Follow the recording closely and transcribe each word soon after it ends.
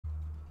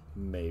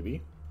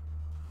Maybe.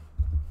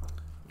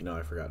 You know,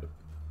 I forgot to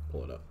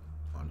pull it up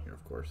on here,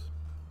 of course.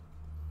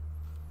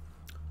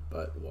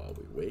 But while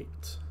we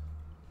wait,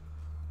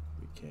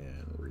 we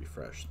can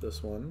refresh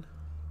this one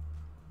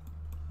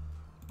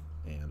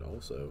and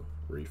also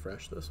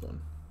refresh this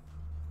one.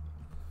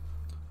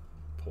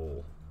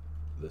 Pull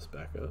this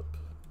back up.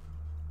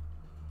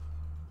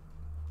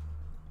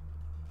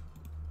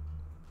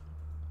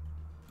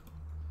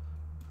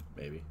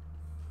 Maybe.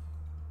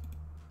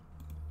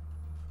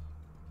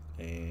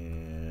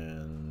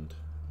 And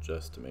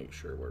just to make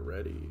sure we're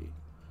ready,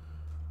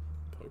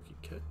 pokey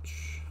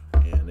catch.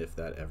 And if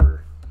that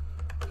ever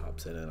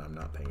pops in and I'm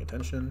not paying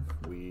attention,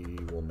 we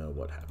will know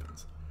what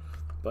happens.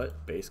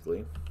 But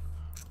basically,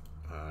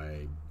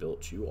 I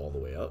built you all the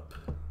way up,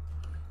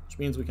 which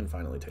means we can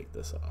finally take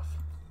this off.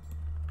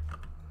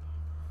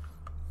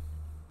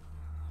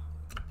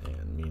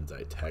 And means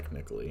I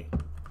technically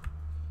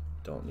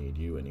don't need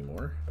you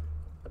anymore.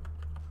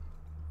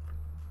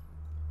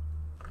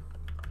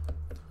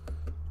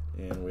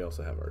 And we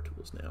also have our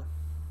tools now.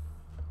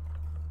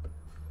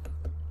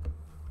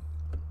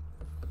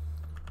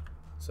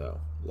 So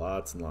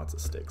lots and lots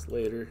of sticks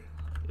later.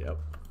 Yep.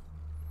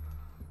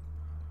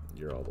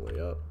 You're all the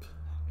way up.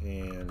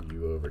 And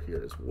you over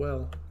here as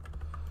well.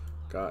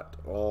 Got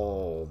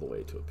all the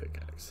way to a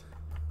pickaxe.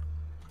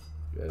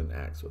 You had an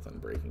axe with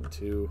unbreaking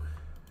too.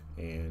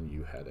 And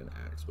you had an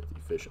axe with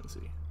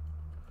efficiency.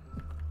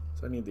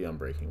 So I need the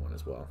unbreaking one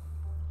as well.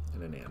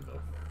 And an anvil.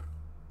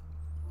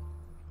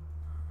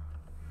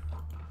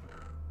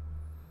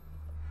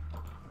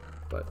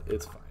 But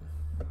it's fine.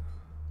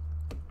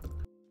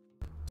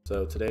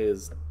 So today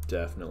is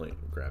definitely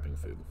grabbing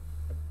food.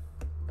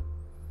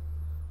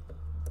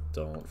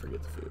 Don't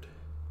forget the food.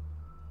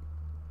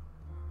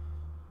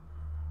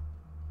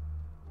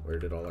 Where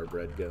did all our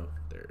bread go?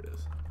 There it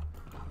is.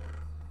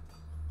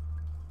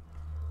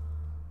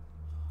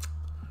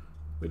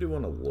 We do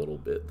want a little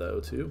bit though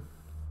too.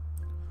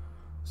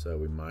 So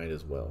we might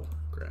as well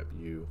grab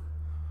you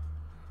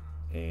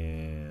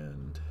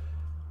and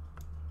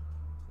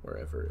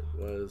wherever it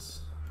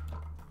was,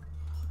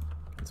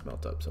 and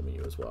smelt up some of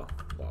you as well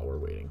while we're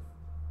waiting.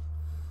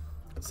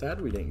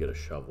 Sad we didn't get a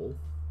shovel,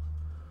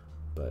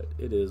 but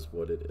it is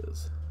what it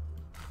is.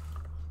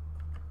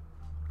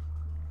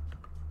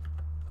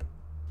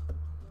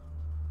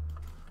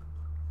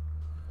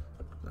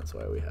 That's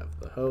why we have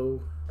the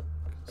hoe,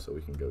 so we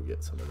can go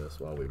get some of this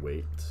while we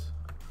wait.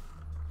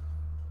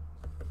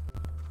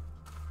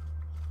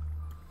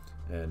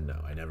 And no,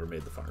 I never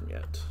made the farm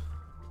yet.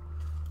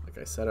 Like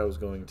I said I was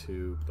going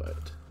to, but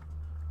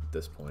at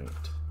this point,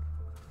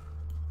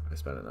 I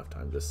spent enough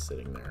time just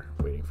sitting there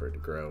waiting for it to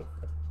grow.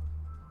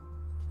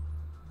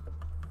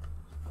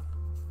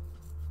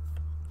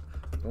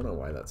 I don't know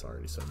why that's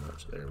already so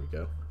much. There we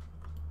go.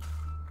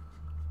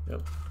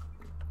 Yep.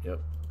 Yep.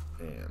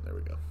 And there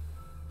we go.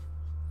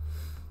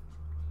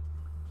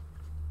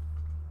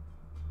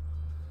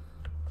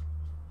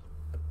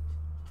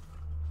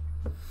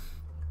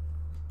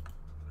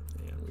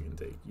 And we can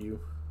take you.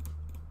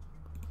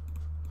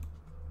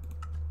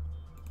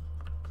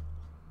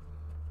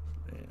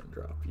 And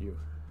drop you.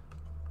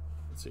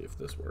 Let's see if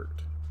this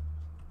worked.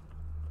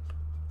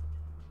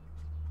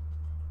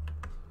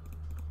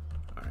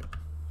 Alright.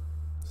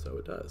 So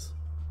it does.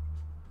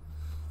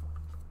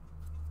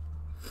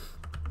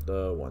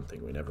 The one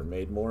thing we never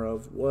made more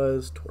of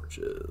was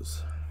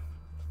torches.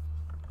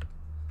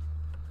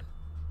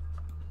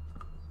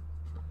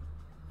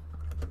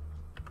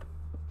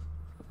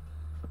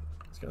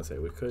 I was gonna say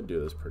we could do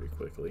this pretty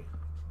quickly.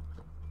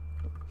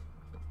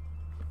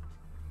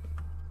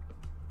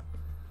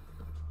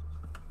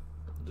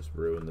 Just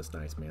ruin this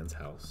nice man's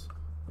house.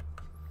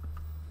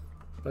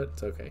 But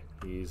it's okay.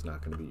 He's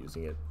not going to be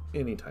using it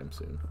anytime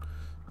soon.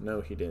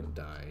 No, he didn't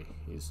die.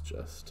 He's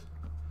just,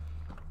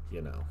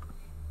 you know,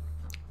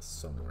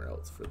 somewhere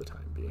else for the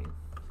time being.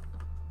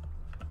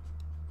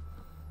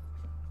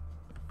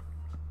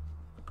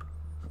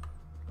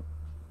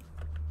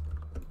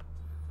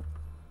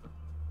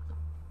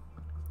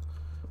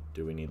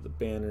 Do we need the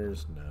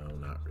banners? No,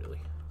 not really.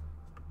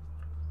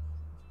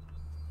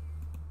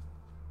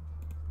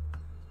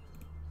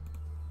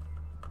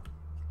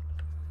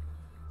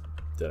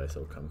 Did I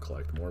still come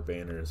collect more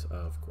banners?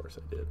 Of course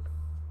I did.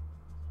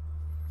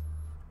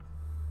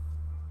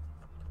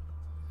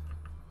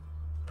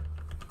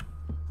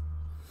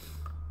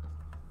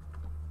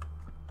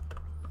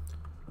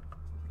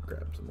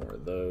 Grab some more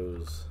of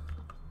those.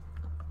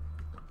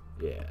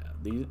 Yeah,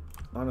 these,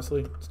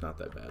 honestly, it's not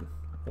that bad.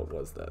 What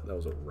was that? That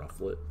was a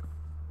rufflet.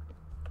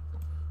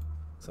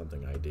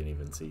 Something I didn't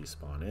even see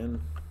spawn in,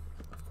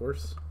 of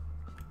course.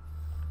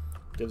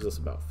 Gives us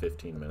about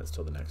 15 minutes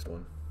till the next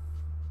one.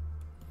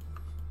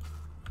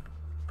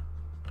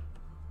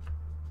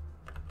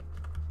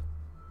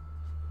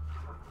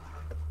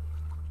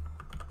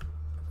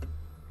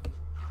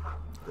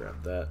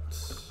 Grab that.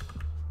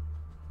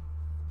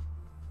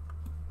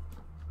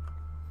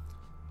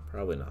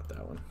 Probably not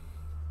that one.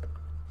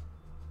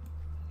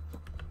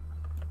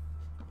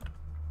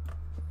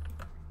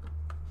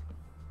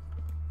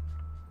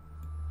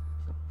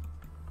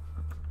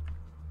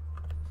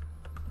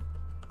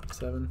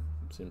 7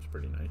 seems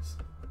pretty nice.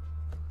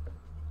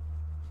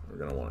 We're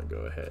going to want to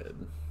go ahead.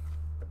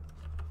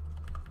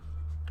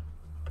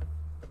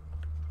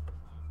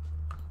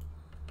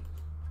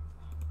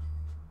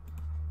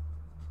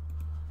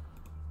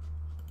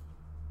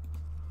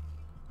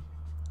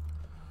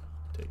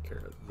 Take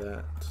care of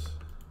that.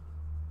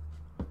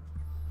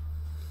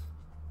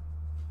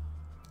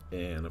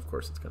 And of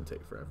course it's going to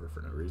take forever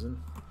for no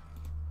reason.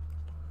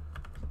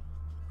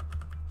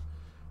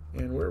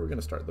 And where are we going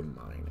to start the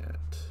mine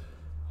at?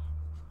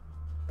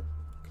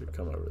 Could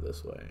come over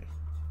this way.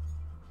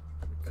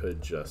 We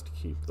could just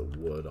keep the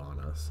wood on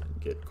us and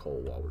get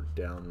coal while we're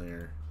down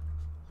there.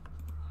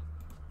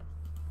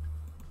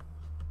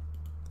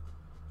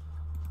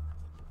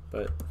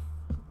 But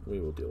we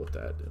will deal with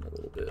that in a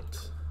little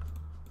bit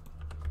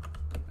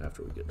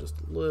after we get just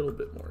a little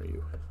bit more of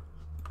you.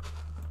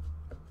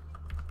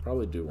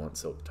 Probably do want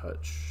Silk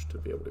Touch to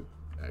be able to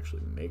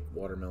actually make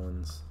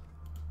watermelons.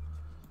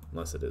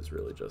 Unless it is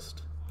really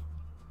just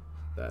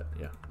that.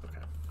 Yeah,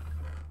 okay.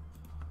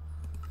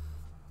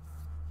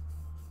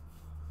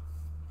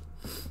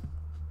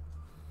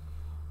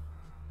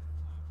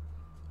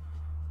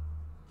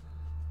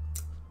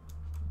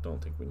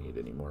 Don't think we need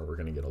any more. We're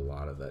going to get a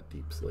lot of that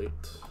deep slate.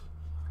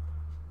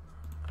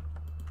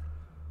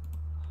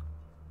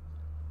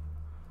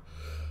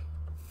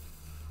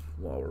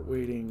 While we're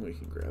waiting, we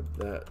can grab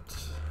that,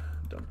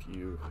 dump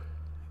you,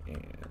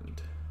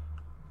 and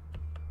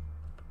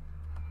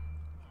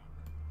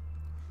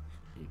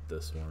eat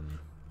this one.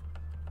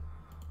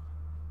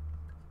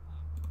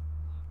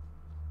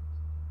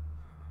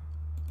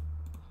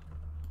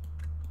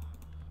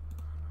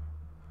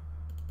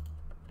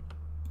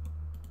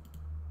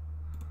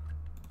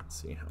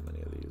 Let's see how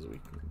many of these we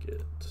can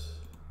get.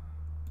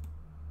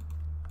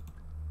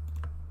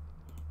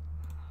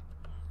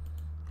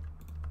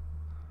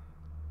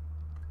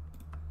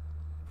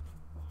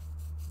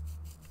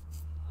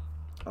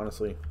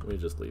 Honestly, we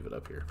just leave it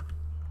up here.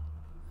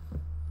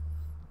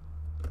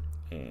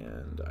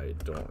 And I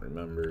don't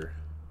remember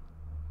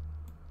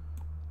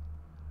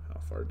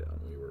how far down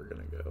we were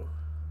going to go.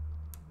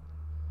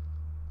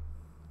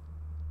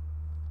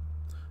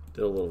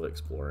 Did a little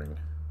exploring.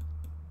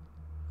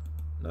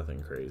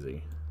 Nothing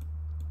crazy.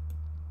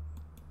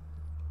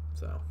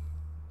 So.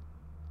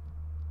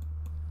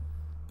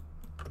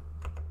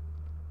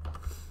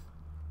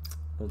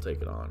 We'll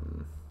take it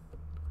on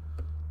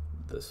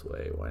this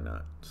way. Why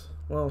not?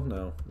 Well,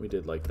 no, we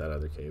did like that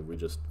other cave. We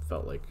just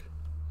felt like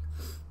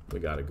we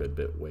got a good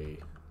bit way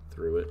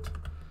through it.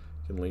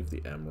 Can leave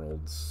the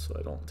emeralds so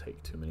I don't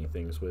take too many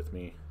things with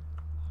me.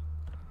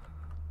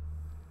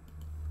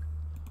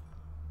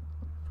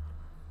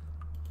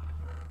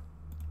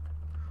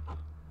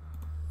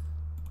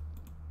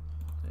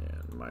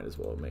 And might as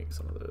well make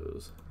some of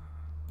those.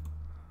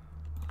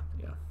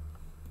 Yeah.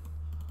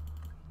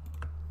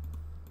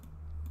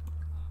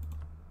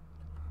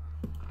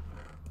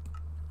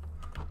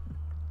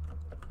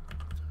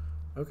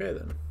 Okay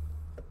then,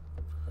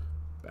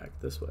 back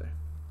this way.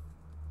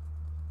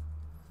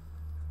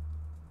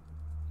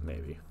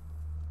 Maybe.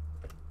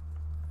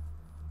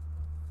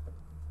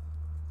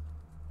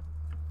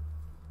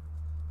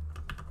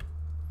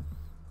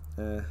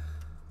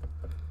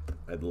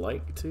 I'd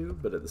like to,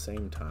 but at the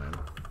same time,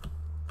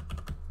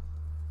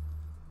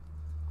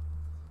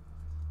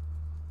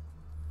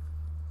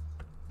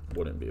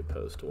 wouldn't be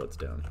opposed to what's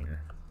down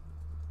here.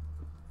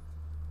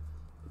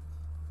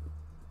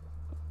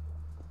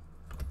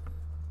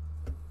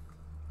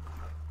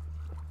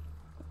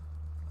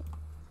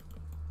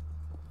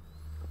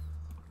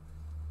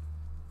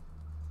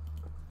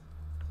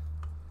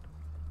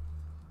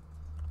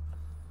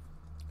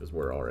 Because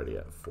we're already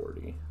at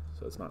 40,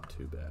 so it's not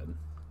too bad.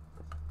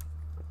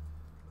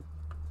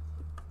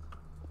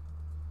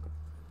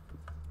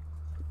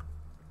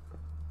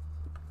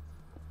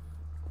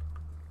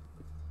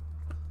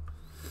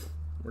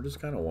 We're just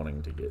kind of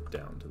wanting to get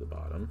down to the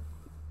bottom,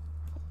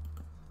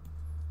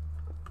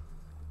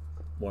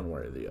 one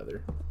way or the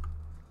other.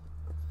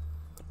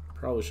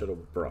 Probably should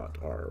have brought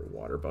our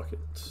water bucket,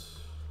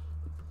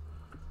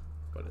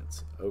 but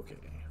it's okay.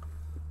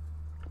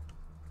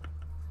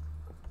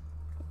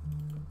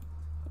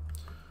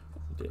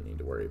 Didn't need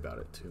to worry about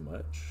it too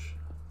much.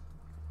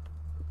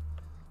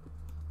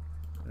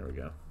 There we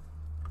go.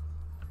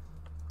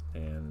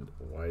 And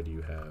why do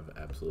you have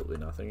absolutely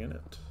nothing in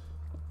it?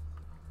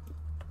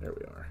 There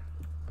we are.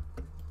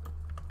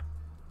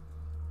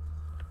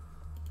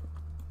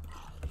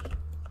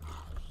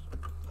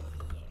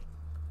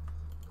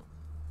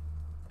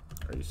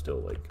 Are you still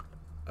like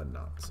a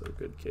not so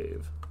good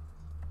cave?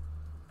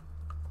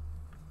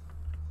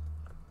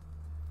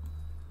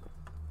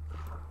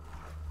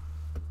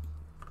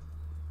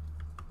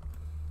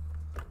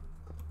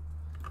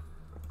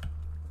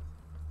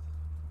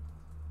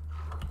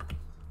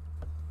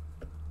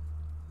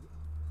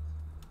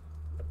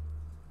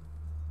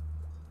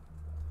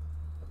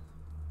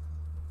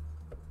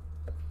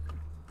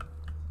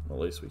 At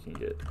least we can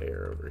get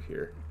air over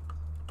here.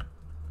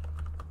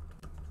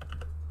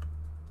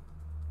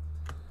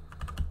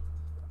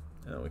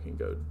 And we can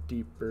go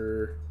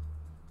deeper.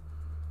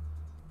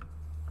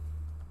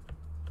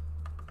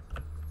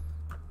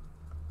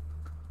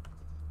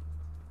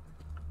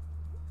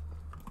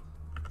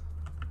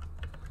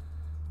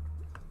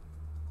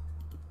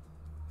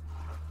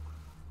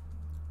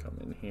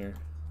 in here.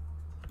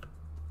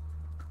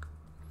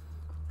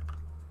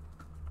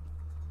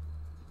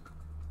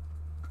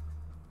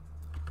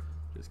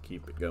 Just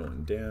keep it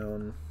going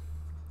down.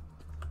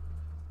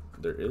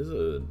 There is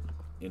an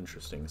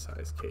interesting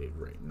size cave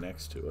right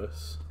next to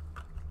us,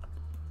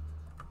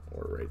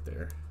 or right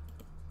there.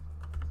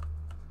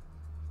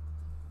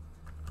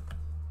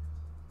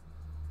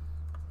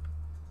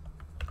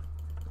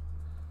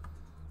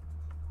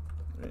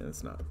 And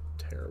it's not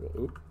terrible.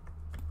 Oop.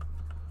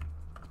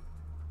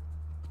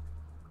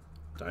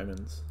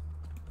 Diamonds.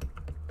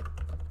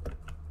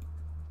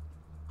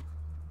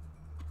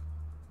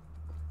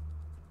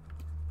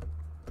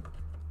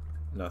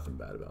 Nothing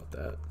bad about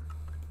that.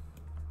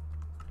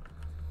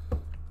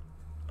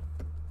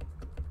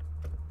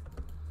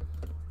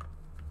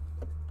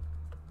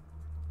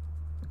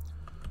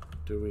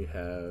 Do we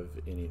have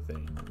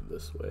anything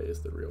this way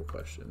is the real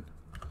question.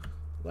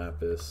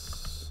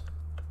 Lapis,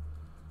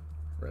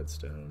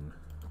 redstone,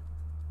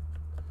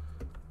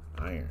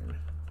 iron.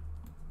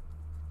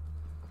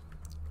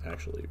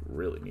 Actually,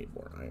 really need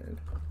more iron.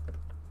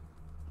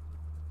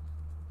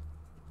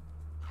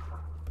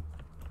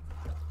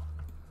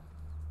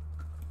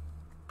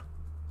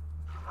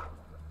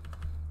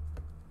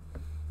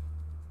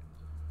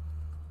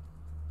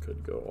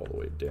 Could go all the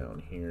way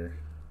down here.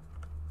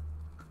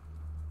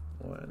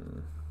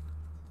 1,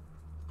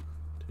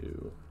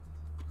 2,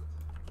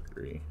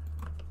 3.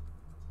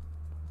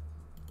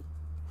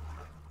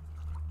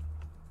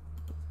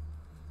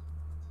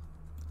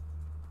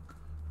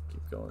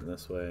 Keep going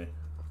this way.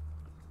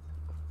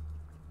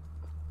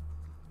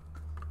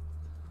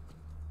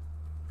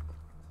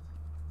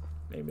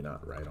 Maybe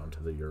not right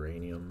onto the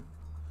uranium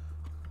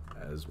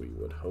as we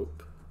would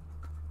hope.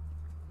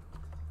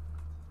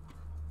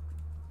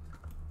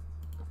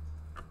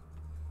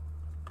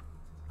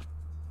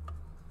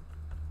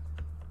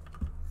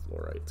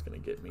 Fluorite's gonna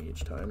get me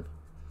each time.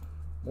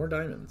 More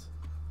diamonds.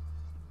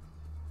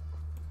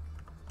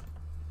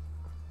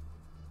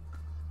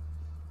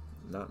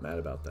 Not mad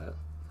about that.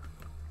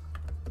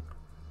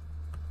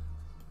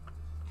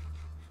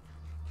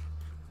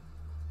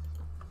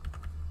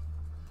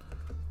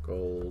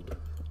 Gold,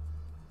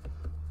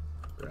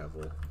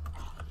 gravel.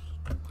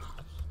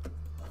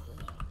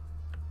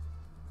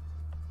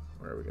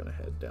 Where are we gonna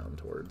head down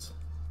towards?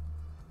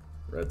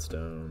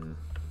 Redstone.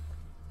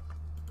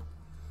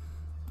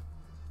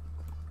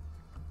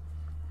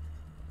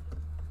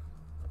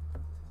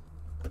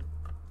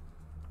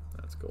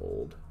 That's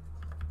gold.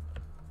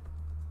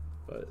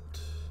 But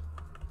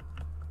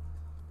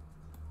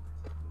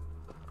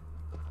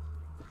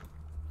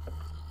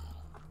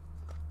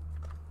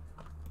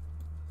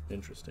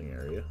interesting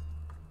area.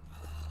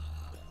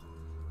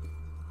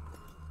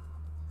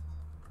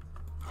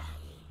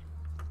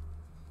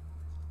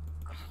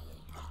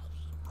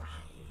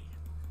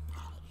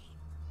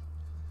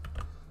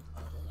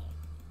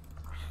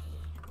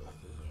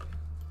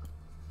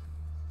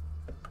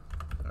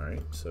 All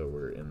right, so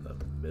we're in the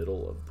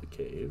middle of the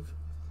cave.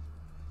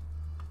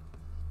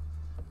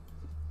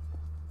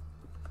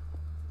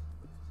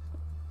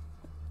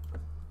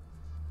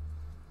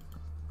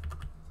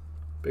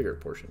 Bigger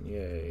portion,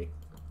 yay.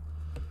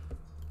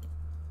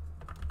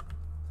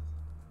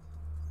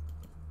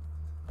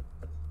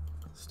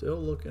 Still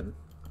looking.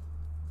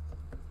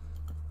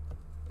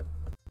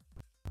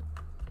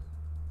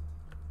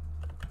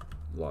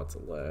 Lots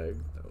of lag.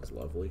 That was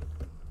lovely.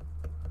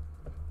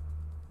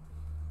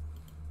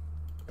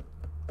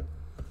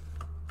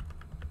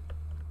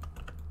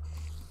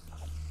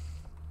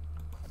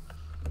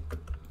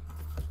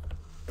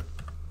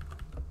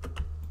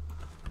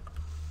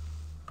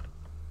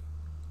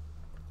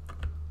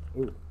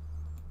 Ooh.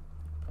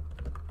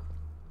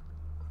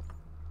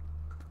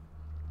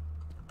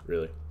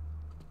 Really?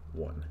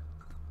 1.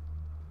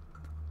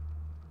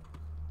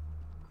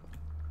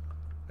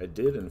 I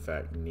did in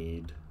fact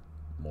need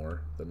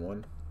more than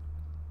 1.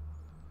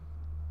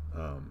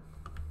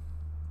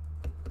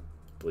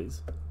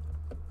 Please.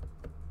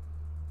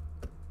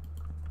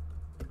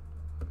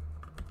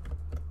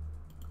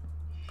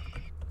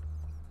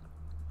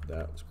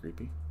 That was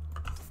creepy.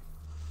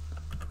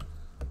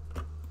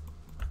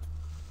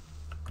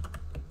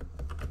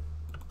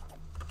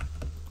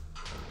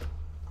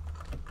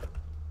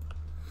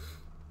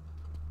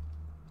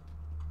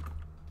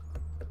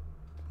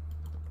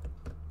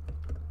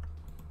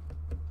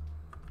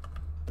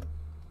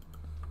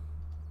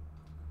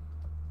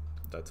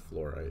 That's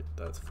fluorite.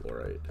 That's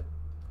fluorite.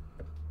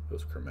 It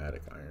was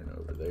chromatic iron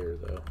over there,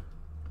 though.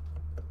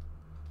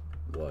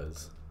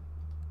 Was.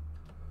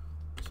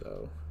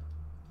 So.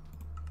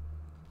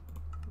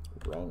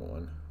 Wrong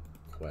one.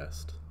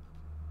 Quest.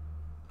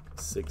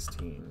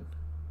 16.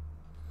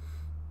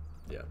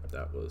 Yeah,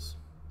 that was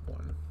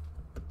 1.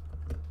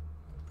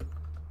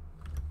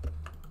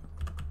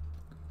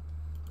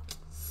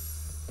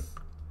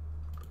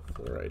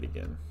 Fluorite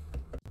again.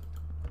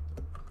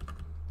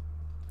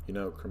 You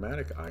know,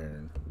 chromatic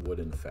iron would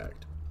in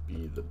fact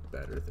be the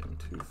better thing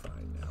to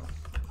find now.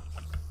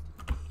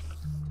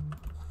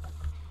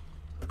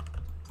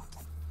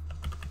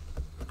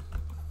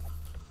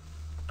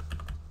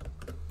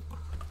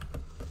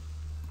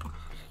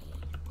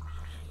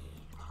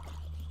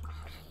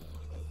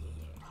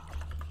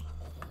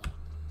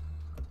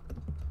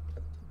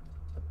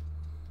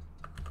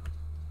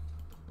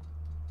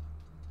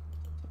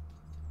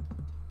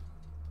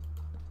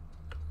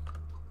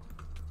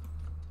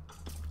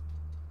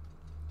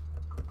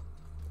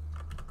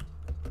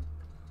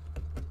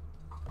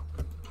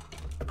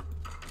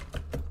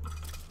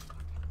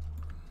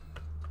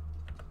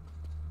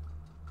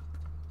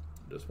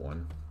 just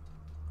one.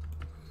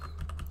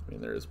 I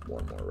mean, there's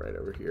one more right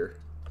over here.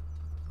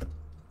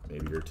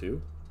 Maybe you're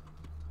two.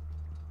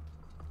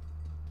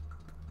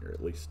 You're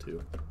at least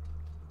two.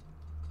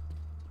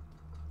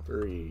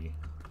 Three.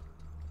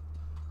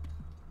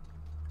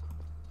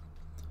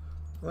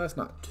 Well, that's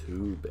not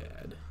too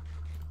bad.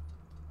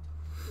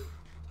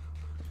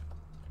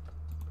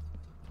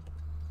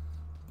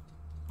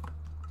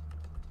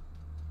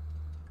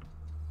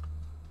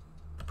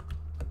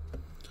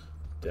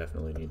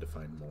 Definitely need to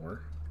find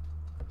more.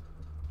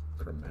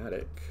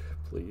 Chromatic,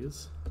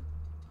 please.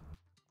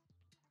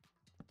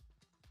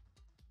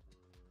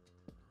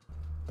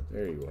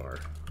 There you are.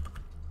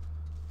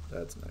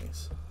 That's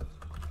nice.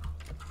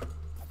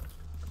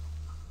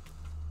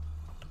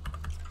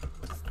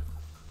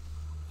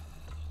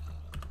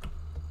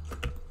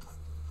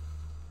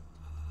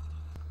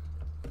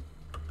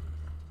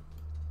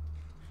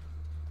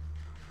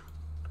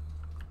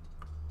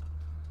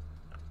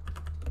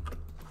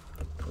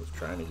 I was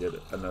trying to get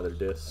another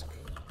disc,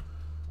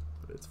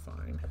 but it's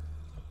fine.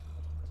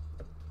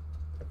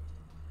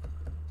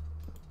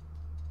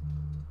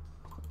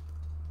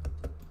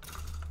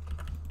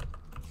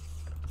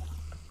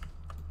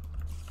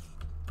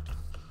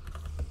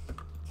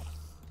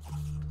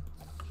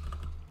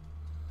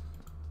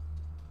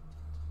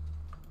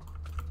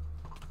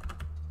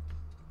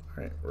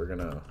 Alright, we're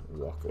gonna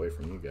walk away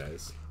from you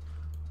guys.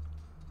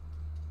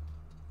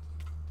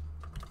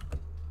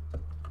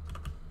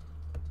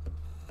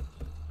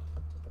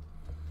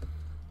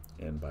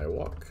 And by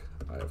walk,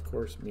 I of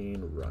course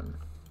mean run.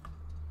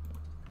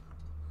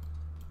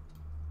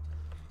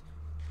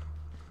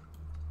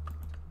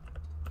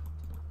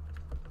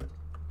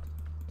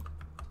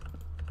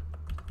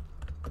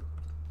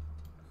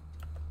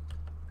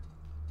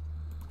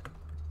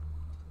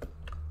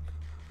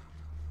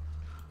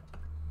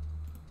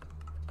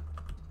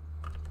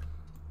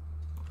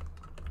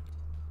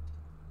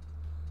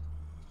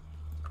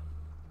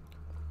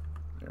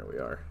 There we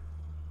are.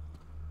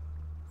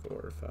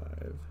 4,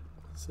 5,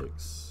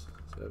 6,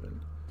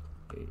 7,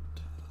 8,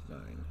 9.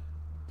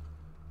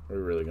 We're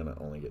really gonna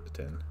only get to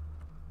 10.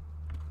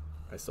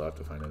 I still have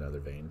to find another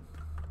vein.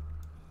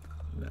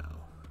 No.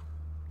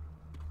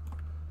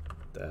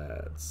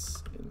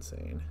 That's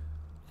insane.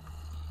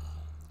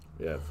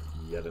 We have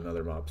yet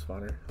another mob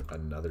spawner,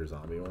 another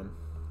zombie one,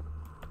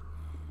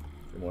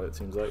 from what it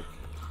seems like.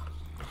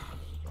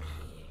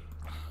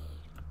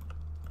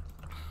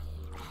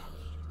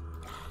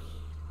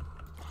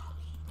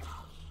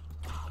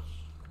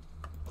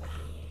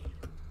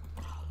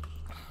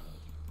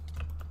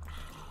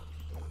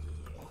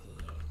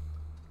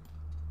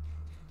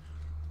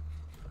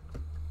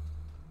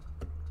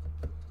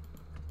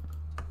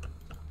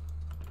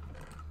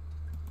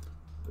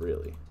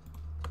 Really?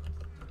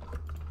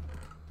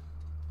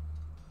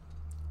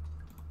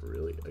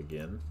 Really?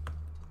 Again?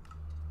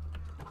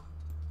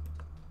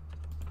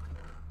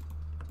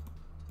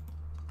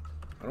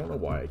 I don't know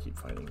why I keep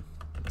finding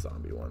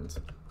zombie ones.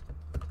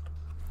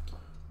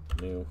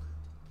 New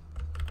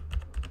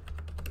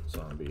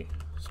zombie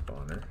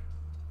spawner.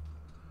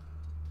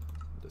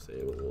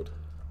 Disabled.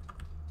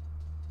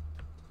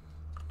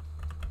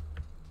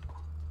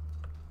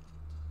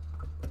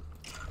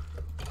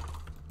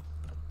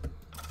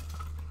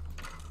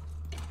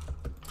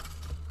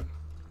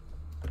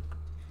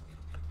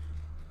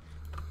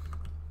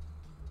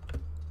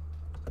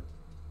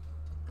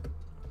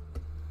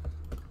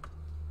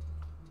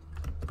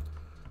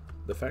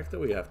 The fact that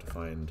we have to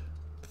find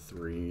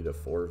 3 to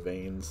 4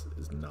 veins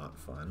is not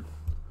fun.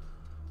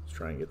 Let's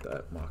try and get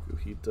that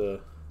Makuhita.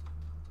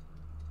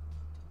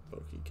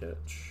 Pokey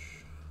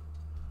catch.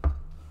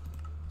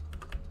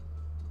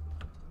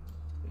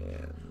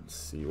 And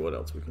see what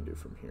else we can do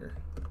from here.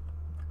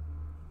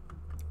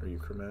 Are you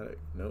chromatic?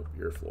 Nope,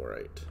 you're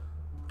fluorite.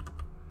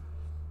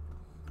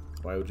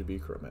 Why would you be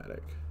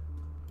chromatic?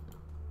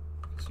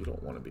 Because you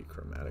don't want to be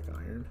chromatic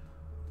iron.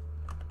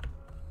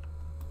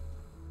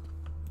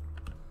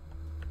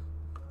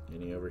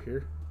 Any over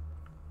here?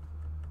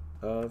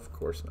 Of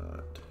course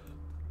not.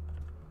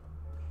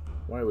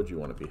 Why would you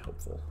want to be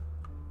helpful?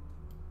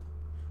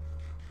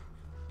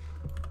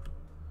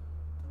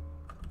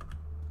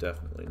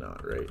 Definitely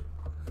not, right?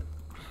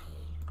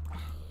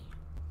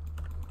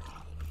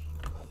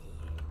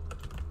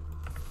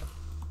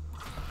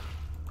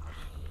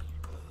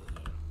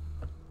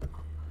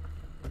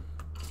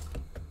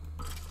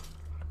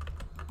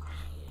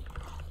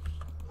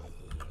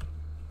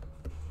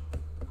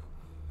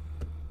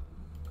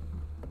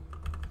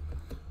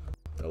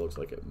 That looks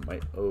like it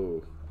might.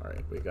 Oh, all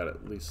right. We got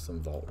at least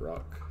some vault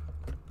rock.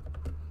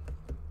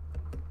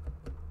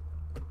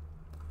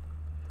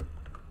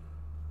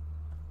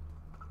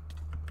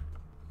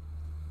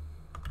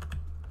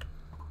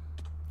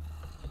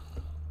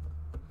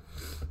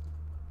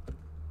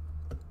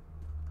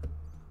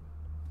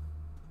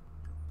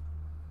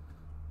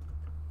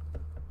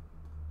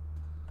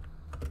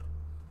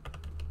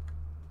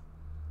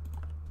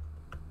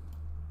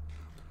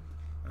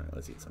 All right,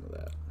 let's eat some of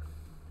that.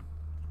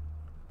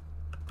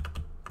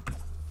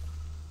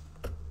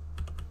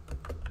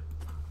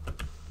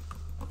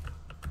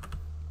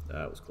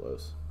 That was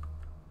close.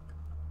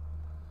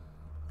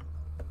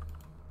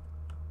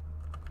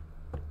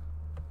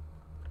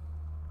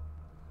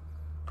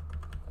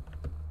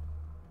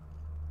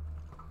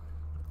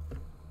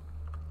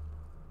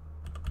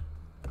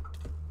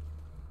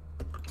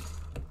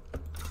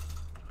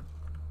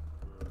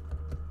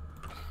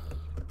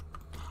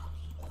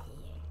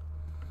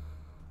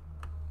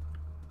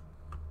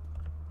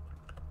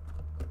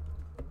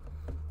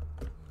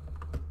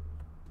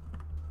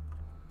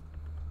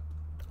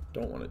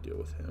 Don't want to deal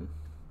with him.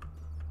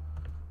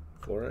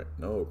 Fluorite?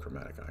 No,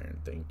 chromatic iron,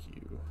 thank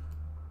you.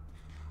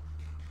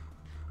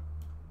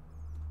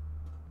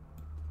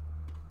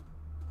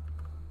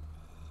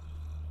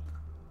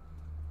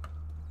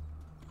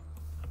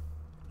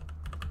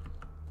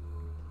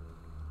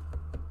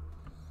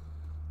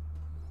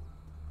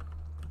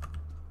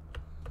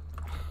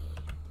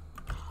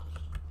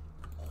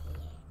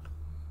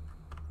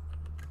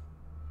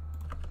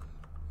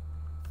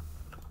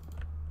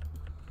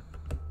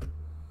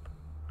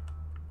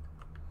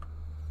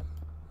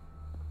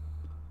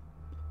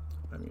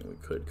 I mean, we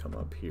could come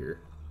up here.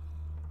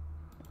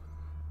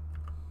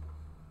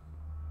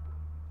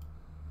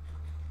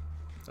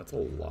 That's a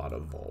lot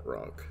of vault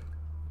rock.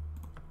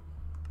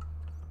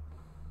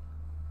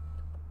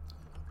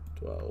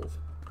 12,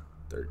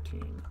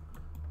 13,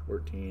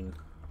 14,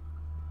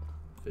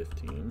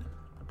 15.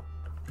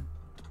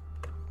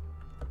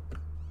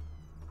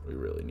 We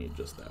really need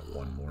just that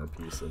one more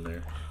piece in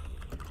there.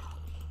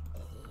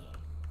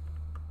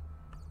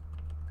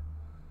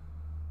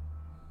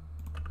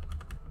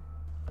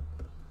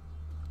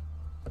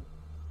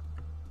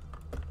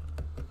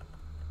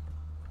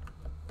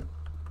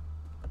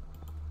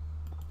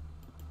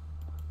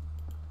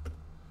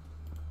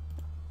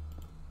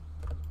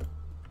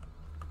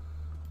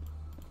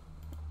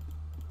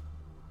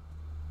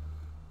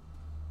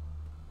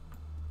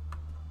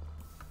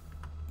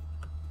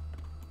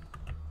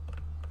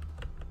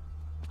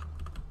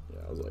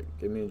 I was like,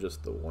 give me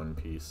just the one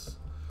piece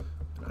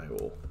and I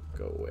will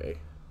go away.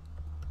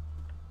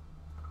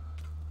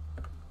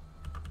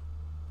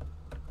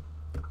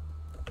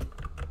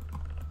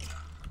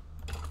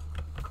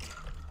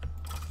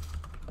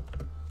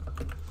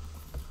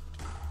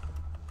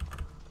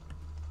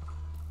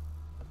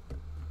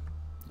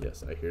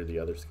 Yes, I hear the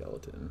other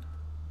skeleton.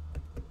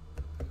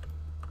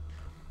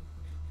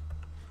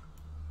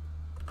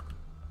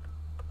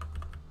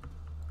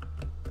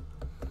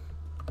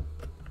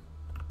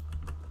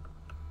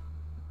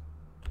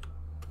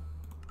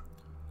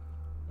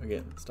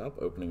 Again, stop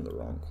opening the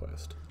wrong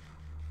quest.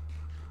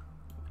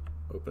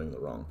 Opening the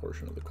wrong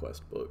portion of the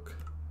quest book.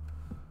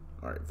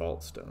 Alright,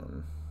 vault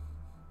stone.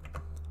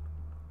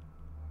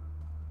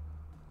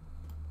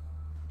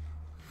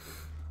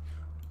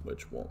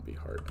 Which won't be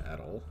hard at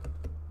all,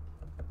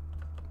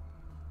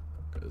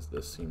 because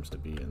this seems to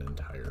be an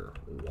entire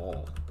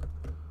wall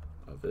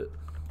of it.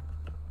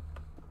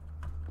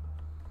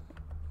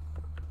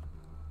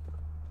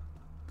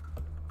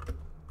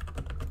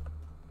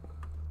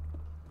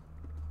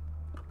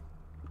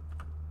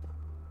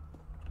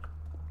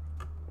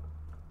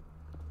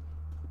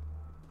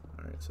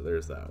 So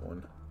there's that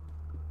one.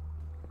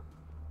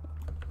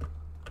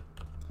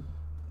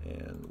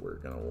 And we're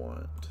gonna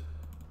want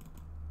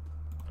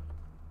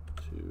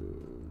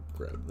to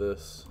grab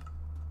this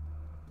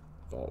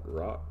vault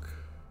rock.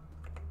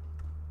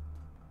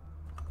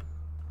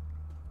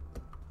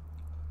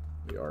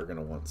 We are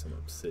gonna want some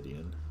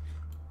obsidian.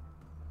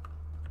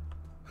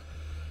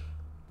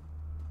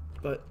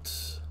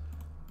 But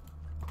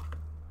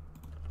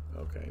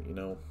okay, you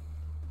know,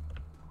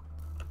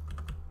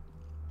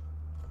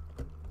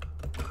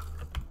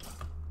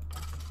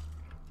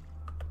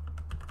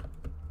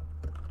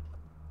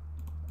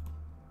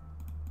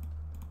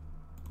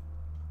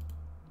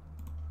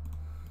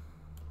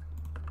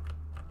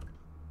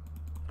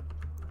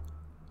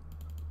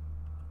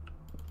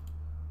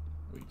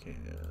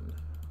 can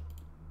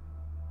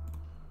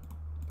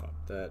pop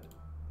that,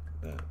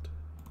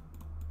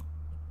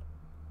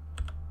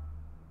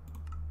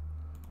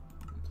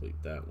 complete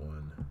that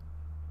one,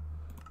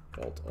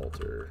 vault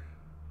altar.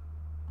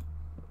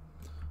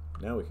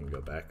 Now we can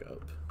go back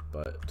up,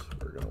 but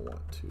we're going to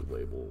want to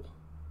label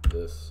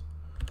this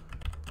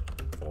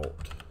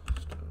vault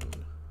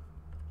stone.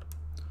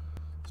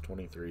 It's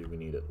 23, we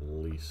need at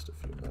least a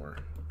few more.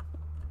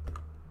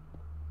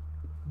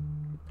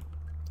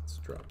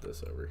 Drop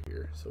this over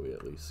here so we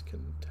at least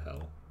can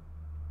tell.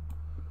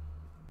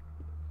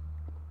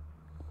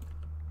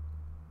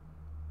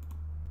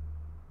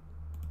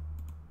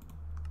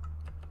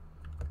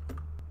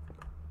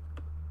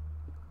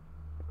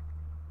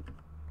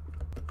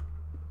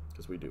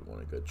 Because we do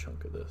want a good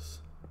chunk of this.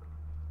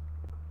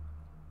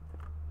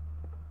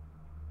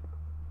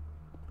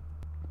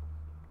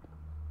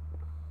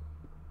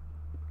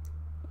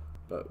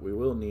 But we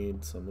will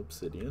need some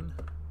obsidian.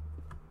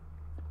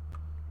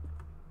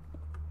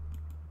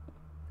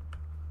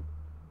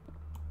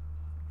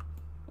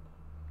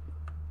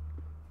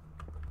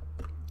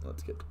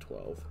 Let's get to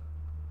 12.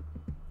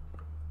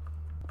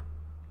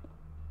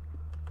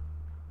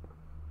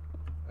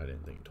 I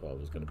didn't think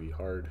 12 was going to be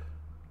hard.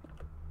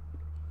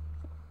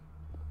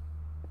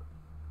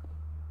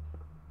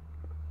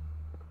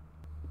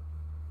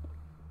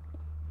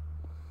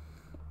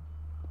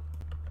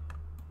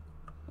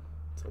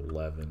 It's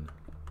 11.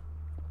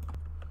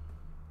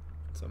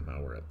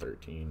 Somehow we're at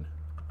 13.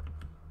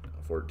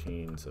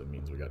 14, so it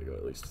means we got to go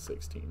at least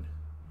 16.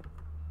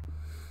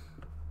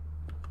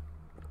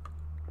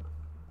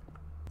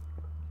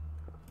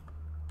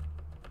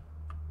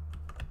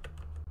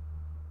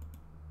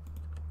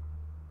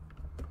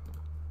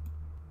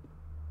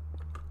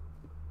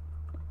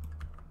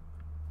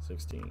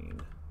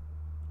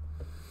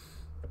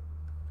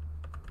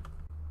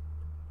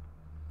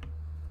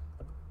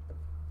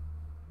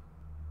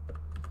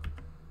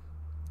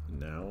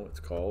 Now it's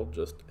called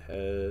just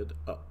head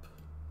up.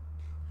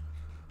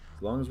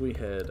 As long as we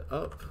head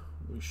up,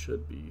 we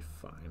should be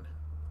fine.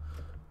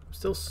 I'm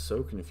still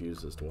so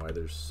confused as to why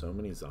there's so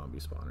many zombie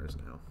spawners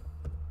now.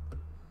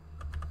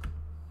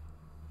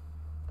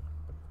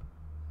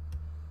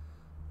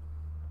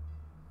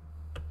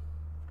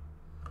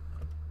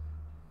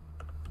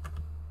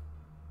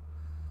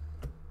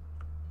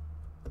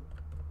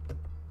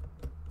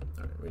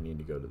 Alright, we need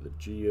to go to the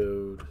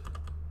geode.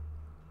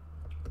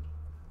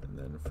 And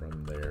then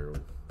from there,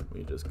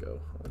 we just go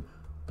home.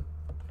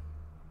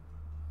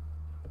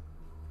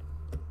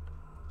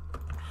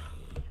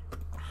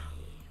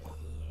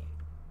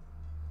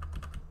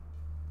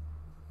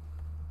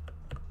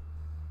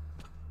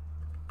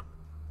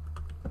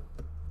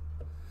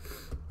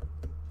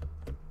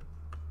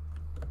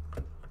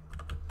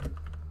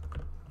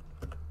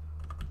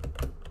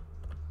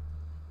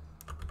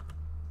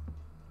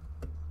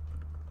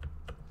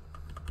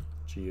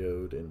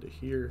 Geode into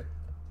here.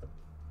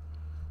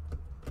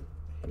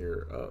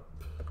 Here up.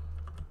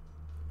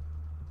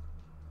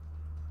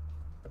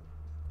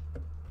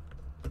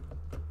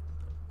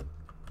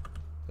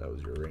 That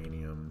was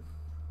uranium.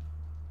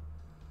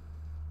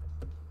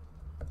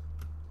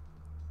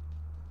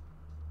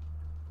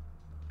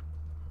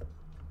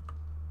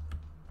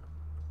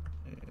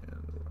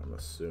 And I'm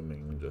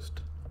assuming just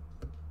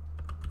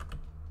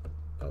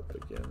up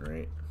again,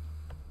 right?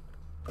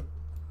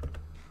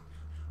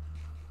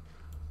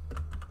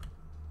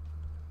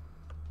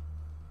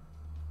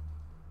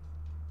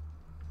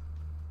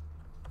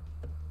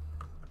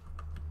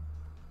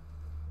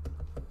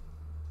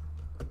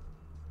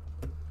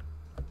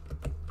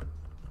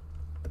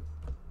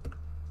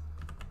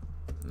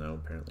 No,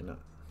 apparently not.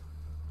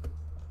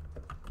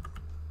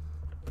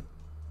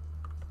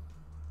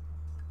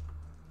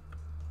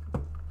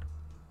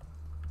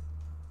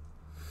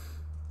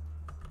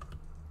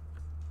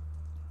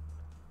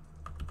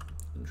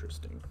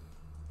 Interesting.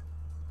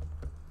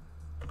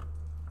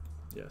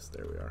 Yes,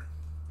 there we are.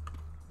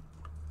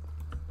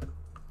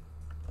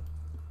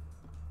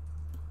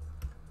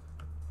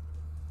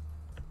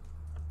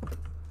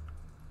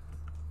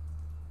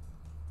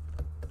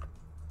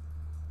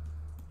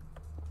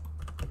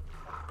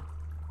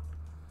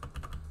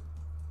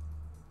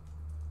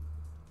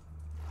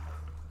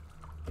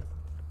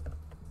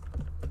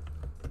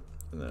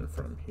 And then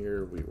from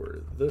here we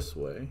were this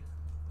way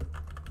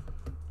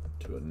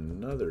to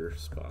another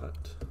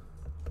spot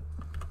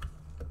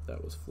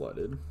that was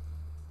flooded.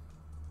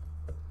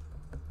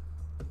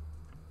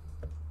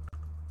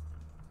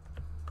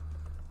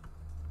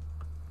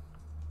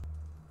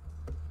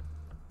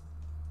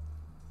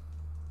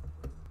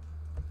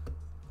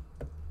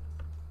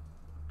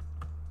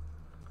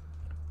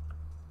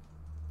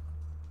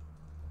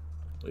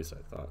 At least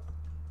I thought.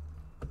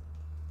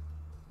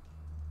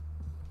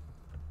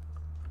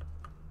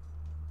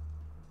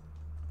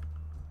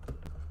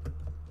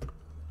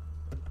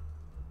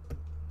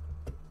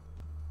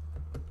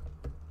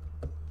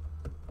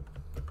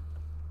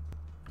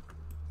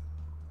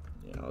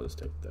 I'll just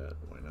take that,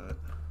 why not?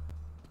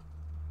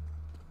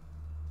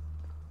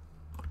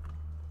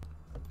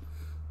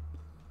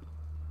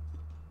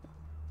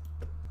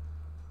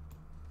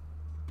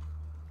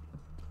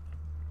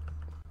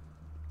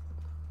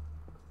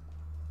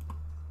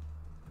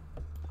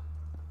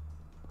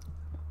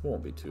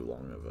 Won't be too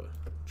long of a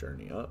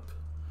journey up.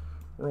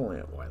 We're only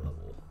at Y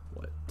level,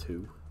 what,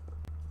 2?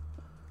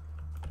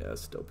 Yeah,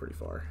 that's still pretty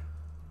far.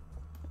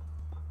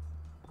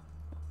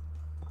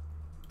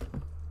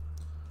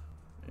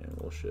 And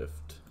we'll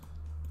shift.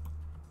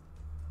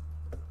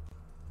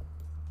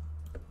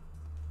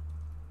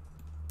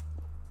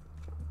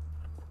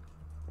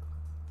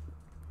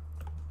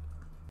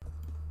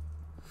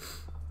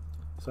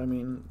 So I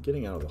mean,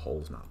 getting out of the hole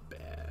is not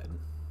bad.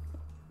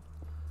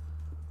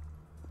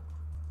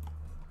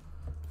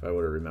 If I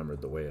would have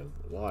remembered the way of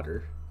the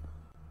water,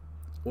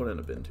 it wouldn't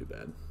have been too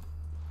bad.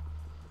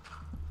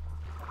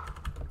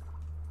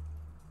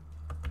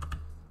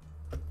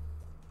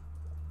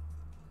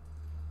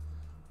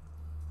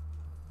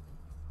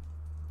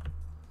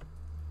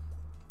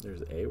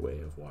 There's a way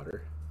of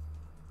water.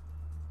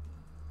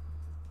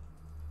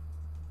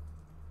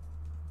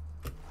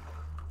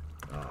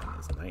 Oh,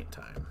 it's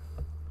nighttime.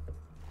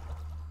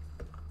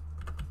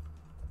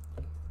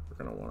 We're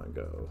gonna want to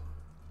go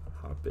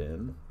hop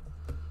in,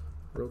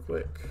 real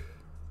quick.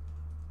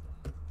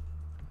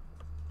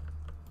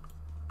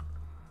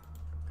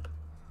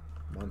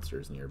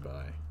 Monsters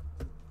nearby.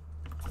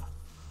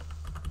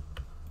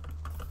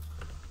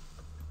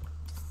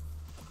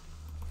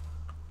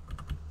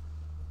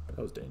 That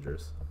was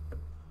dangerous.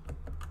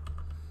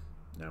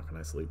 Now can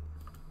I sleep?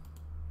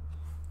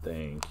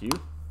 Thank you.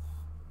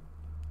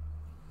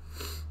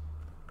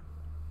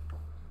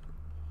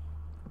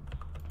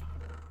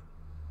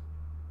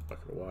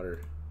 Bucket of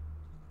water.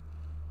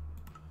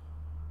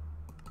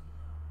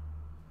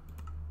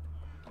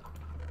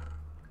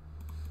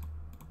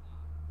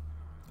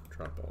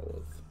 Drop all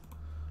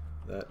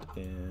of that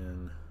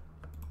in.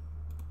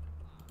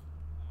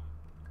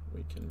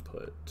 We can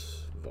put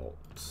vault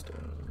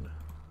stone.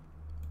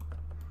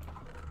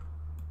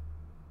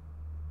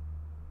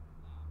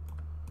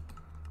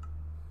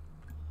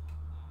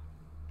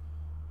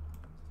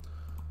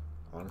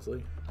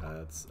 Honestly,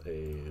 that's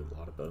a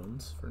lot of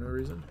bones for no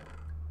reason.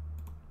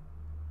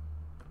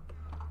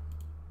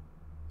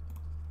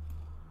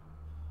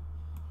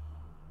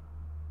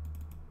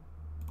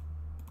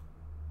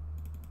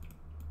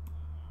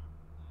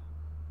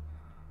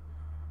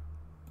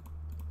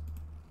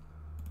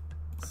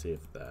 See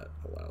if that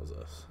allows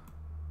us.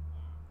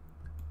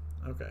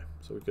 Okay,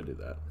 so we could do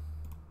that.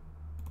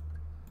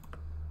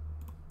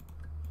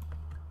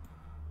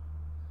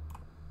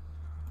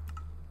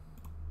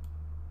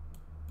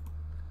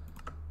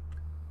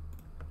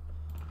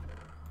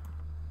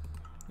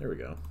 There we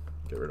go.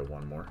 Get rid of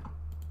one more.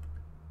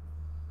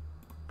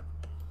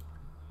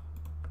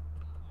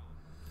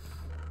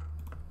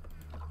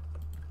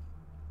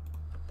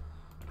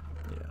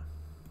 Yeah.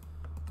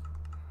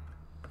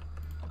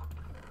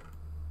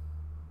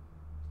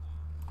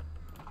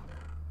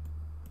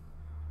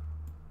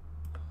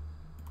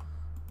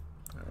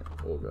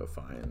 Alright, we'll go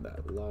find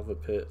that lava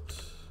pit.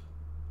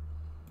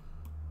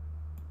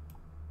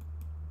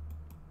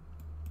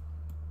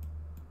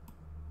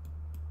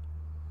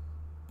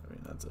 I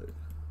mean, that's a...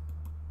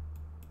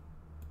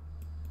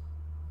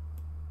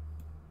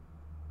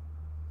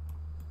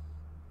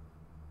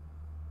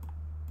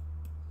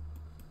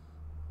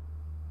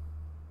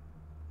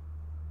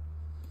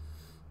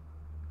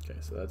 Okay,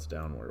 so that's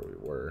down where we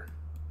were.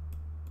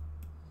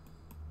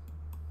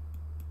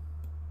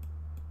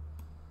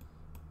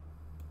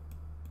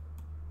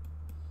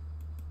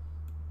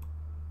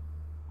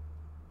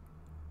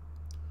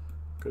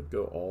 Could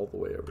go all the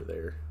way over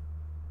there.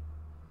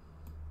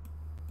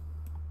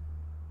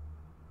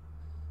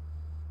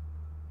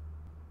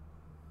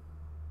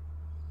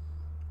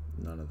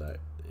 None of that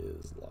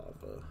is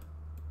lava.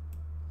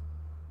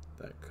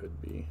 That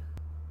could be.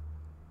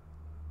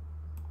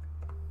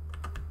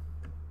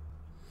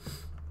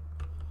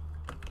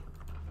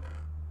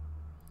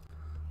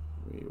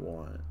 We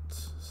want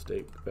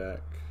steak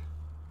back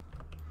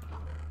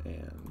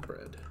and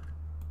bread.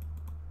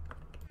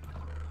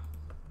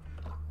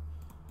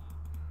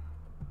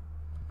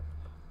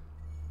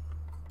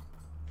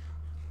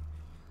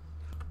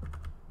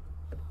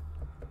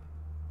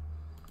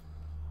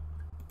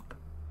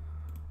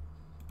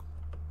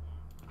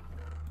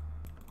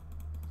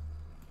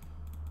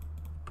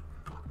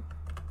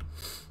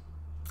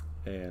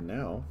 And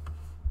now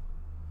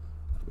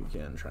we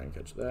can try and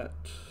catch that.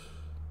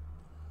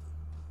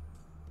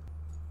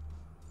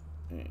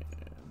 And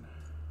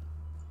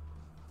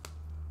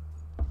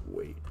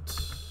wait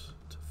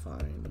to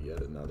find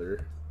yet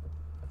another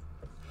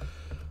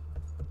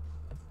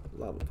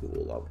lava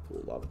pool, lava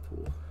pool, lava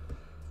pool.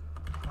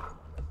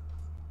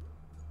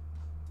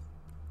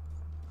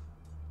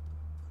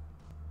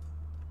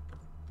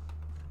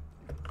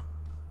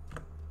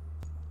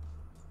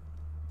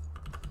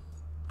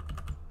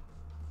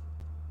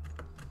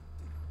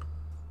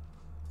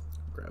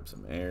 Grab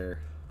some air.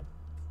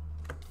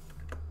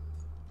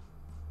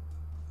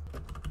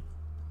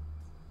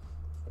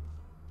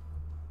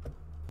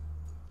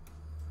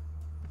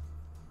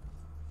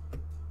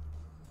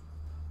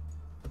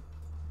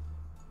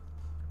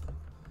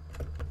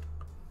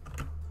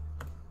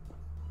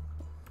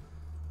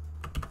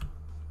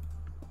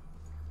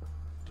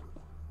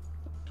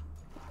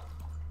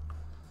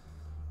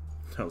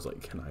 I was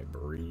like, can I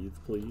breathe,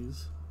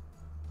 please?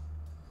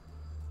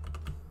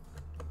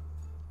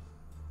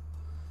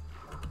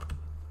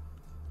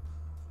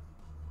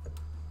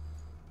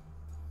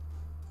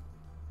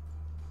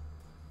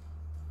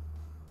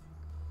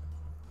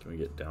 Can we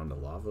get down to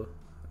lava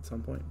at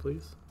some point,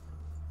 please?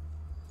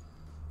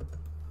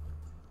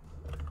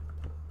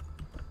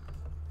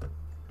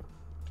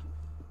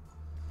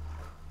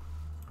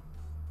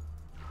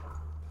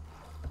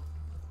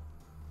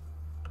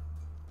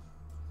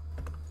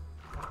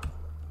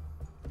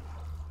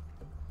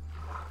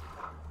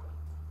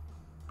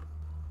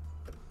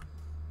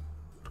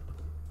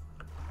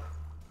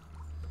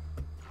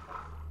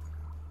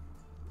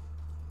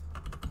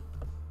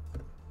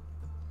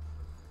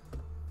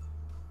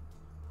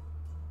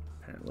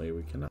 Apparently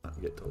we cannot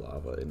get to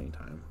lava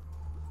anytime.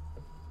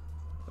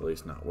 At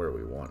least not where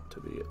we want to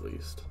be, at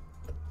least.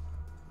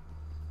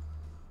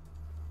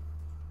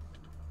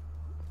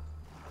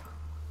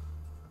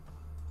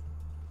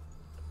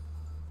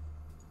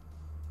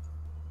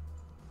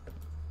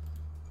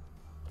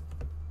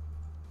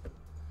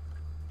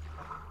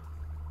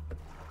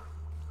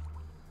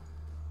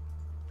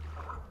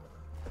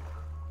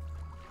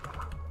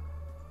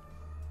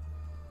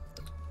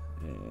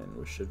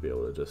 we should be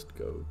able to just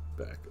go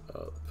back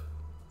up.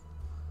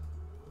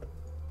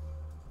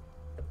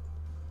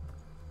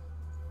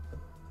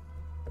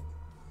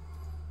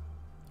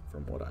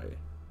 From what I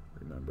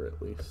remember, at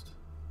least.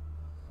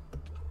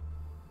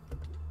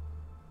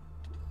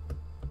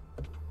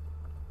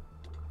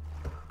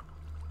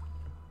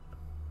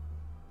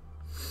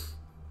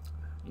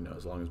 You know,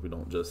 as long as we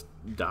don't just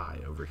die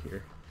over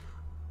here.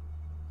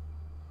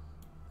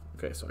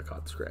 Okay, so I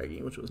caught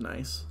Scraggy, which was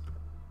nice.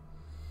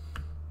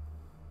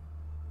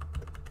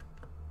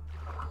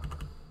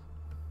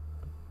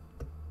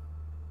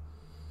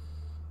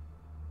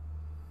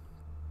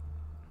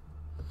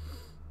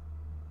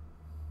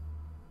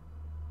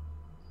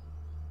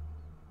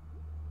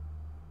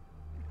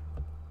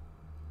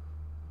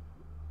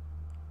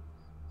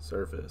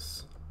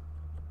 Surface.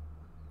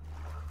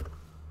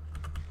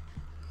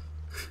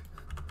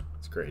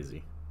 It's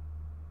crazy.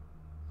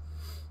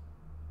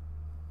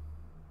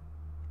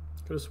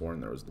 Could have sworn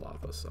there was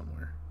lava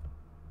somewhere.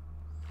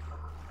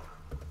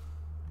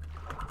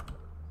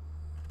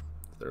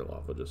 Is there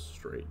lava just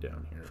straight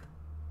down here?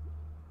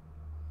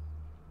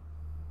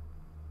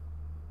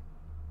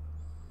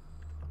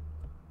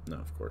 No,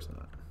 of course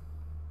not.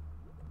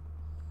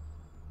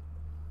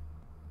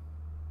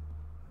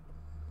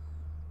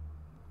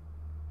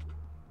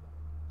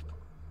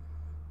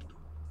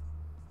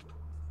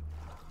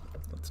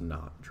 Let's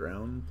not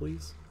drown,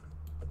 please.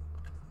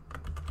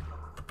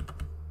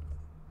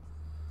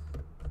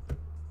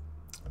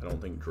 I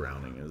don't think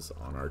drowning is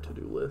on our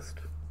to-do list.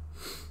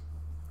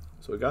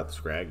 So we got the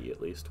Scraggy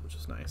at least, which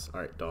is nice.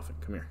 All right, Dolphin,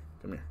 come here,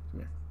 come here, come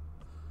here.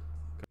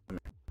 Come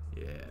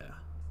here. Yeah.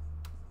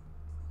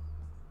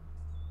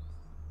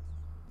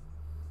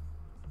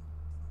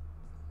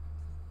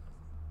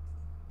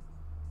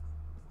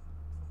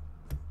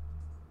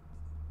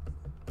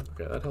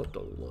 Okay, that helped a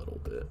little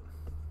bit.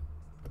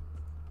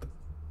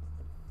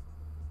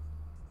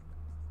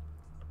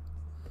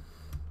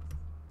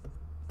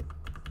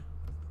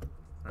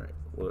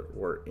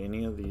 Were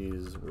any of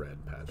these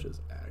red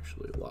patches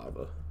actually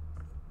lava?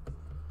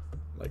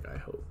 Like I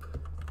hope.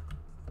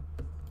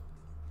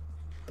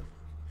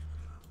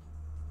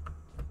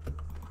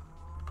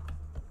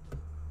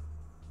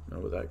 No,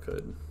 but that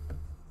could.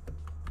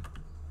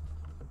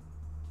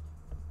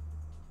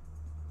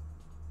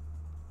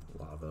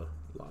 Lava,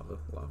 lava,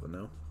 lava,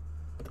 no.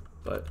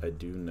 But I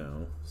do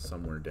know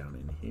somewhere down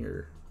in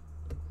here,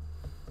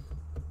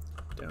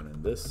 down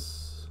in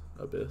this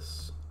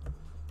abyss,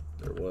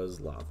 there was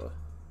lava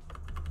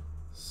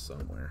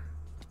somewhere.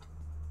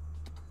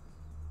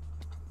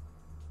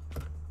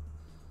 As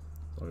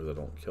long as I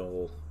don't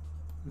kill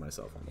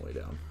myself on the way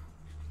down.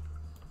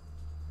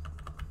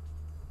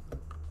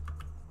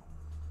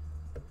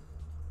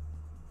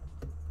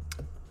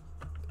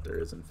 But there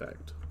is in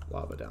fact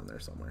lava down there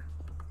somewhere.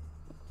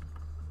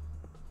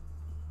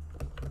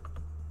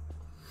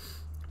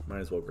 Might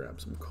as well grab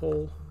some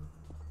coal.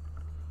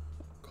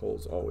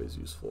 Coal's always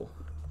useful,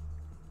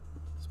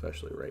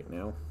 especially right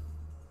now.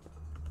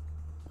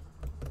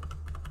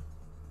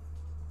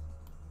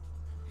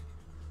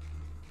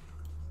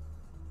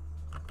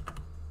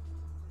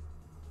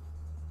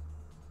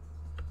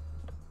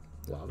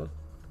 Lava.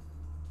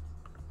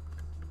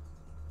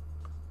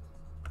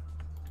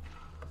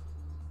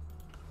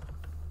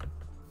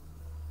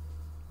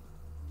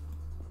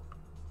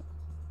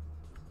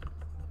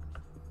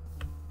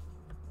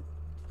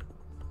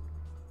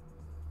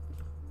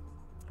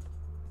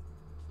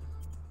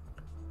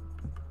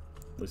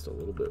 At least a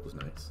little bit was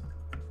nice.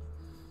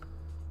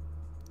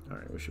 All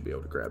right, we should be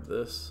able to grab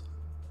this.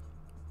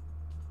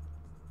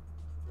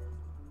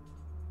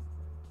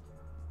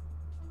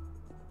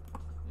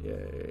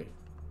 Yay.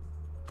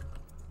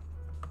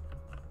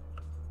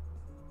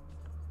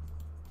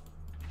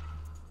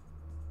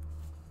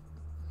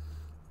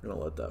 I'm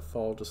gonna let that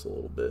fall just a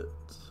little bit.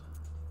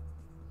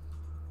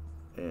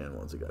 And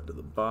once it got to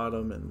the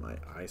bottom and my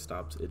eye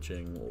stops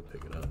itching, we'll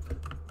pick it up.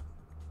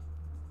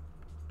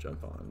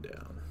 Jump on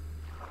down.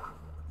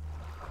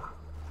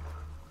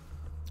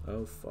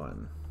 Oh,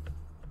 fun.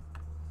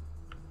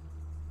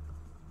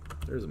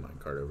 There's a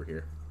minecart over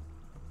here.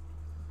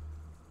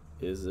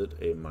 Is it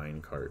a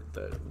minecart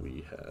that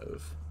we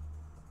have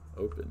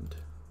opened?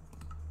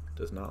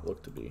 Does not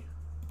look to be.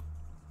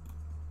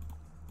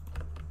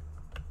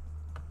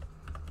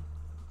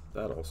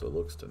 That also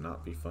looks to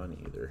not be fun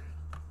either.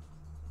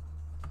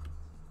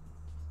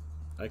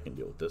 I can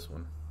deal with this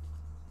one.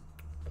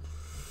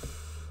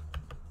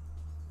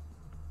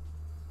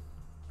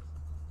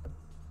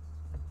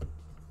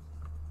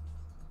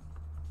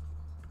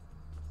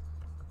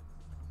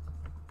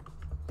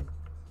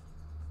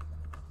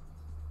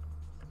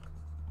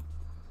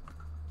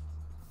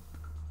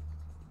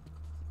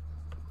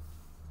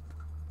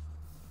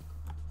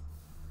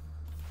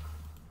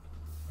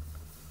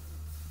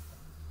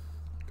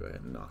 Go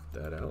ahead and knock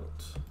that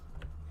out.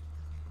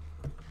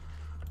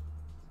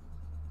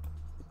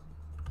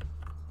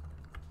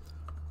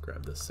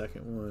 Grab the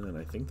second one, and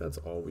I think that's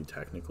all we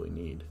technically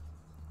need.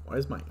 Why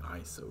is my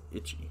eye so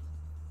itchy?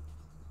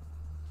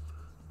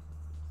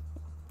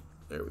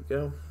 There we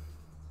go.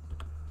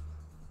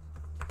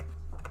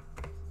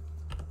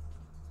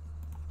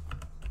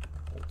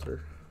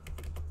 Altar.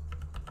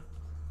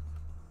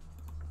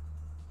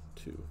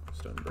 2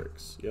 stone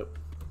bricks. Yep.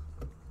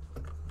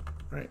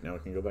 Alright, now we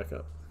can go back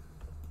up.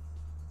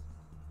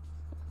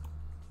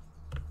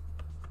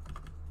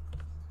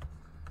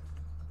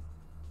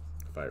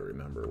 If I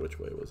remember which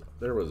way was...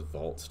 There was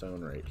vault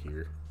stone right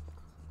here.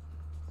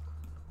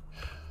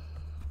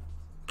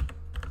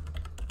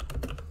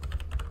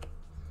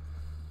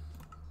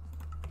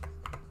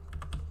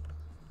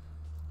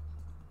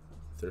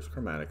 If there's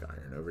chromatic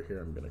iron over here,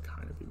 I'm gonna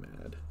kind of be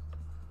mad.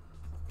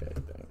 Okay,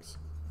 thanks.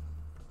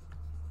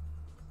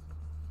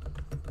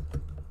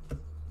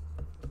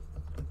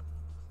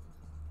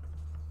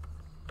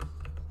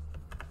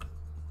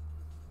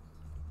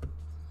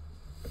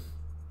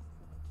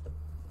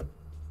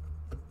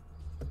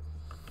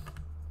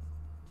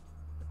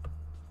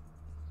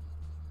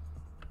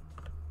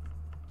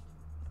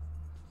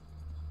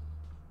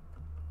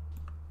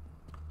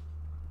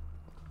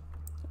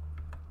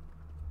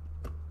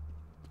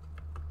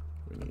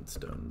 We need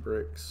stone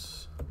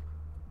bricks.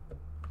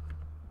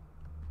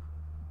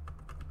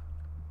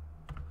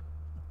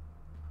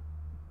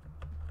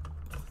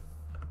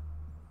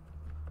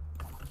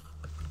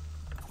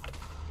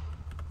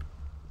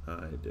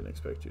 I didn't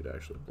expect you to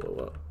actually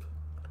blow up.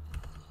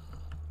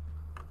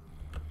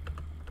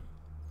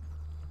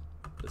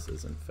 This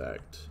is in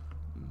fact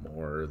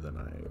more than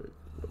I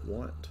would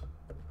want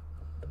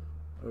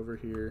over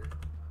here.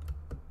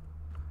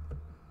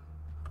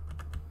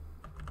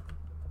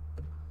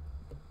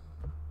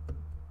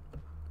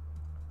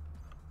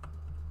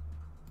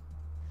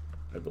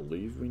 I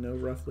believe we know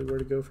roughly where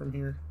to go from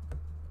here.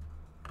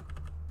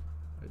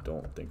 I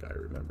don't think I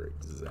remember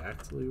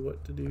exactly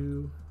what to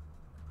do.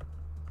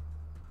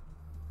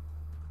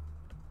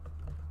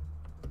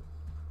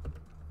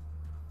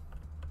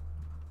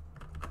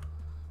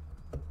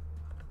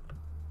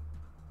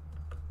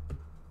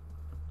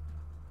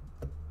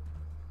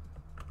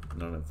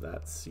 None of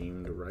that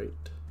seemed right.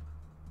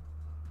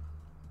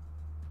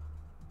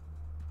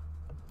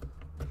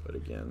 But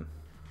again,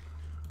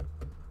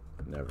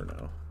 never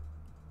know.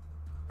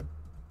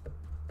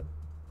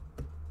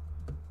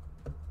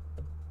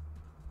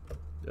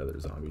 The other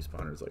zombie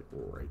spawner's like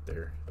right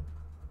there.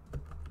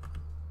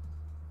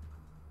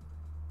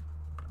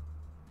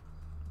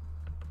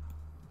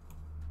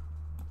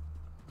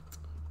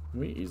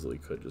 We easily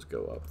could just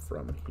go up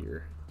from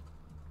here.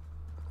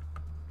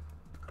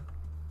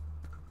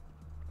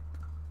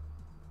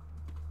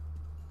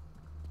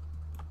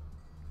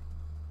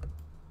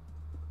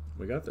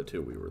 We got the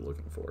 2 we were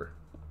looking for.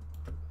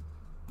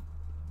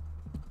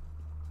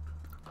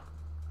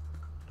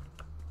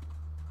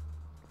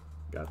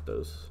 Got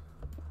those.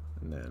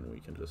 And then we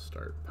can just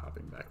start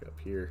popping back up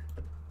here.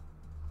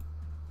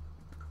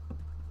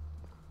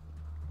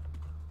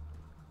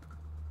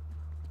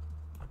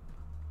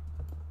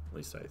 At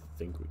least I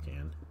think we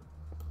can.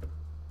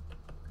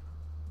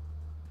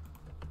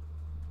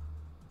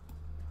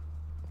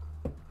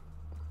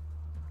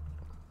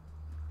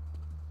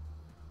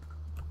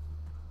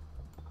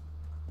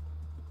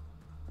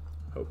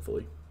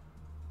 Hopefully.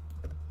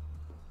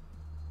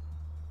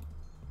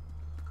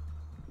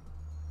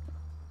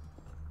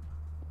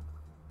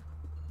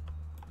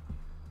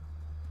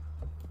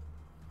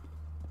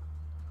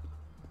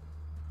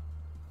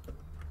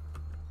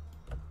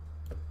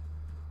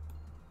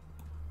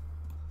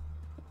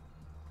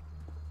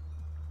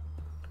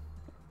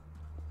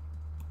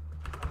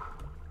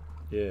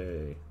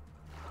 Yay.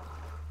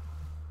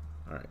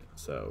 Alright,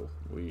 so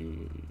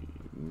we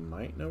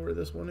might know where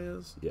this one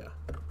is. Yeah.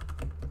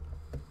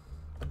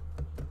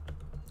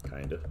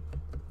 Kinda.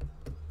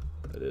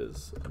 That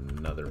is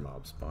another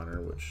mob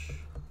spawner,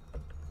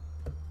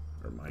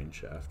 or mine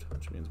shaft,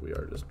 which means we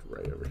are just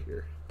right over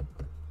here.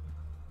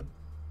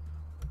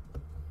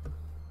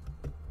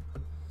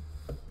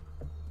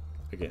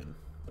 Again,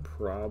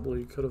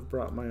 probably could have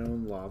brought my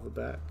own lava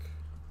back.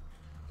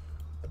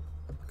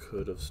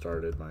 Could have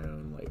started my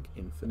own like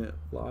infinite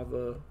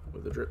lava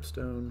with a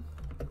dripstone,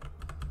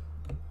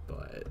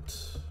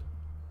 but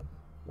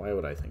why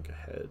would I think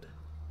ahead?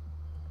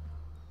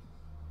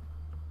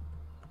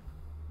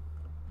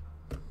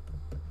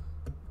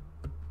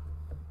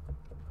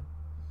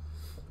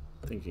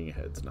 Thinking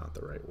ahead's not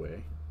the right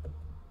way.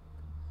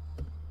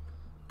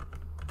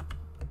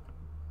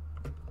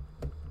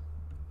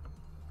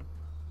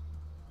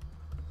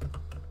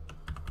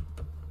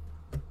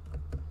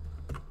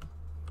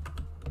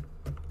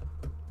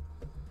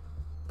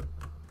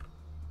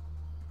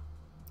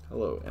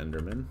 Hello,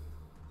 Enderman.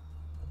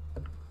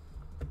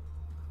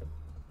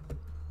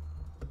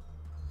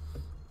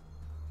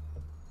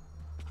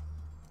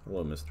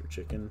 Hello, Mr.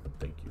 Chicken.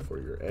 Thank you for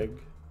your egg.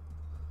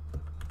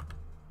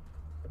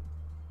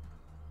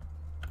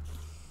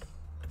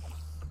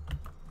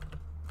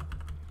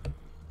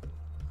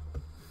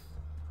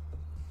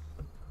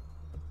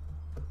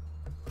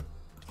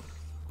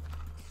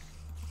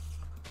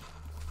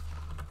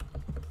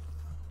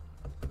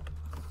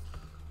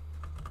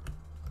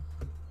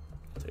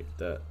 Take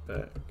that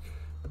back.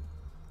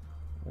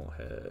 We'll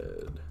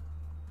head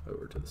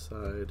over to the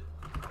side.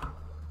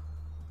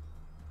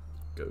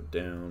 Go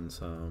down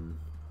some,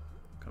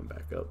 come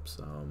back up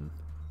some.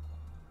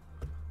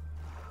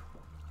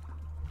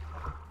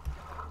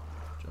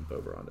 Jump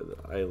over onto the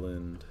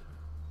island.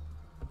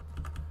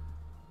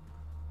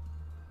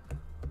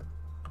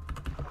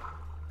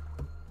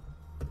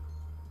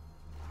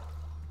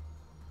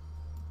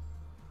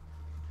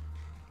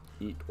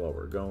 Eat while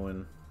we're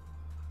going.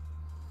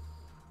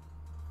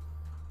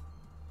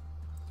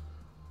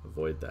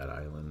 Avoid that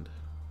island.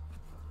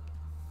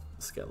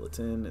 The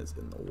skeleton is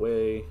in the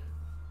way.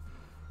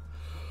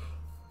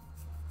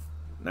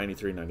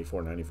 93,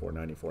 94, 94,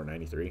 94,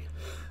 93.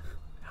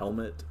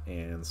 Helmet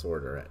and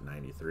sword are at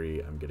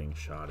 93. I'm getting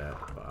shot at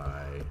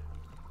by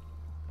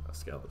a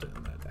skeleton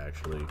that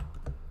actually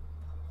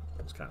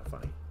was kind of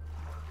funny.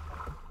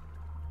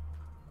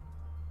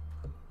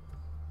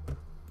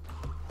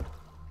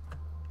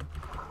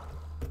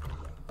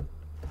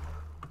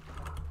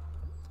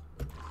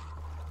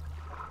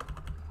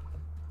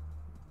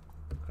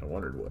 I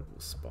wondered what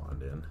was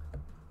spawned in.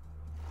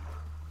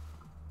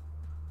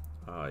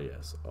 Ah,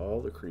 yes, all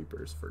the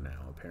creepers for now,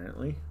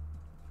 apparently.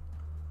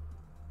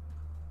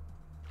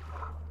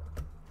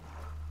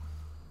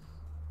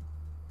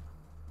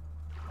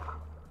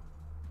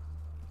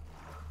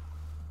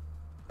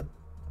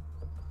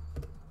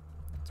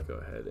 Let's go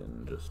ahead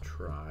and just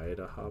try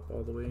to hop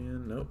all the way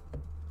in. Nope.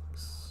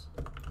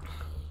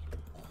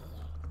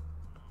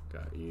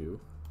 Got you.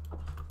 Of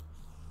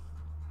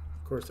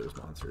course there's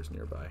monsters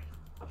nearby.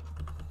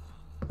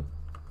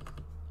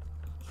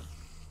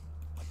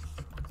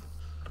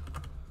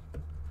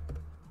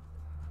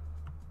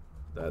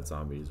 That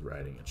zombie's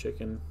riding a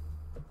chicken.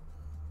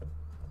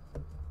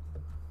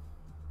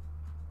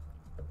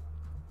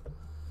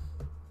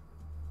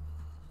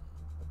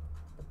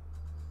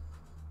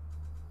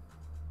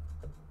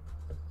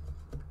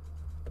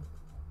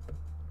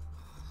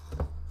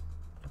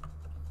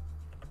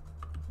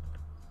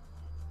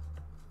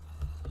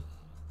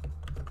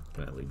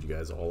 Can I lead you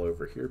guys all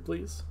over here,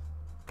 please?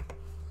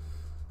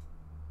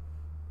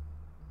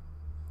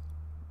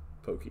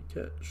 Pokey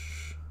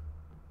catch.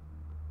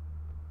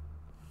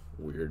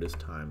 Weirdest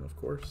time, of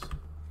course.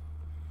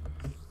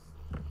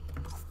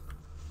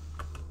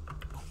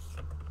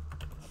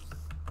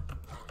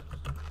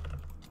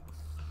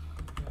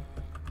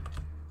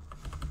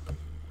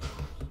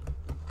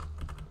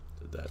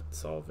 Did that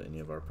solve any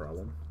of our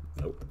problem?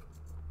 Nope.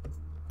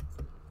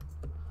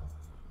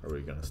 Are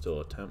we gonna still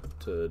attempt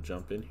to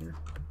jump in here?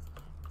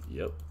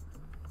 Yep.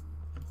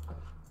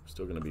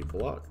 Still gonna be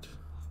blocked?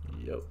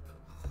 Yep.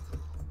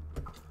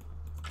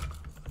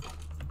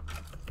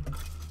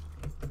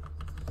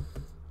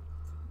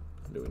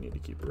 Do we need to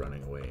keep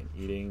running away and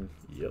eating?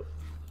 Yep.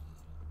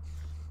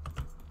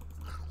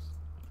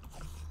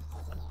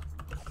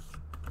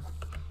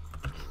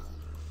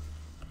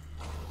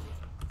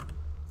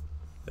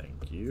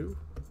 Thank you.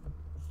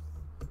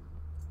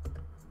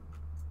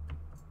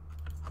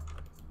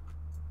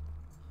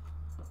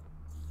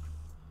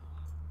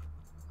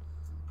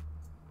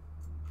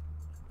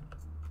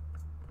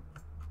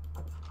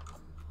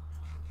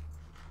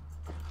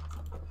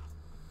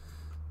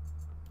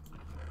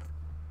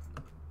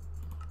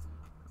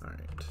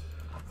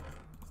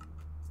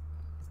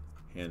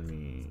 Hand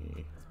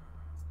me,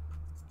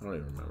 I don't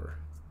even remember,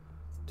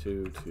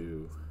 2,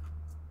 2,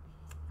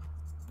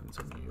 and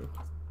some U.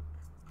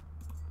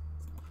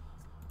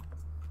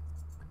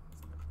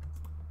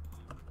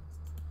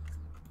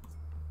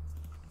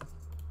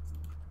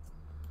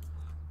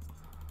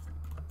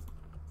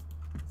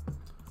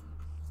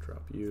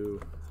 Drop you,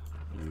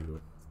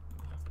 you.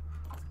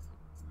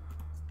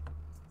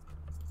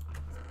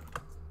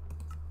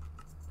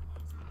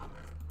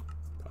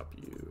 Pop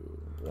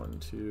you, 1,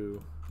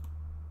 2.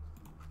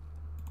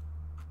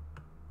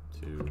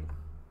 2.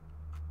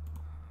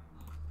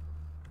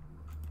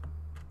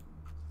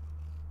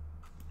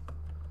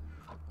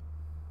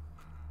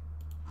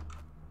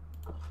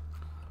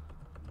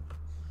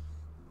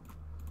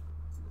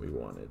 We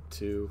wanted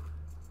 2,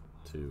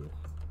 2,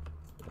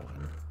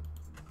 1.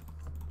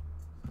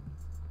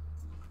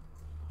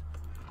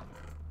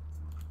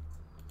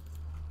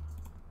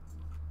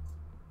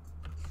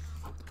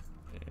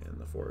 And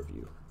the 4 of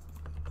you.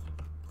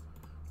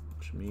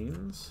 Which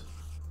means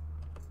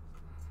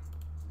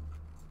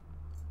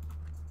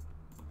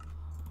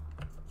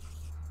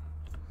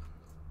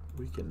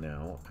we can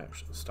now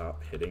actually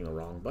stop hitting the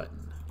wrong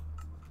button.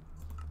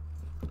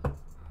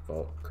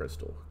 Vault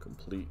crystal.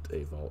 Complete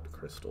a vault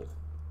crystal.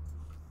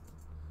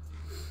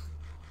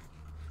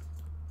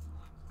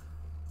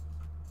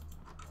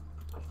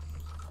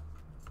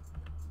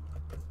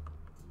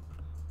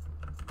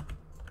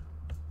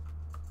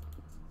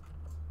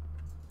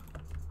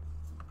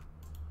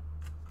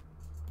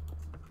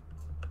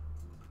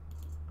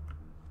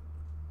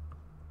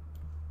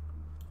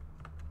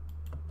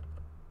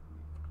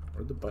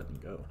 Where'd the button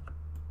go?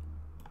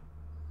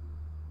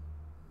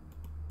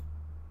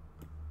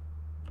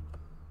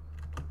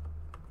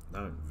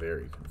 Now I'm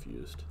very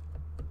confused.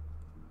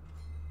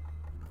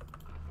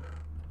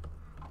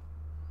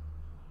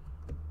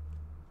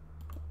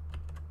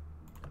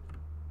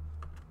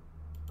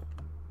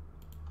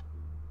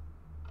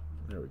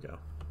 There we go.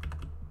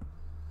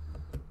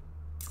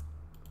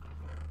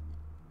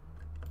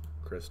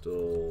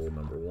 Crystal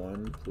number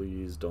 1,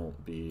 please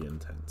don't be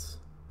intense.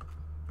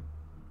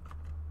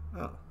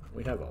 Oh,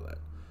 we have all that.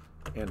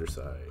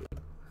 Andesite.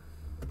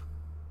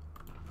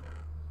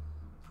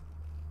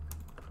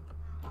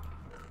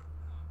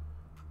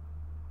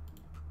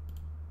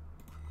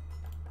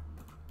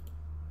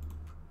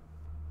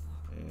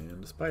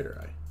 And a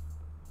spider eye.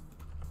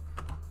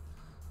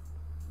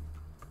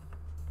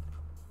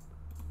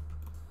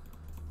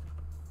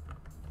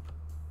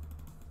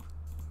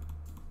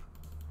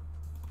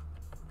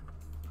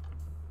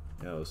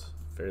 Yeah, it was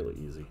fairly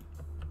easy.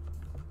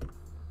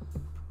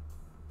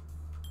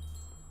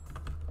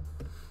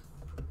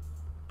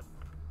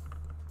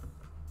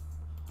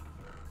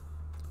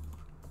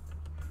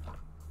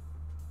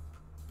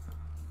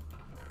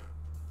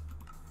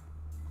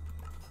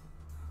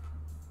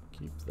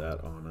 Keep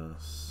that on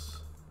us.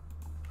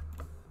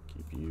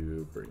 Keep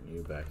you, bring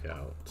you back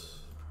out.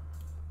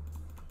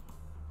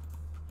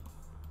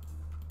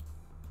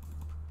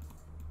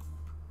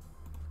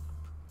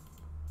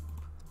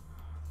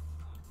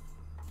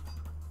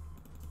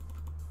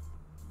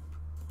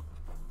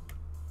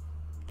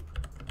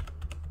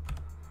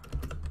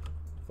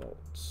 Vault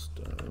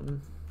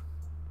stone.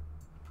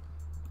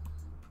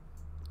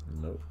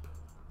 Nope.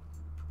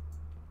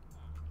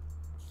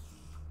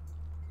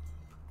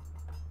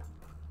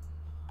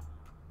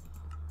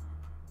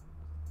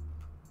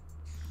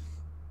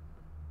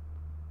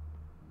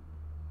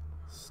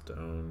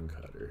 Stone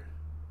cutter.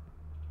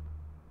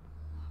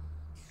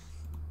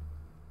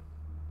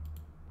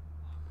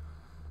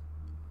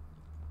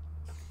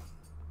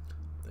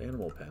 The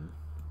animal pen.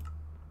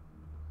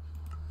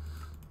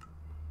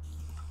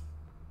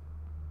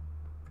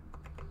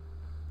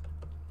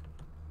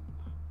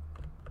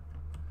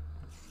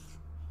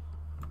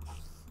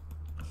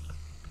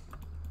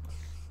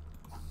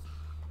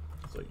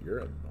 So you're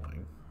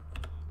annoying.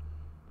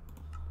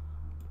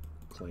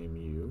 Claim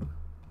you.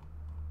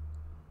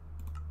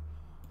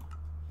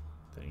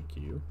 Thank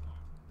you.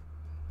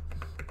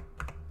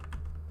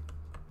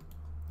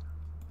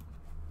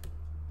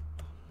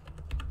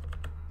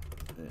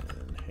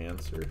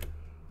 Enhancer.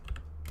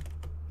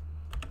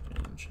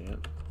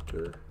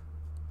 Enchanter.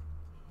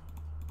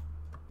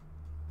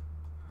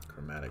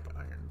 Chromatic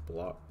iron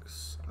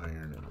blocks.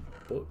 Iron in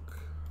a book.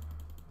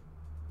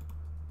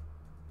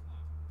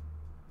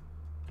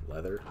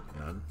 Leather?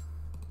 None.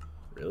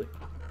 Really?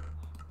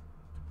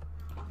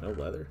 No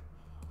leather?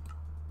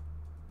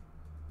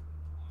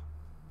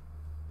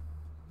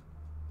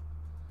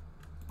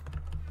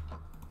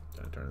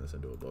 Can I turn this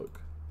into a book?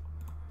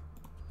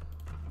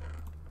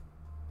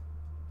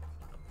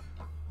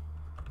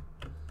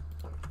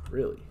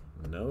 Really?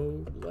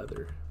 No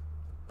leather.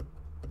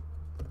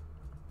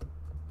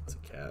 It's a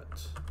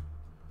cat.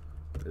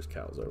 There's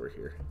cows over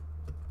here.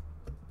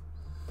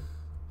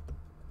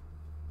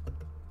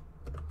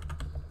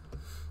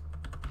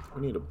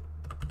 We need a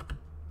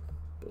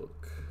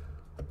book.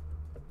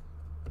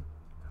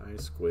 Hi,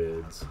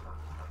 squids.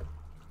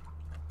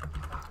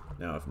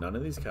 Now, if none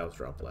of these cows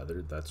drop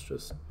leather, that's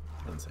just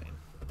insane.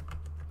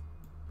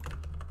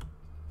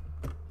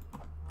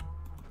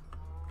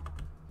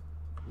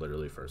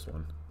 Literally first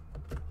one.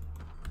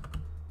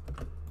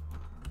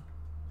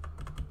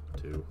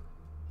 2.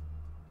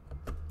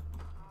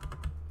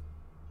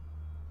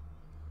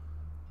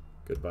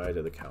 Goodbye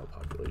to the cow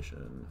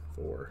population.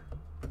 4.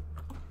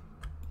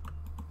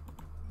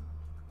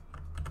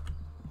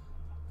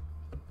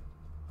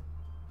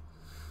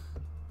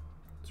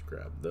 Let's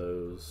grab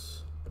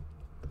those.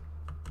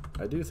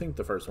 I do think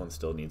the first one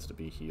still needs to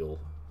be heal.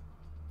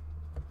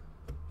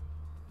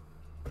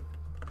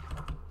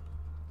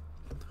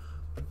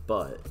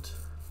 But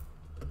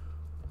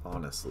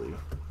honestly,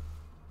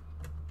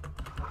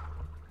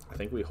 I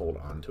think we hold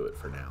on to it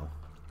for now.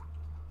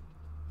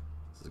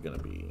 This is gonna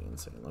be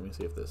insane. Let me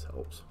see if this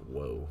helps.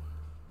 Whoa.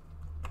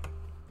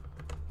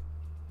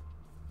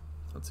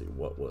 Let's see,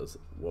 what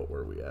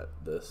were we at?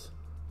 This.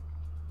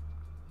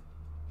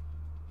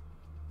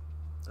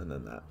 And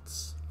then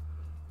that's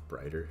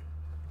brighter.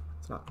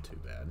 It's not too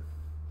bad.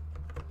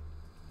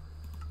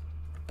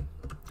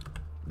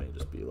 May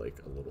just be like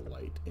a little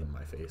light in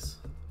my face.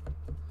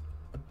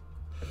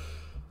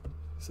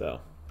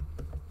 So,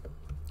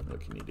 what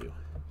can you do?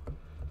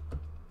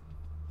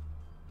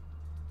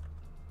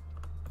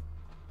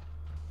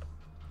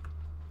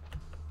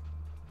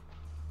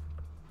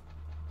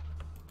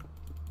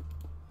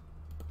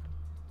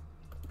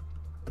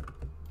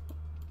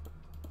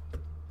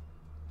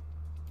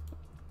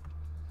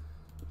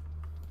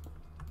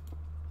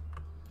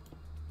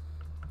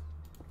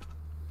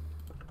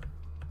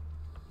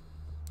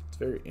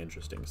 Very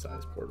interesting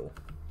size portal.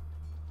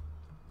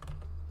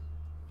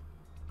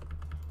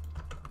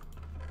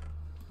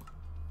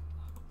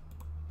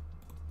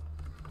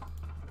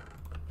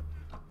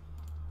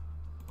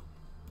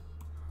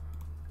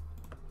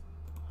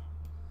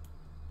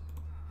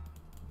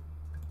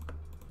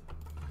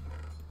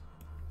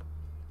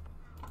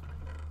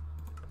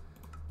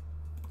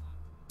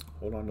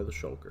 Hold on to the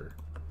shulker.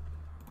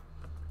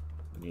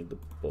 We need the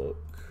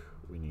book.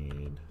 We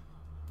need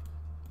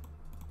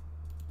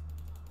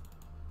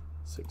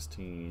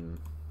 16,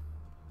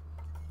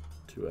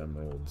 2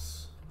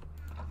 emeralds.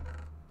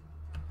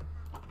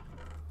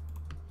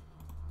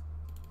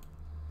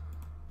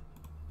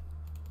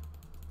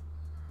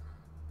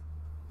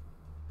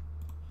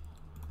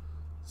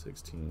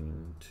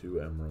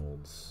 Two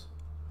emeralds,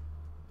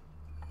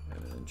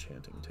 and an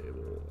enchanting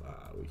table.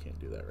 We can't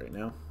do that right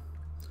now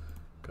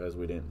because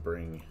we didn't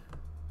bring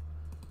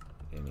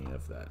any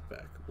of that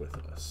back with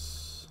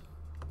us.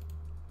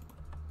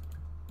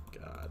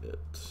 Got it.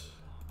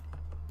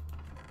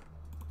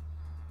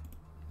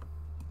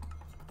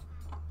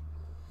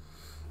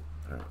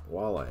 Alright,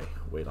 while I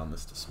wait on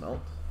this to smelt,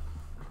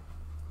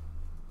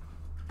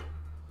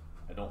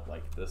 I don't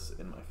like this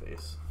in my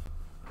face.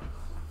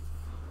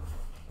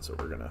 So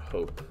we're gonna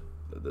hope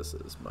that this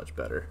is much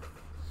better.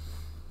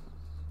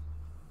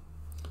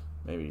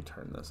 Maybe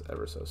turn this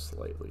ever so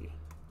slightly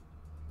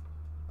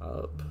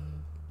up.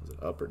 Was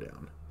it up or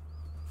down?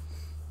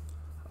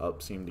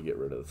 Up seemed to get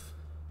rid of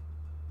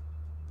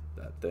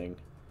that thing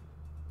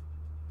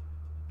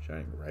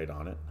shining right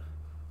on it.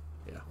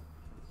 Yeah.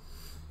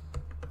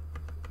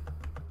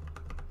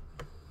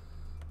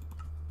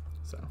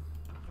 So.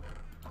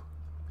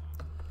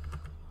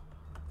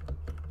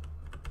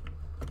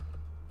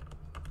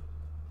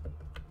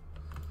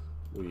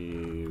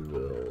 We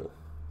will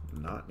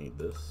not need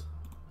this.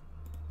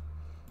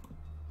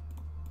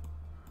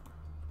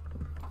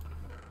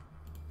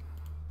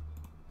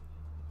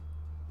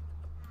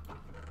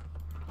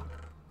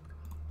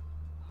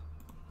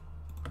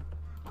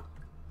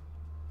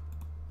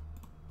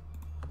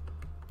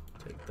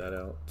 Take that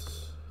out.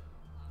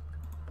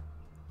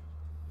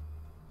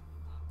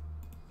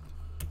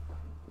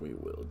 We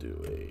will do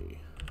a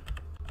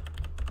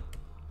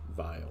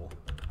vial.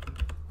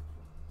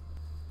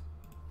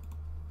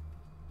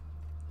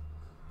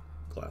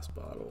 Glass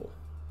bottle.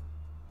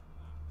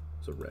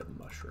 It's a red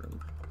mushroom.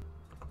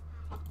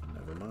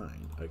 Never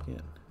mind,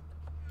 again.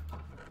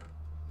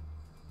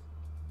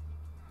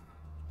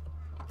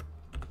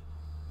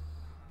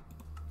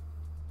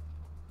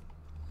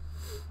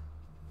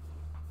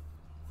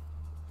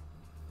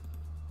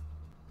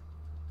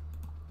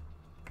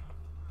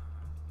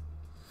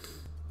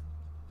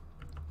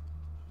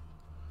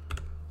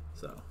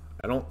 So,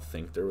 I don't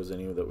think there was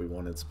any that we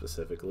wanted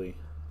specifically.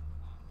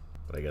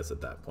 But I guess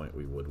at that point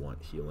we would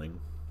want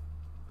healing.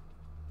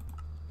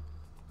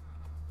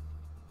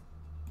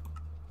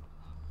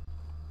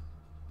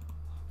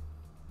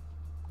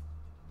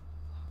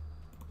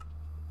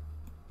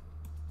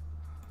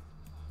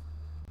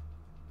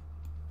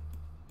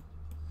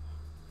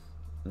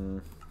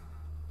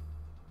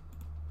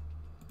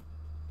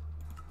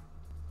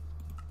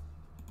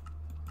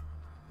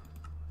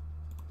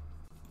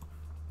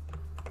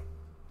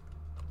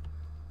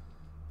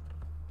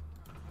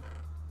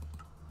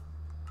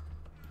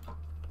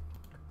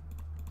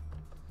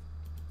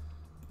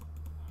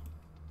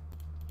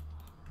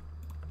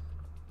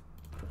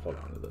 Hold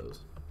on to those.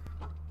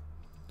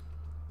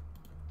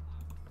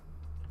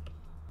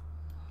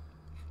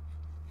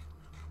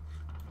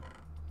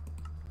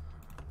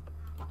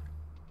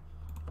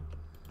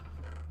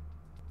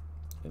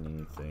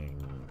 Anything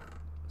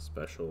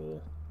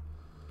special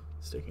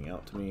sticking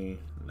out to me?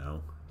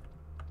 No.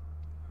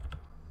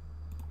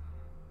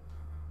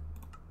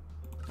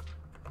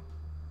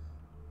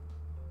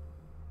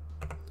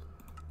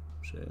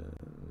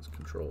 Options,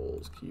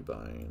 controls,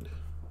 keybind,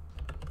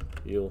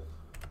 heal.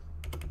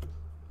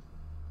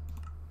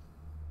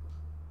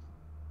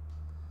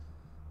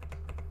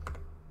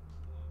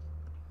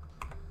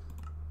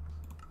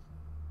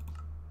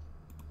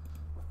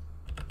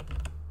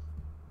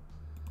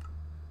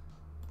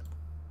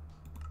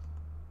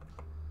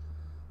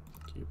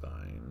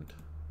 Keybind,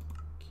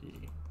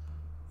 key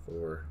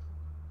 4.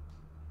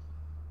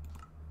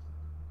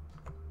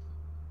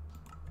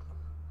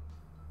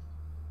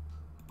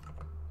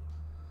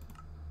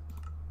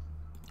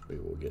 We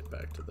will get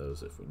back to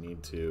those if we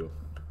need to.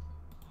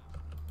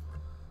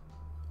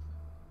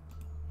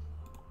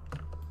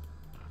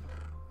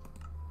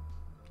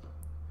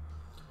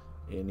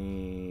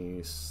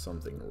 Any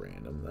something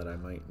random that I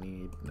might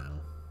need? No.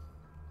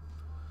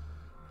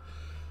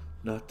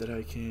 Not that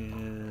I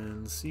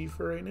can see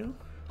for right now.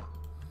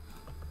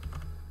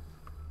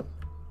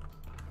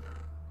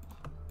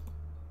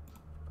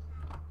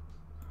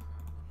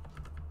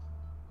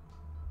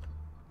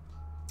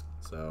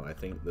 So I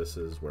think this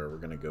is where we're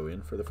going to go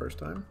in for the first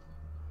time.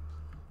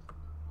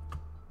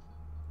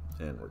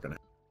 And we're going to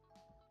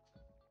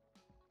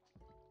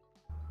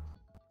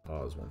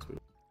pause once we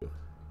do.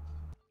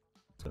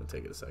 It's going to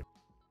take it a second.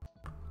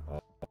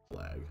 All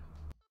lag.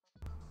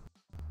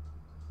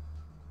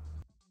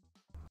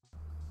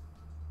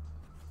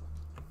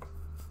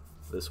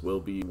 This will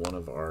be one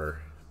of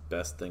our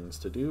best things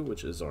to do,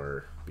 which is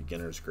our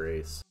beginner's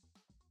grace,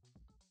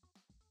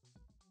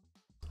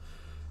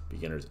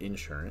 beginner's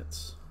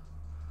insurance.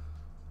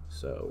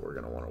 So we're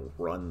going to want to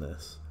run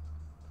this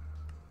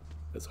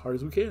as hard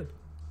as we can.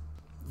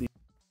 These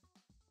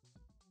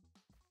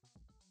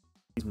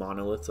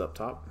monoliths up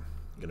top.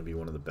 Going to be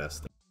one of the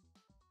best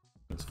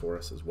things for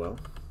us as well.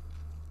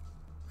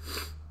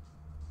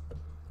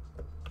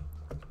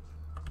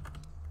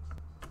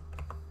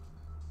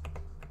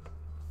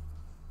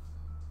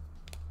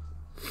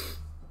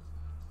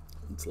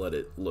 Let's let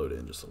it load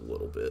in just a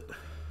little bit.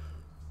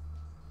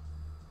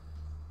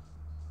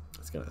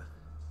 It's going to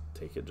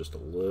take it just a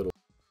little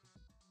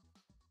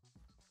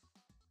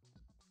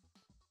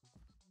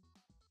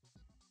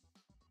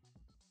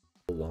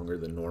longer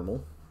than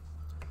normal.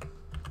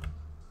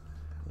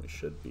 We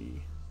should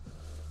be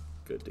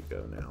good to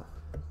go now.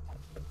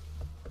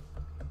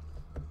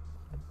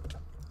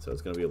 So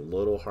it's going to be a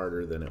little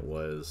harder than it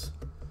was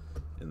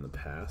in the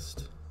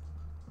past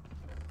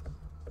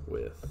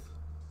with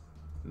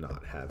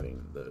not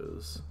having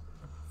those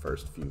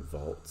first few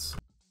vaults.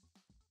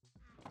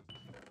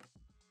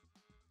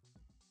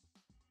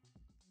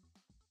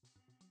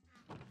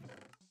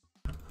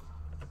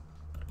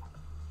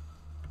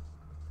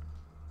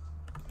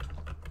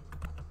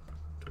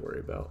 To worry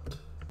about.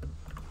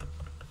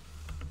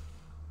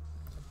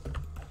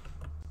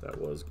 That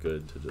was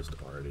good to just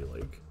already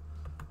like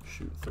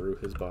shoot through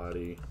his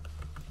body.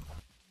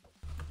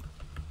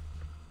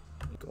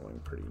 Going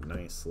pretty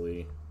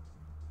nicely.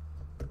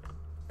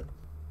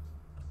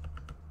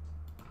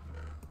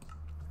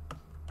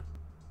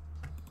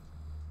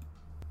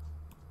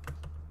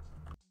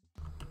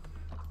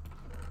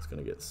 It's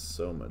gonna get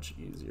so much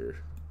easier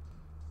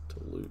to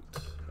loot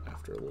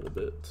after a little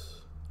bit.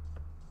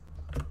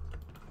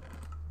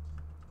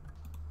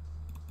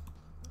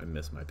 I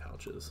miss my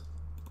pouches.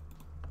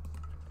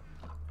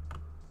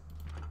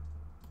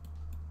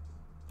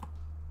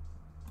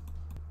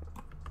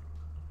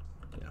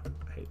 Yeah,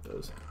 I hate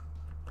those.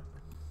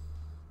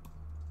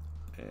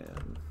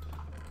 And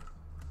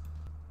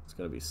it's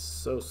gonna be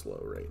so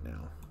slow right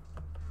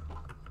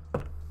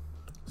now.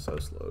 So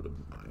slow to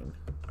mine.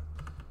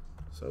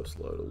 So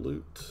slow to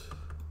loot.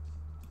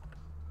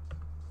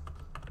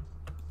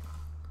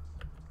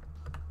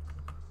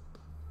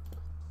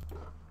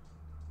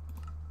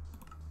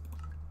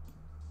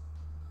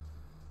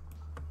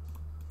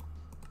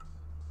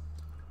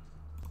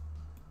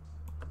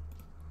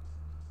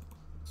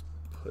 Let's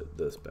put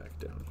this back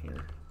down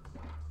here.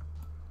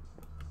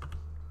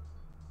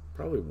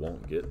 Probably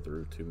won't get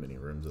through too many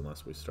rooms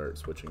unless we start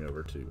switching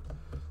over to,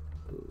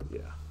 ooh,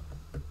 yeah.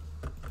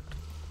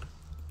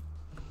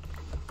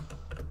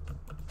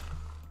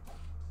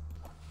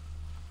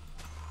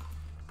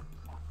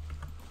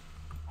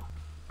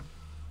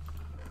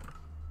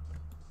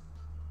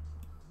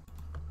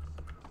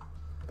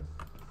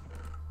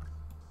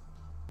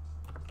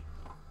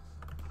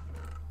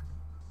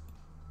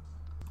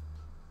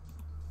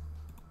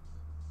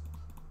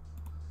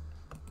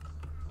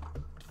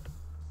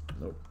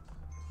 Nope,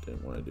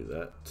 didn't want to do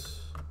that.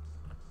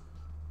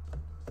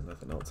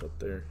 Nothing else up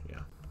there,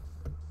 yeah.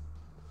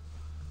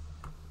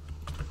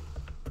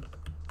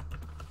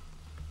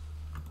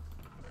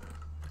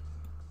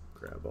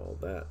 Grab all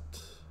that.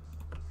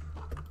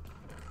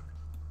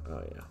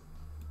 Oh yeah.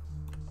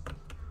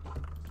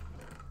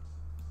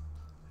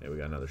 Hey, we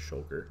got another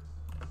shulker.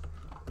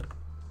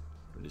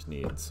 We just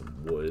need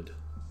some wood.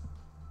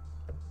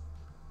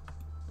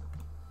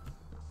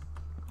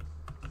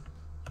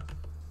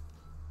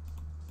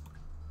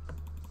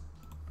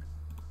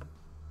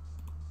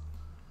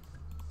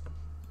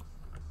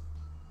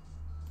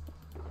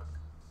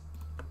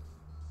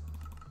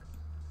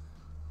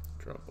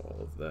 Drop all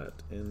of that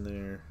in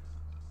there.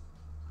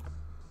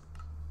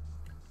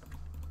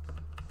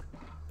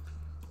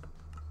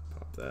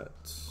 Pop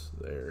that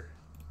there,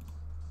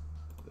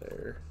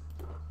 there.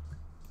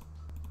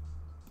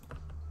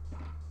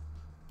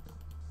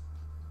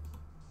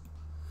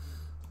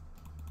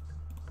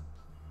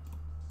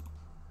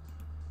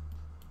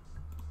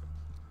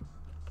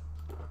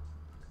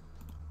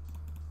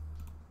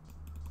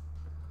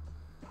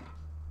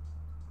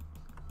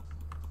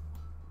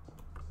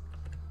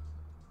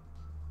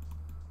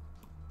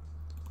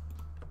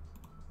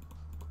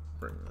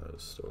 Bring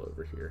those still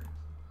over here.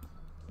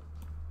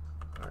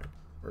 Alright,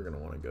 we're going to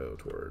want to go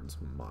towards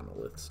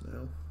monoliths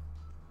now.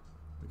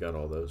 We got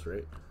all those,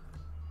 right?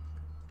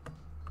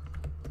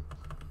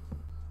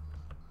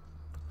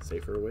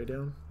 Safer way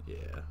down?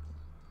 Yeah.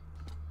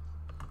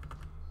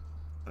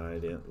 I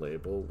didn't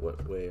label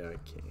what way I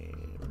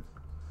came.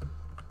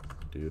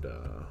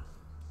 Doo-dah.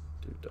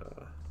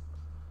 Doo-dah.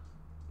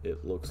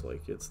 It looks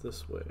like it's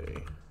this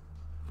way.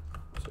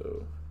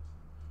 So,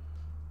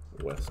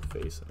 west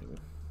facing.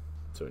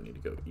 So we need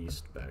to go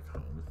east back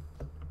home.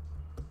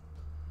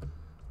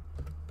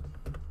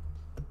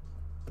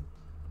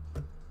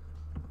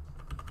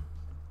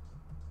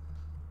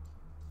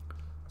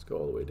 Let's go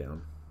all the way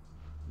down.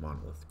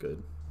 Monolith,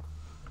 good.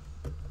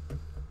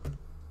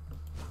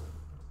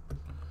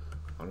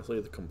 Honestly,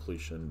 the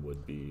completion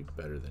would be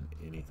better than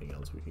anything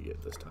else we could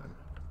get this time.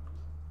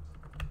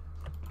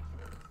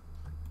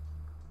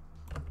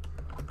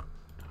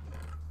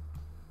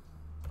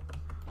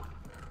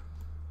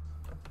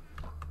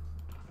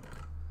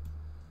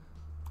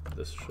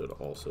 This should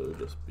also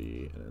just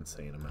be an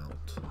insane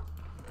amount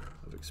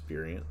of of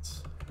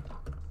experience.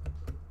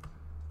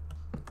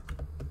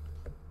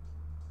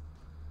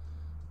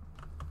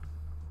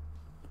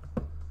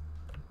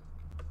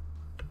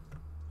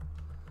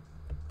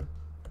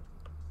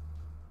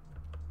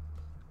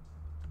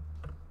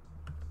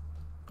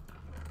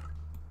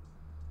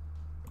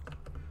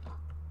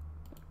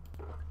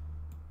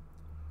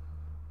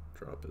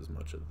 Drop as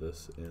much of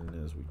this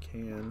in as we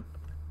can.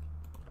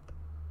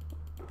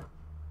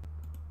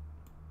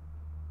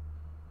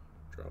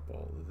 Drop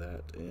all of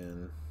that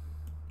in.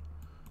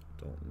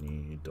 Don't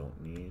need,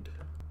 don't need.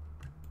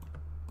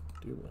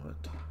 Do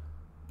want.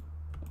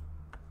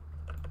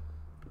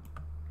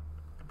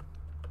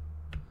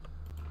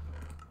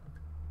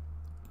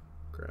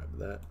 Grab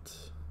that.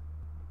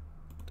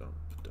 Dump,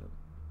 dump,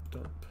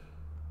 dump.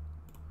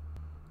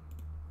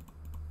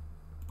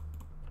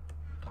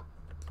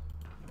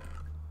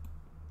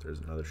 There's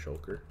another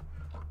shulker.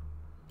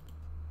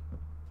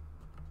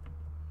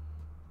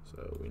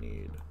 So we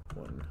need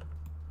 1,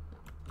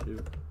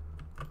 2.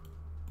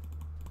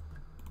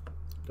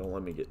 Don't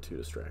let me get too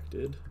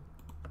distracted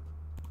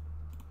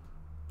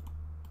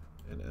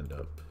and end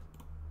up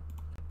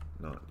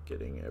not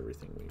getting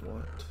everything we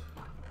want.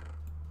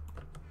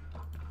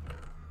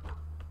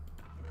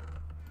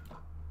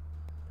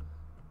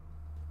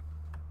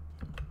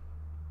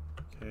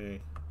 Okay.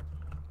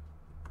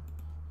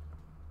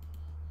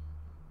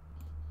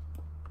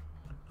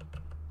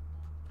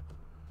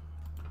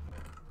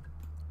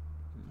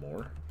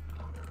 More.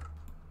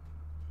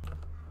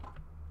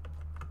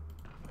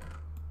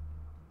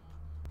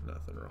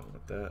 Nothing wrong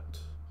with that.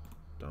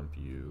 Dump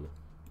you,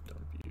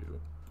 dump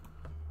you,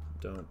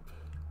 dump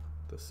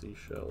the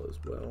seashell as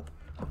well.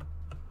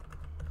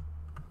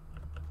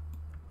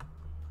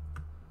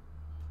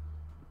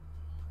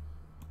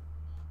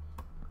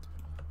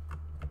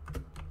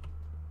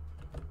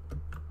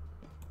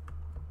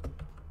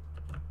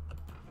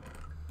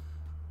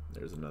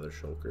 There's another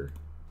shulker.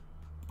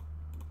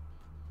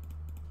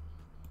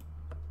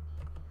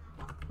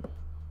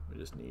 We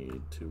just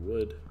need 2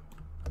 wood.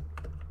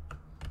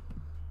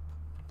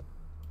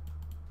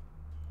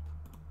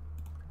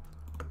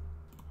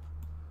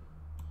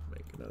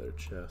 Make another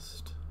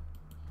chest.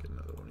 Get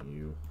another one of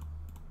you.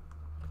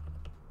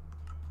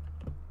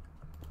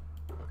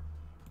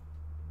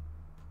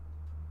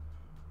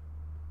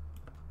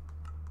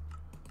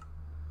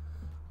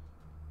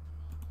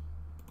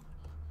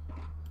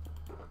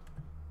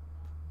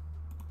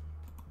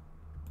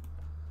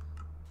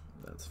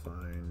 That's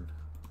fine.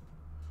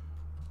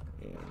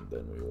 And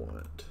then we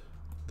want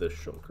this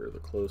shulker the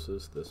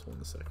closest, this one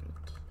the second.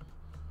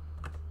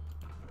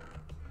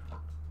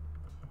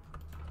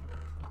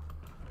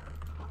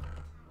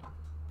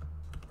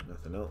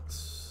 Nothing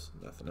else,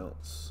 nothing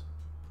else.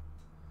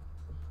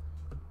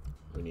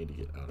 We need to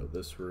get out of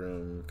this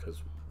room because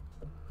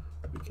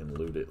we can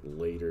loot it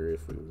later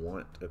if we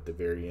want at the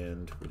very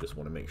end. We just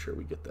want to make sure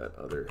we get that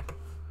other.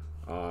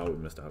 Ah, we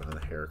missed out on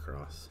the hair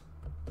cross.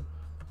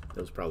 It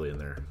was probably in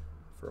there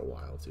for a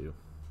while too.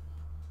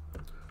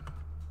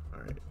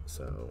 Alright,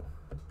 so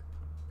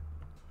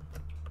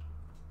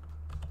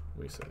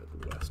we said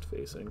west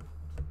facing.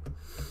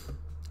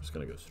 Just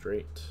gonna go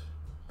straight.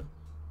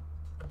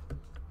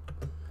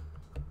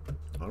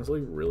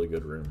 Honestly, really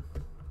good room.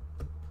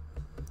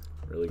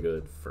 Really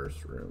good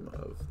first room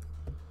of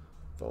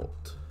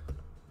vault.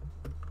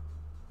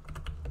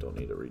 Don't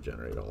need to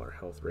regenerate all our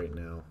health right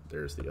now.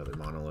 There's the other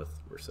monolith.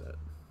 We're set.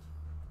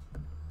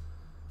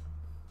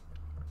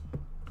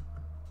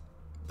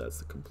 That's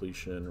the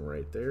completion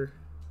right there.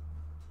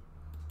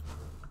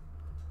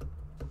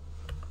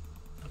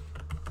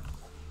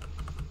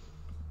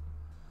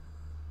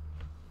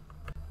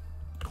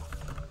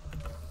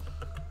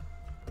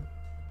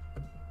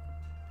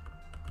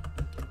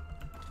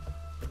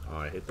 Oh,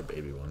 I hate the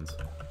baby ones.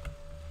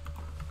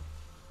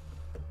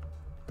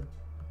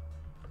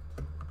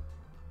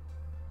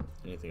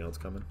 Anything else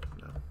coming?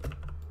 No.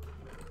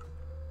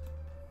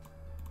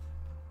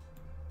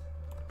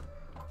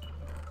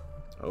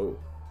 Oh,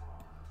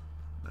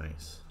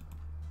 nice.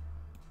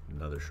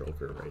 Another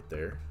shulker right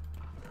there.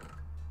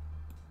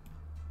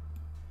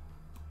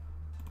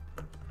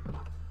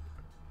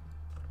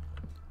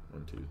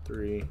 One, two,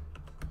 three.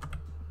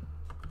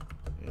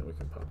 And we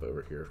can pop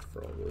over here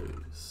for all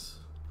these.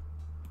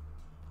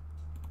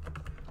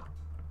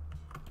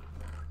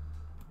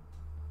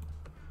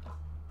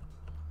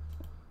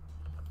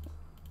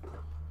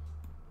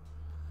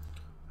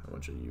 How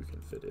much of you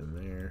can fit in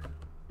there?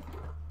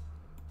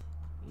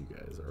 You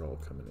guys are all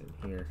coming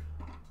in here.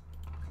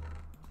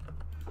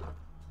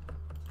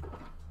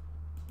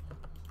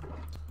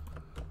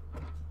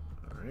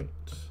 Alright.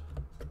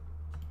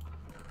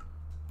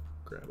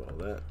 Grab all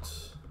that.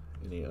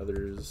 Any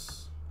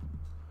others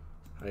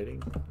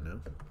hiding? No?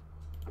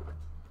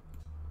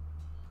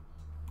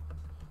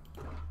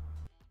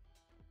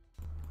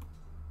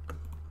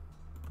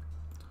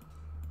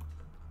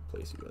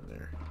 Place you in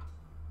there.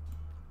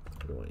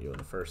 We want you in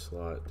the first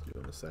slot, you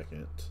in the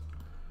second.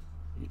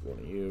 Eat one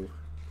of you.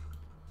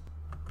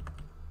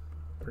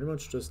 Pretty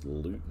much just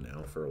loot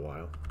now for a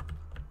while.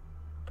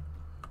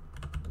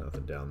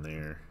 Nothing down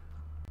there.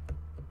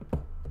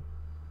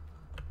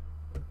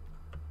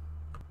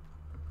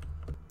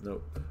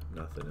 Nope,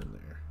 nothing in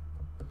there.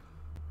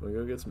 Can we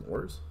go get some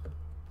ores?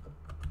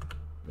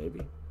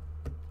 Maybe.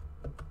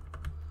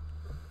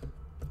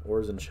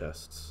 Ores and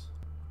chests.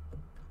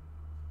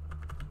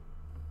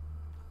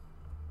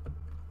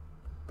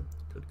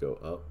 Could go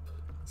up.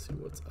 Let's see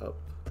what's up.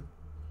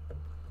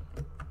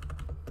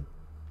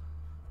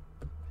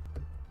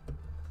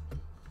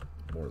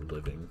 More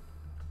living.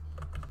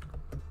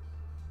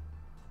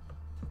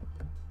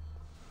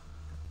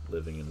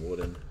 Living and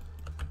wooden.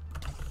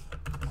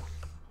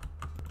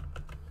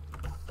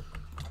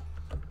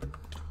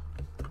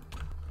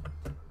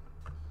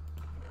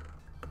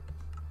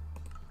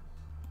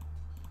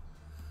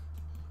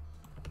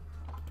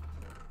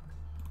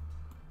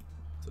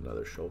 It's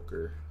another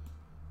shulker.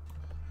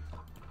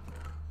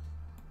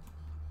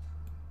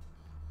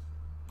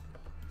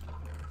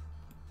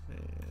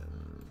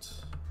 And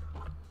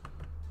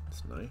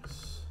it's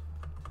nice.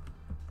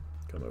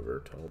 Come over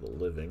to all the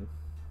living.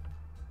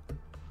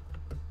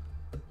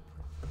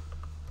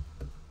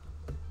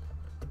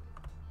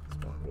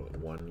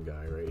 One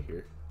guy right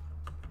here.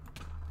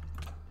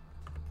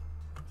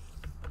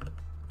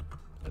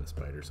 And a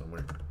spider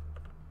somewhere.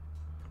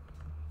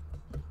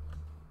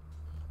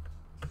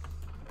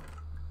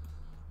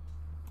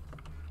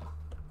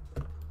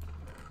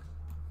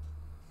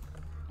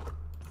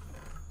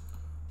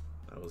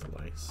 That was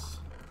nice.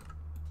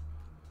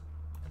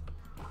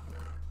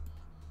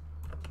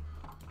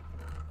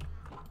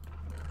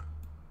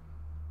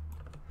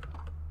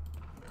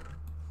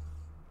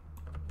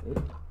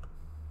 Ooh.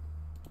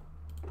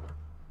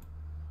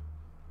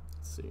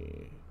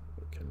 See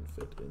what can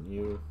fit in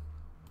you.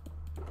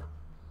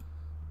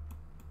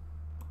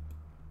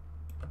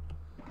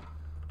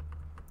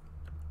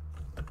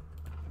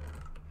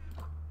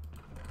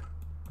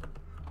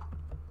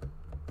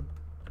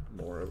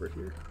 More over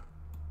here.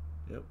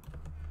 Yep.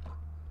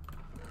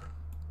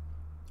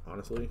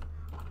 Honestly,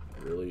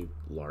 really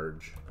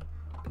large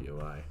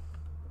POI.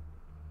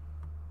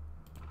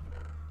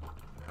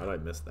 How did I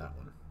miss that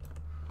one?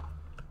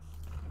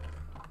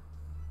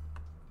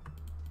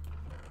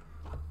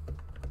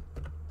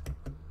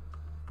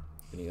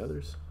 Any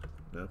others?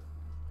 No?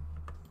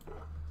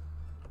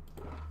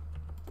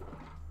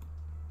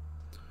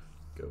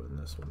 Go in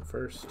this one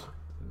first,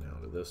 and now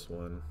to this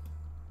one.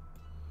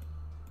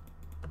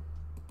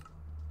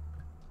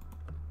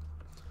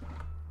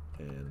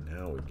 And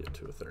now we get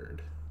to a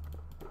third.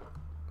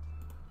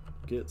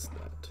 Gets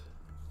that.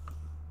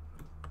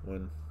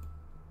 1,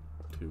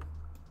 2,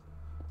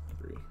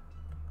 3.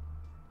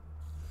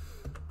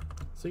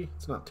 See,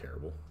 it's not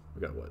terrible.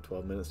 We got what,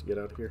 12 minutes to get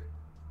out of here?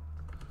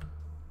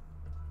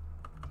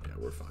 Yeah,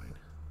 we're fine.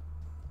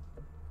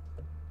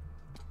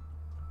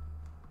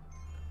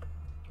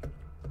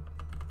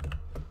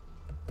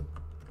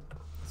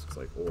 This looks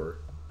like ore.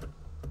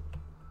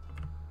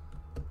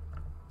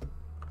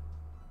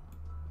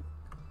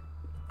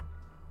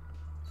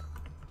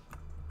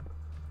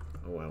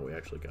 Oh wow, we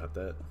actually got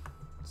that.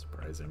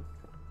 Surprising.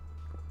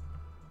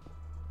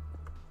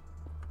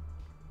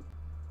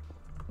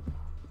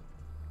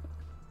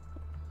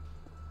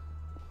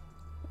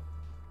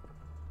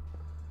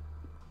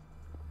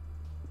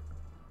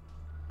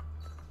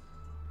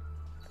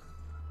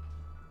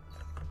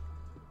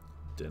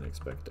 Didn't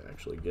expect to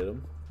actually get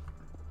them.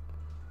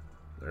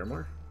 There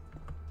more.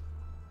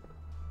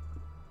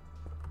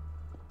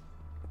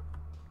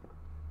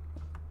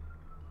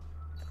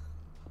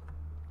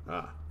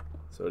 Ah,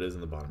 so it is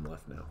in the bottom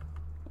left now.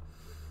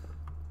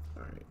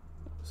 Alright,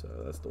 so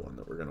that's the one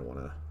that we're going to want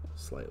to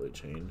slightly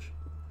change.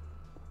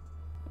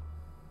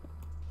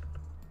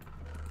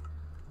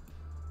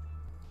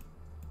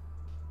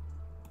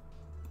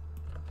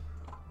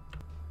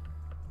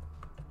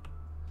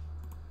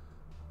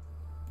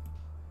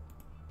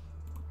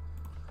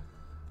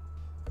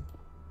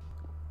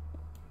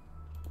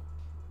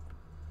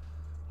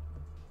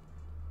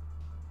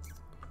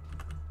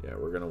 Yeah,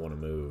 we're going to want to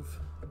move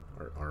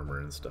our armor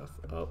and stuff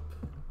up.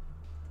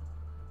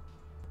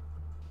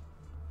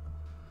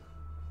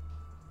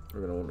 We're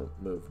going to want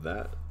to move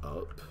that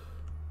up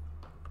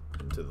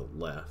and to the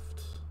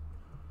left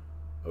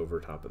over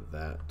top of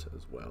that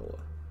as well.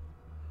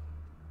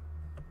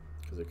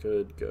 Because it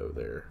could go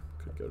there,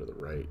 could go to the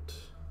right.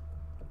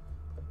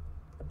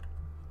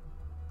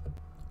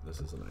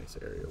 This is a nice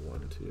area,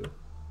 1, 2.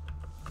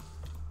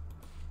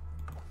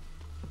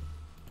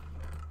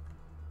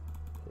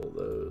 Pull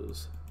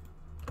those.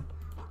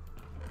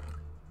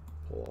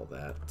 Pull all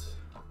that.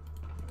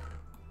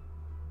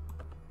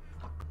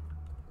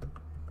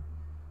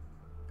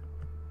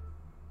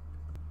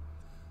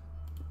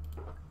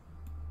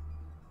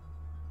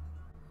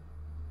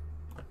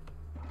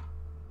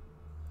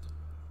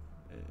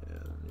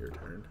 And your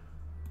turn.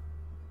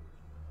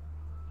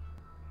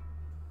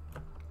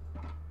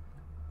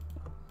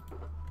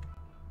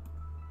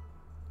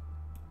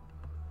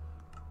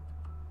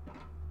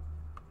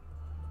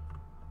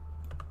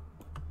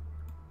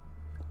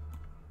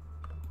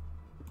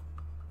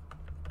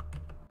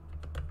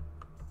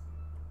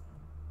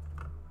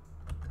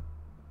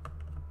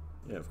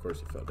 Yeah, of course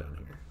he fell down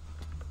here.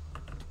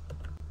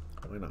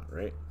 Why not,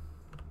 right?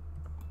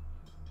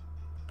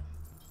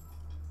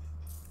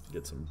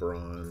 Get some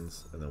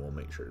bronze, and then we'll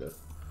make sure to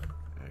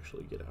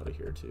actually get out of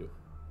here too.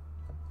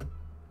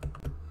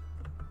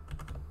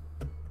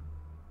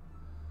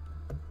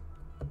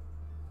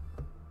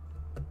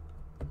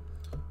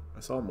 I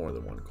saw more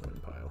than one coin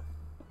pile.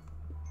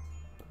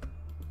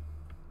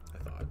 I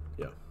thought,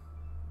 yeah.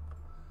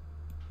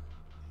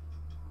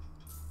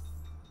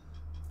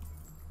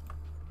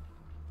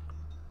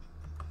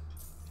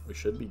 We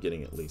should be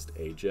getting at least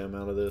a gem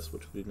out of this,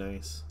 which would be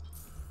nice.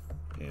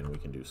 And we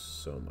can do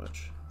so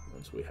much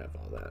once we have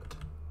all that.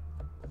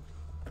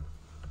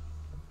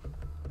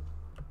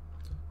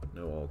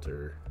 No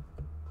altar.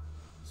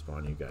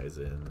 Spawn you guys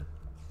in.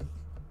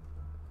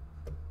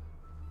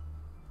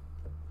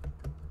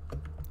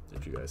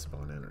 Did you guys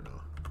spawn in or not?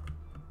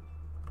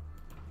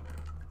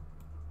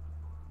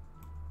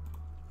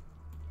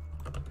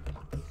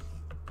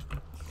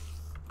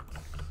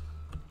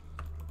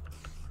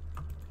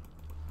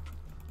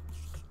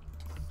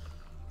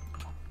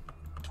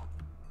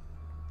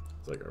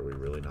 It's like, are we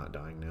really not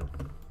dying now?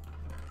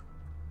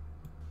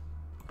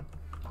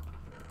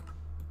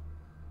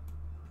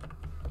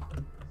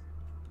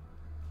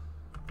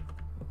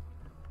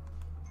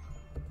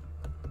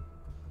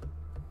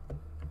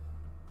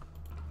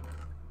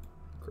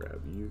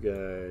 Grab you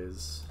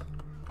guys.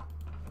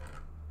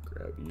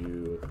 Grab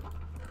you.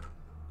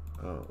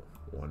 Oh,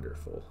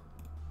 wonderful.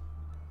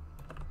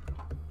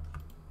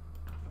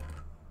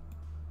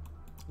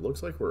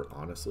 Looks like we're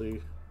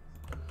honestly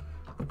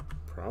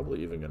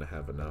probably even going to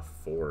have enough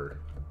for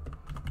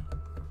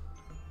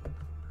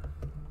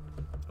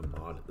a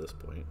mod at this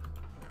point.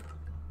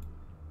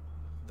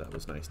 That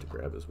was nice to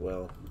grab as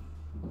well.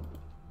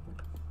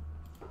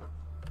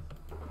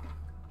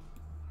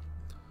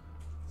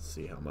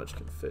 See how much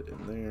can fit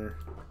in there.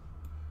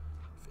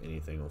 If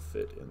anything will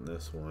fit in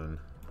this one,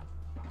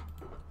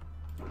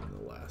 and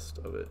the last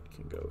of it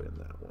can go in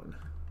that one.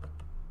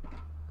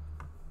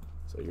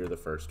 So you're the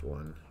first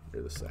one,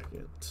 you're the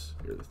second,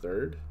 you're the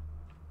third.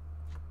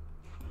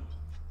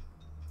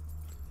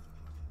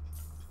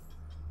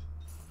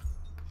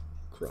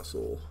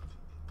 Crustle.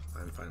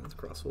 I'm fine with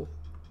Crustle.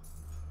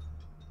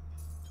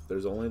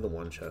 There's only the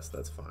one chest,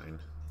 that's fine,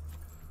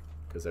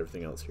 because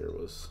everything else here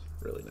was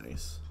really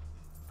nice.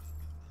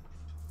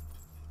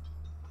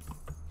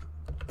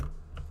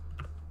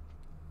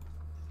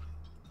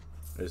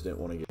 I just didn't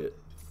want to get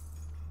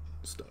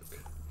stuck.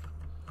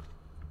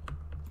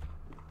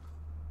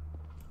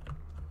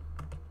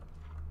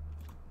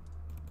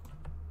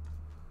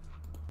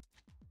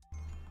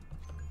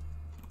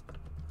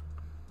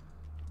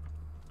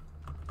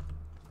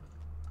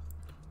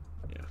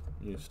 Yeah,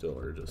 you still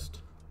are just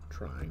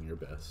trying your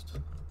best,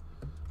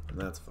 and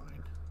that's fine.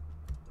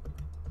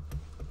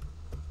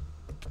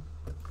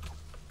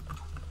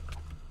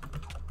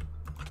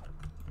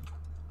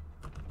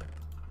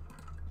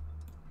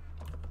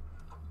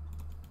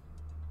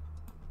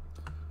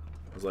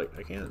 Like,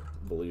 I can't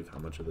believe how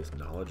much of this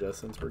knowledge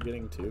essence we're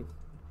getting too.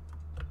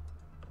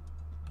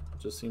 It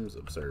just seems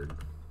absurd.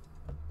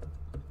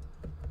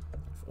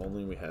 If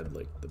only we had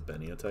like the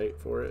Beniatite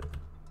for it.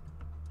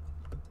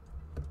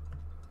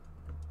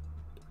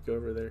 Did we go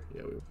over there?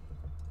 Yeah, we.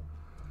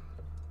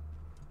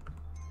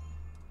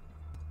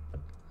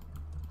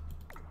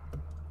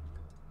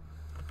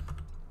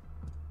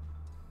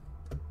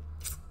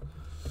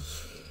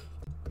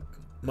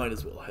 Might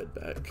as well head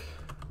back,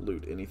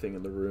 loot anything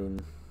in the room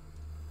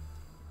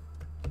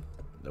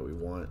that we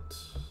want.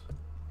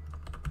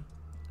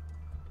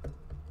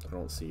 I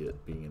don't see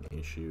it being an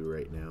issue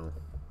right now.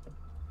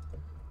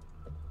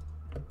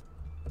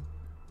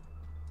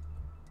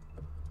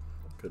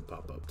 Could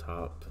pop up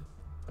top.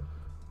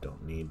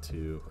 Don't need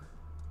to.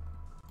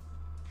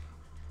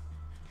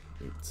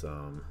 Need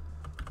some.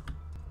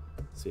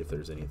 See if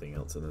there's anything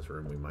else in this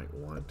room we might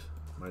want.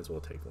 Might as well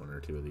take one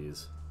or two of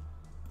these.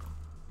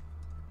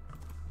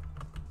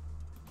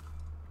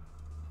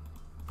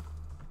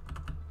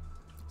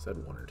 Said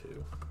one or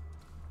two.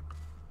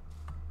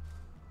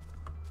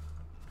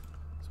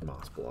 Some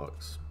moss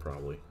blocks,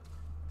 probably.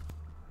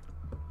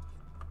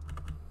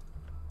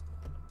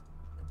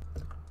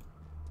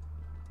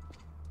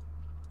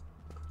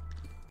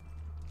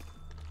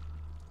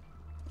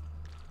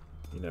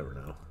 You never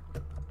know.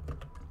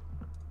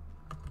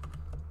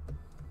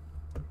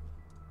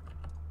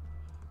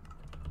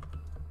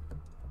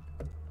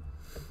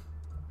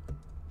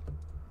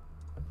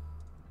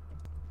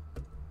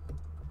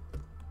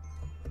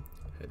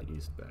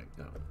 Back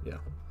down, yeah,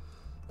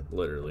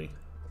 literally.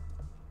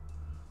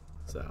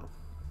 So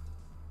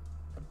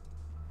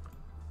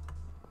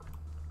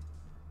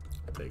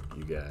take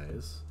you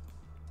guys.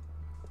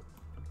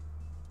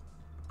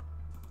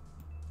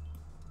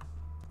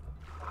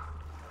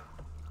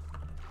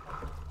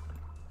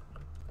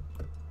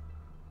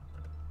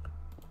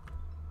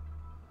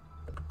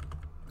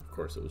 Of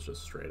course, it was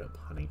just straight up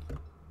honey.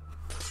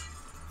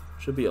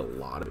 Should be a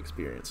lot of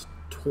experience.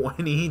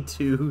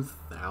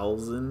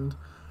 22,000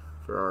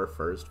 for our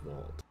first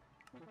vault.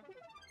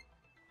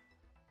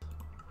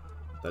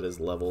 That is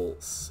level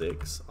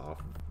 6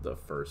 off the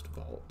first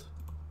vault.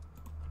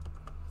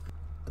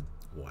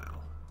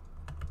 Wow.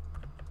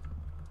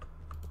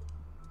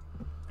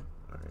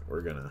 Alright,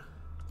 we're gonna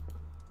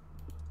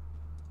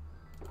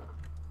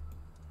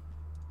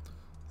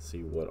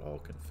see what all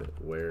can fit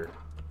where.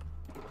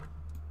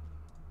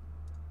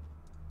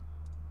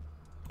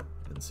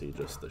 And see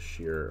just the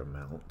sheer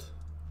amount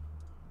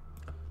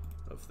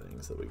of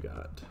things that we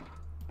got.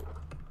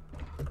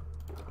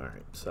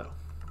 Alright, so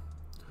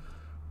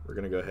we're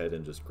gonna go ahead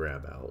and just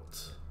grab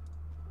out.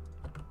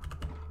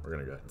 We're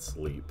gonna go ahead and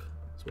sleep.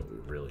 That's what we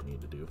really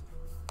need to do.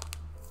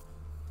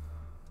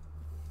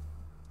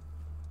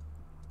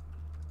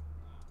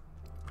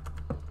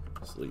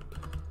 Sleep.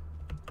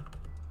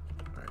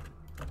 Alright.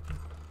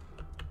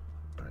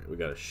 Alright, we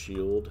got a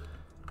shield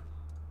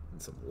and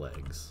some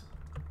legs.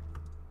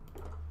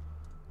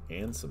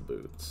 And some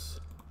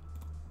boots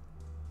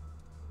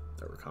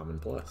that were common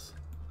plus.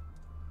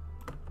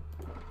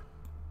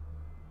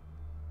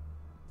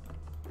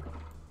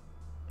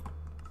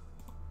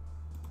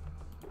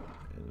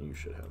 And you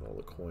should have all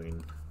the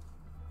coin.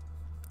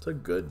 It's a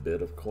good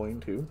bit of coin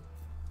too.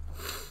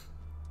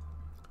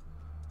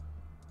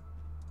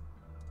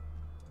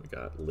 We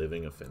got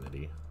living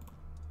affinity,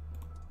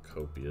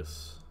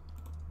 copious,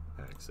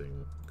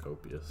 axing,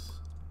 copious.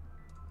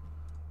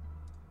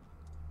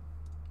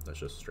 That's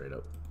just straight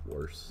up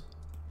worse.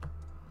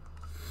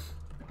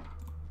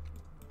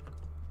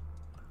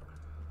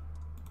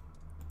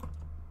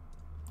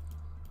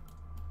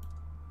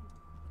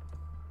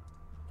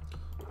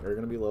 They're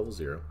going to be level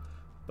 0,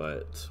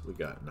 but we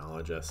got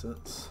knowledge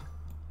essence.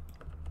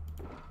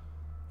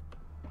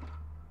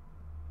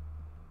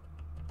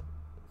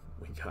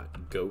 We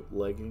got goat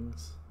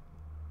leggings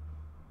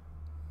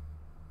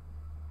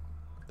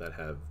that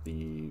have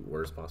the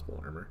worst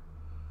possible armor.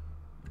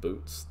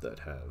 Boots that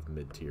have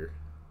mid-tier.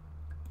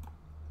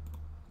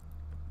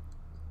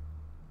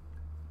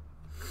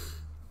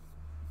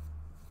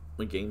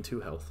 We gained 2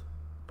 health,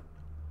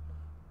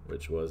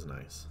 which was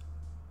nice.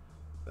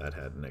 That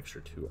had an extra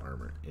 2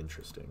 armor.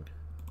 Interesting.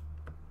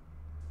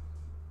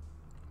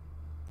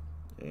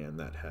 And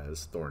that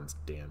has Thorn's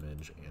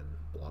damage and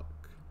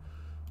block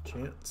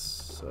chance,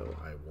 so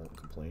I won't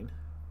complain.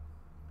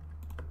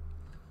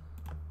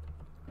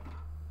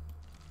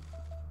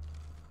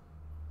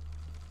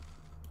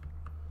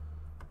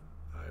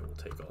 I will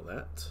take all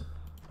that.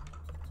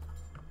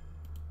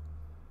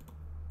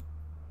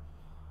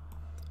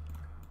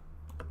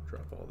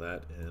 Drop all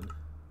that in.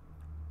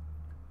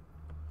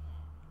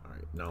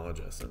 Alright,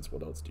 knowledge essence.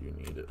 What else do you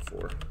need it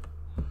for?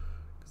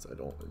 Because I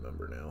don't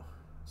remember now.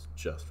 It's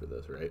just for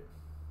this, right?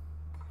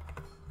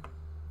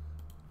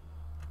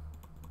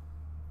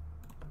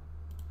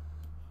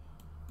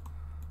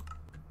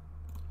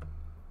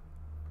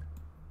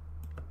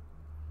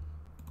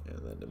 And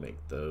then to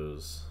make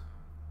those,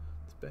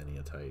 it's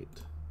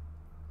Beniatite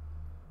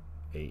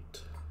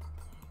 8.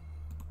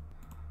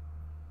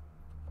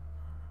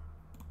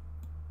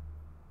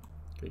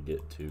 Could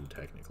get 2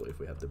 technically if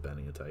we had the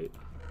Beniatite.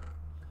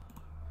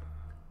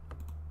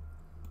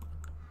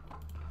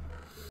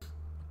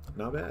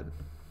 Not bad.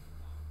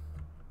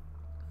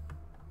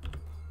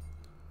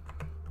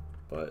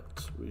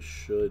 But we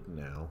should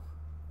now.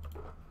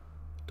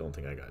 Don't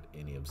think I got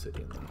any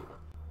obsidian though.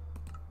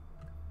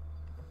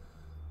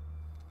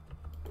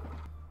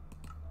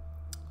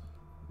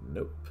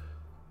 Nope.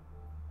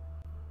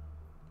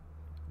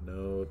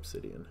 No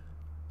obsidian.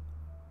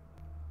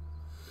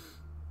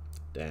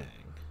 Dang.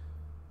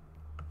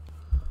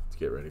 Let's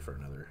get ready for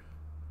another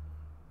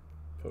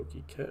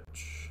pokey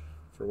catch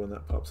for when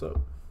that pops up.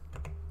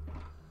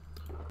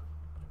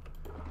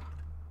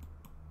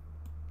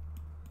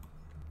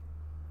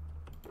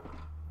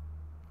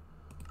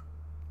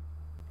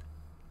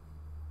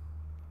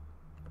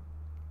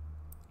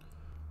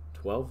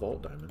 $12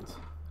 vault diamonds,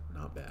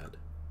 not bad.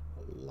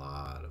 A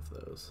lot of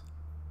those.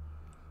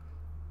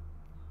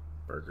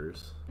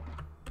 Burgers.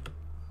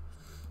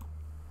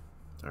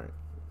 Alright,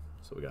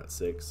 so we got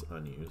 6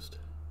 unused,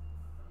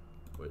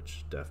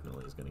 which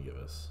definitely is going to give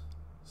us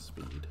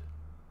speed.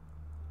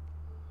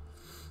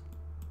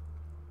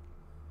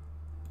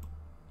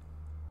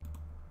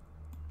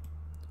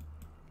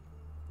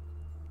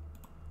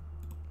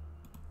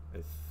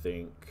 I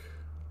think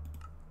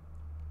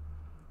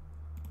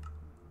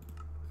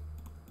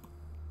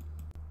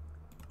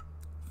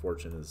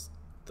Fortune is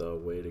the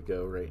way to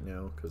go right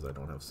now because I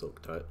don't have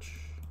Silk Touch.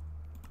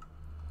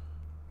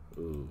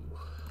 Ooh.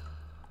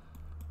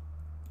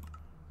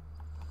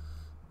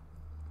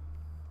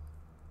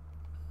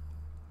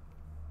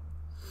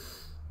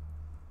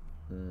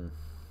 I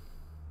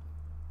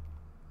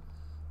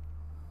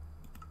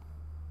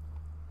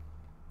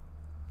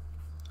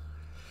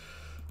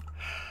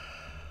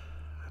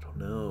don't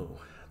know.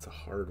 It's a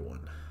hard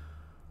one.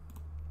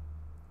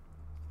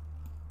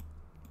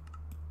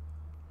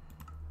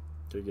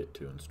 To get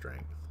 2 in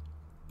strength.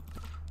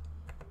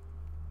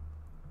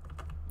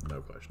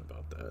 No question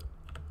about that.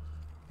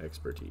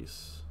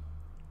 Expertise.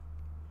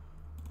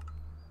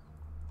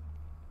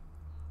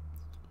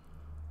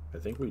 I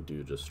think we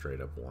do just straight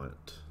up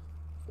want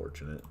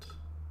unfortunate.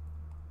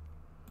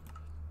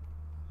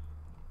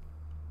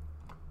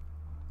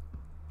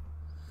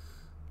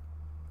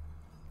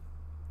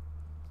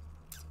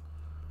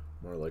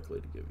 More likely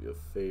to give you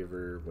a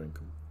favor when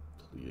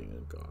completing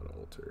a god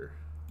altar.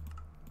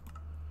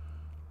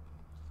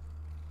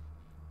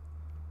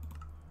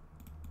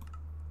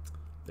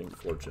 I think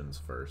fortune's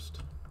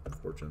first.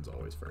 Fortune's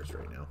always first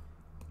right now.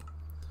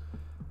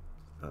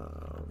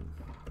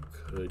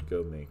 Could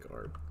go make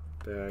our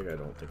bag. I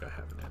don't think I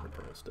have an ender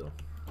pearl still.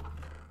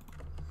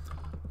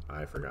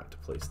 I forgot to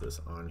place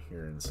this on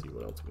here and see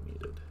what else we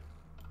needed.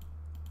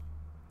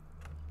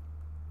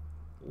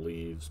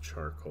 Leaves,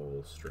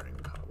 charcoal, string,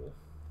 cobble.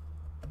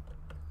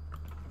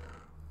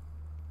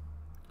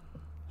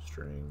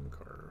 String,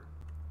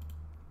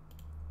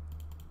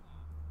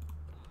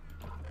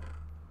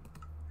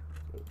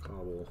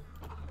 cobble,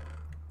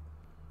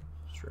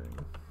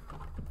 string.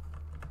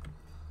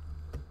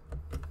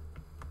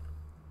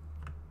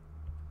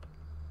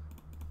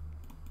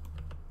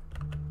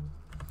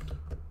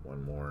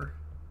 One more.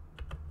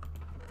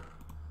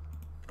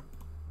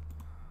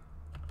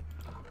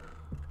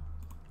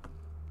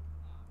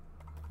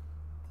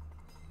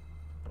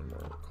 One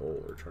more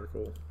coal or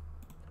charcoal.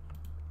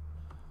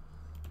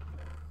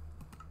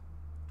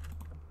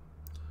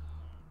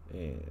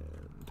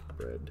 And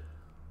bread.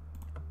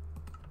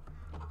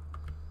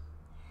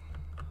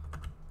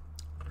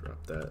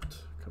 Drop that.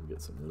 Come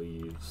get some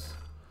leaves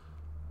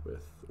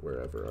with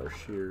wherever our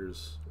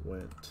shears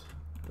went.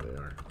 There they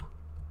are.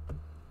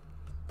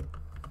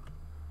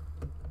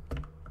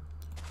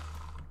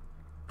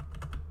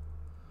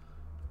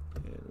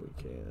 And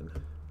we can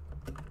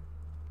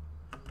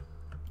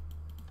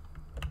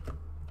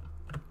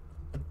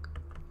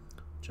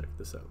check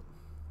this out.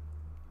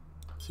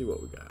 See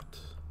what we got.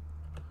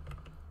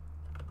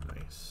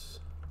 Nice.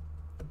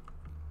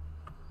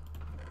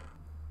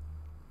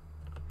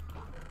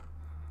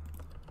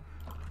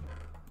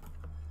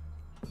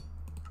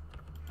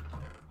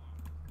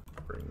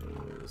 Bring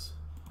these.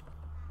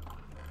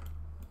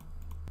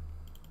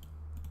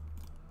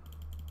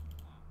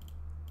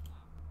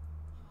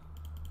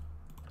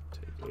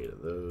 Take 8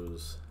 of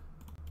those.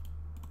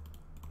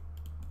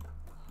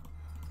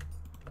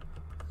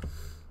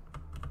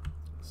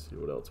 Let's see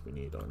what else we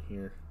need on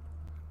here.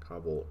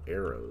 Cobble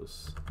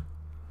arrows.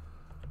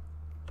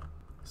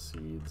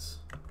 Seeds,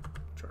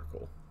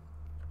 charcoal.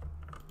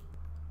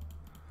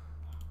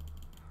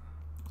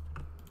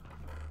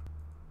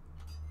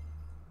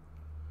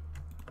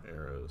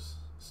 Arrows,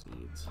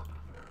 seeds,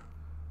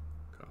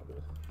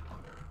 cobble.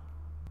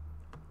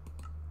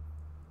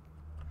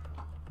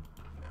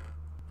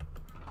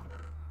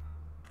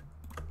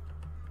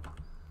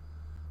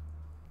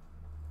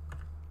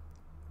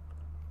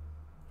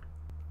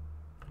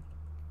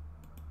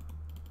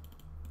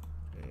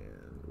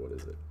 And what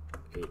is it?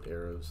 8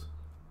 arrows.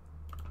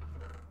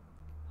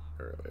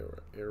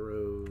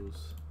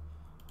 Arrows.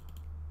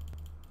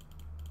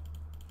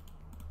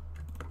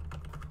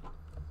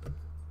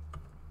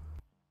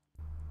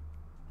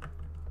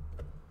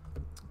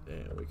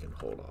 And we can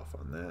hold off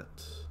on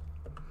that.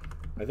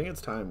 I think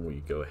it's time we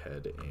go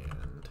ahead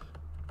and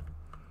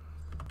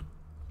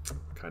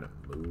kind of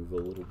move a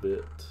little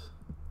bit,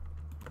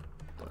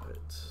 but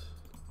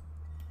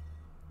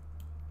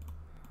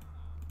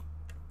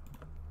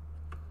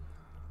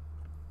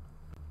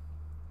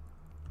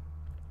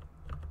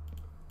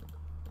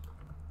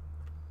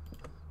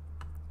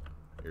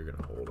you're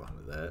gonna hold on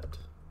to that.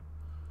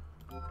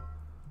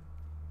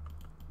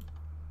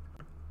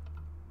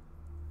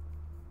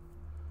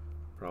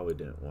 Probably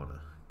didn't want to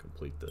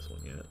complete this one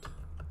yet.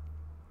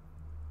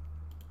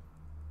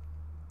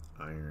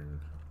 Iron,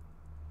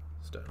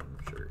 stone,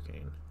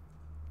 sugarcane.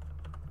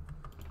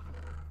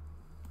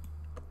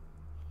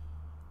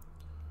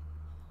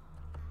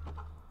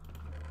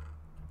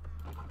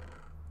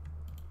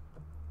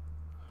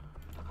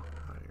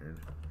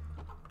 Iron.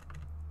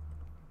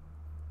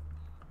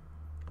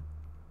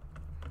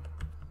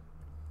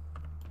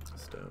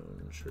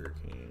 Stone,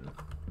 sugarcane,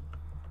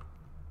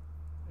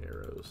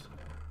 arrows.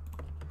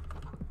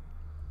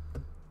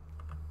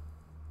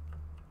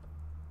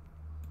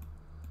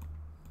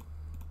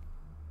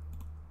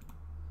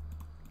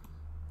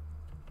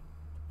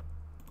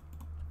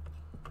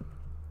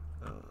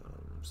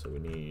 So we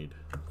need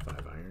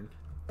 5 iron.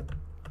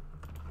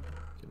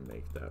 Can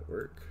make that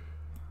work.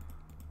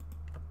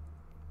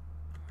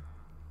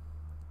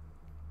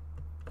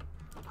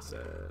 Said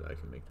I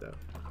can make that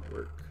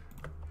work.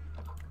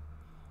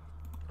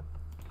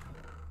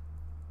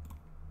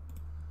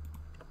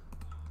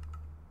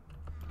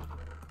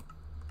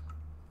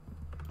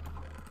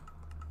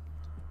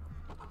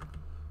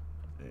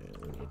 And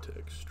we need to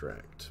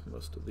extract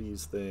most of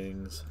these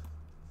things.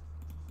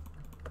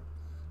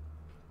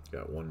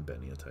 Got 1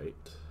 beniatite.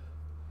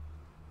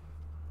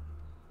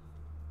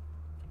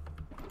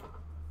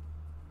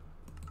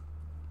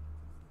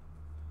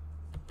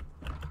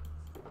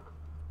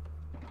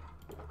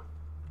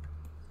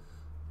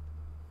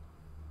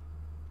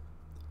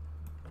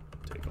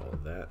 Take all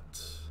of that.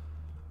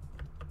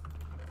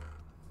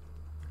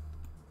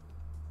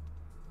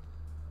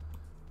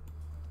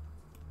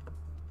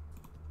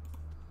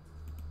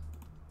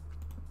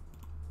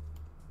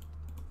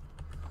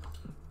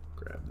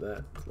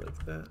 that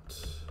like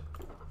that.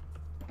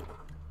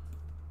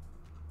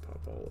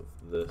 Pop all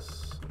of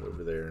this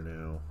over there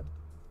now.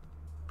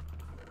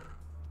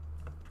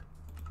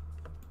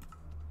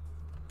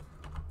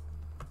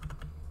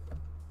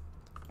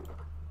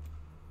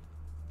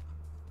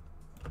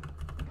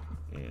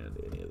 And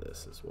any of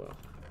this as well.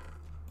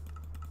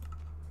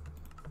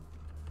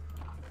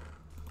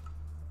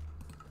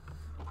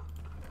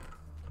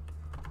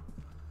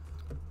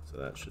 So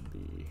that should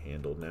be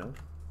handled now.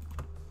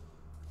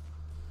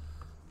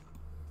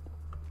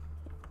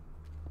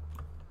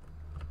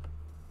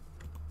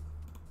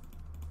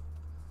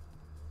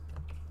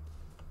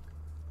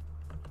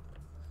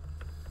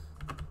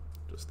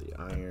 Just the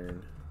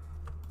iron.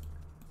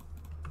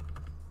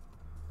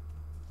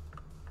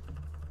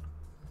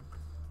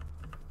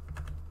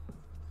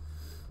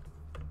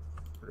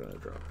 We're going to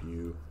drop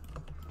you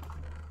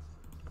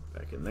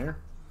back in there.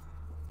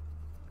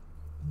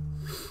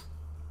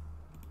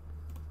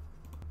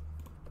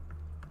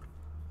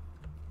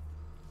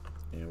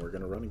 And we're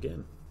going to run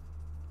again.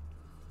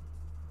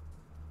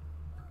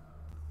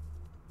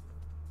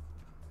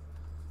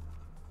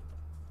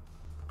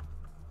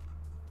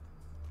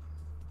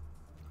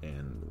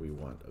 And we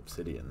want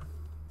obsidian.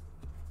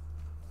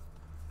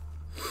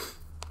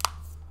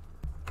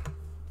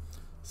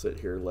 Sit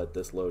here, let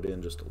this load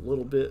in just a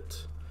little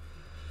bit.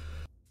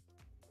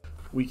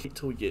 We wait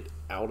till we get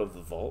out of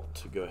the vault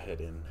to go ahead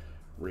and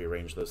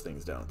rearrange those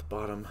things down at the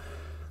bottom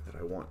that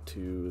I want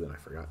to, that I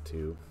forgot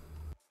to.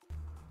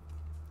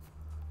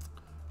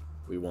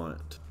 We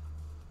want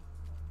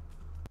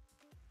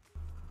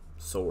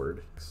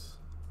sword,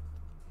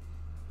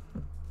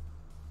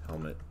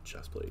 helmet,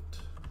 chestplate.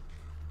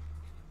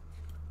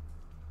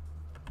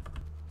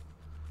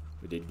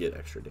 We did get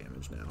extra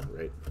damage now,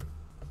 right?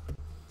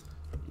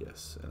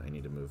 Yes, and I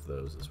need to move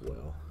those as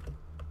well.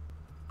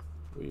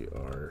 We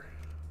are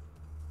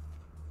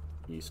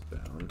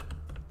eastbound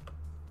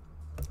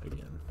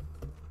again.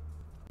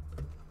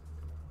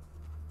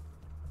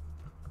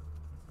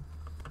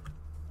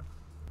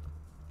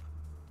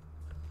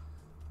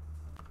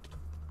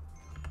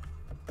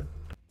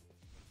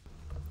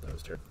 That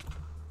was terrible.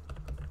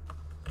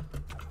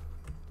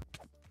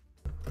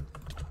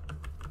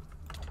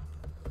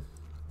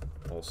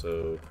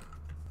 Also,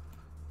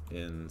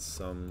 in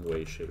some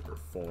way, shape, or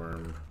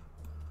form,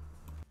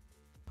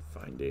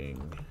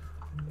 finding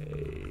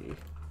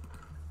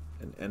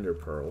an ender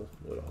pearl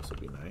would also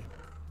be nice.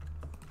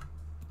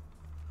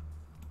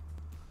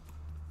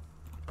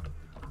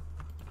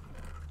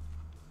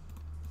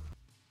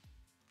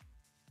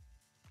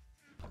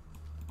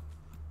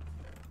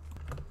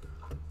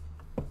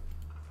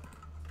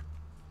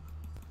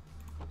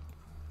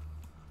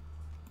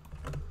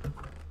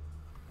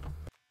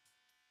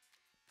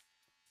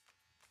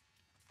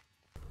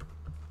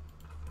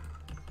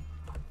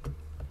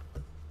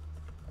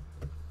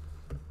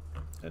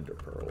 Ender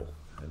pearl,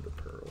 ender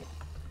pearl.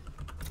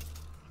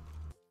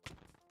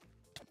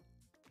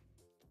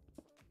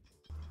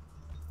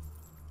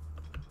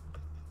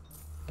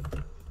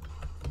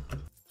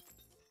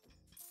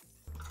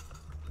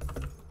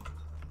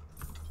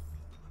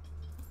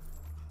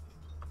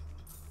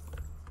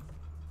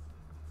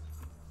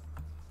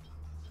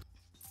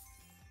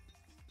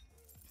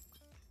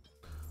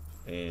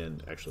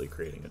 And actually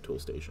creating a tool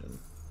station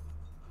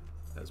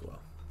as well.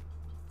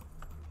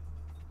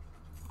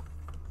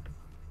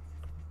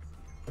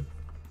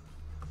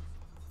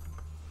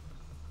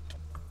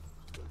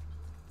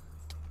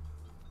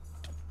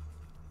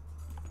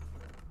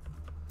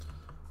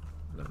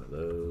 None of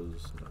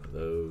those, none of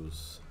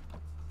those.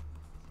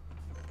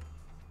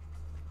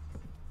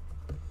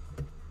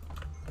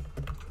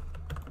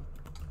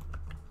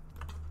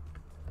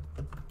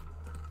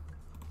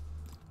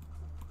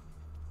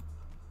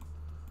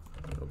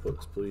 No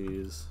books,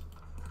 please.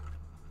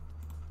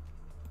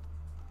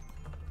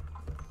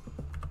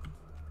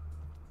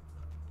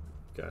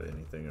 Got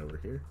anything over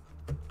here?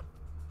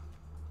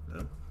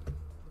 No?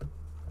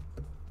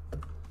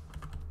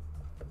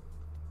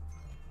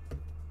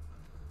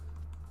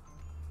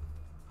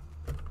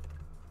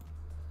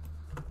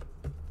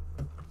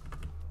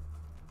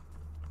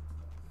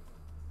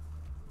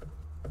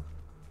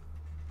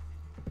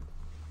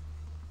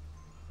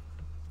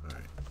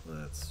 Alright,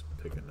 let's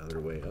pick another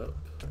way up.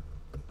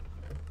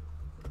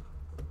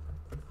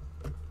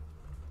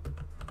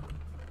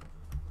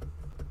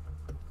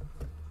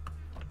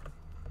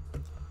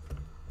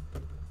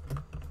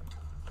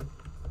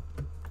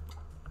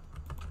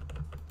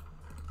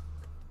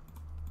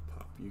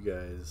 You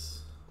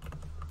guys.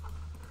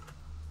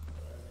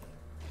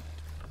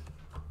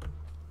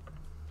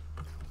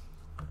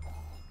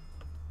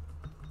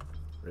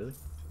 Really?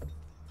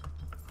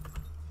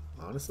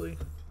 Honestly?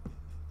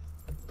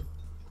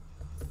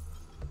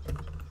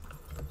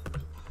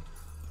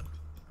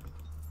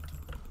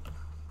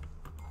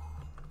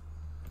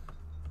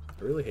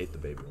 I really hate the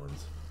baby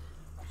ones.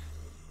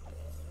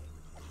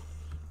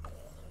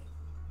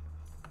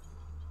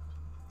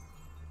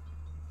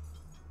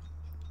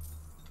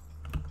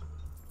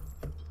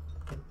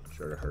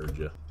 Sure to heard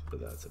you, but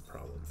that's a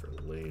problem for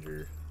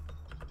later.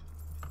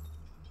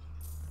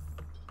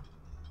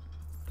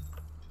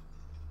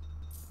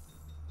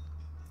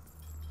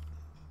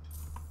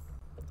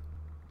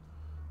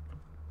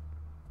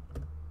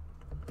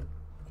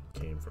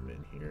 came from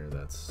in here.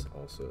 That's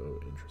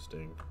also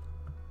interesting.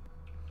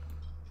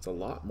 It's a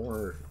lot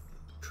more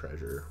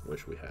treasure.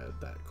 Wish we had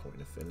that coin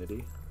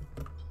affinity.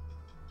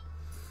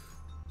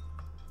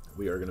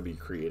 We are going to be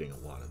creating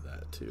a lot of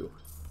that too.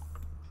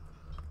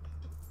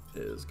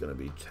 Is going to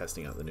be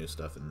testing out the new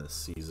stuff in this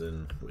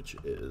season, which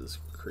is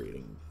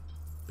creating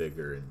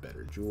bigger and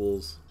better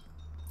jewels.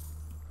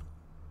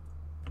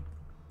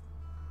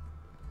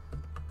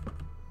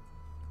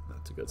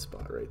 That's a good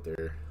spot right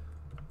there.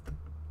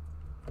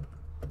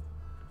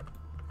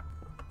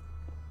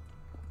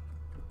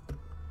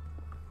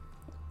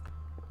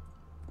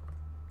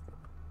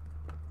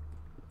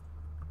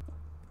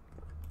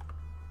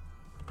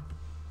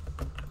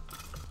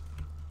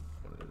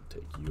 Wanted to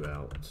take you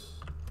out.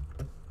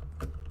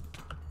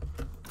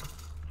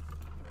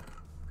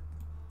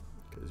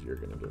 You're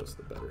going to give us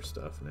the better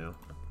stuff now.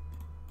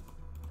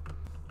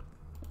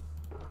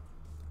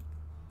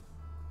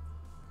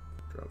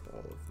 Drop all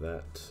of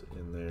that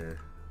in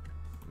there.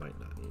 Might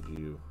not need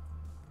you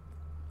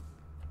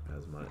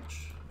as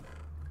much.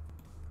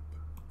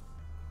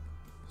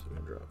 So we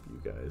can drop you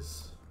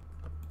guys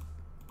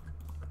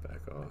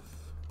back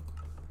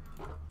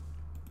off.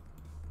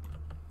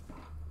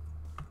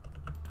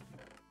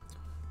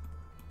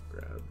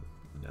 Grab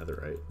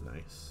netherite,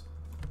 nice.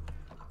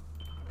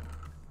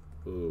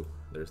 Ooh,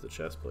 there's the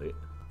chest plate.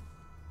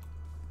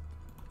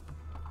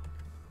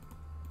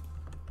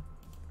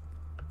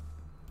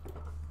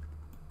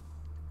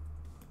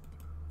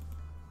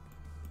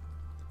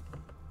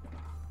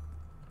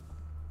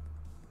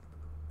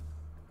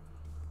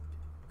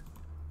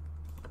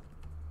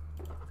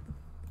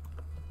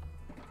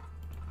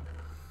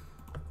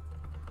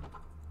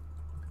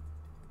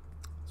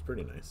 It's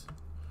pretty nice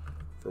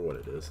for what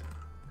it is.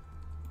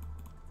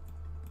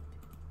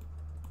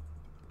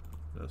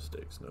 No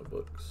stakes, no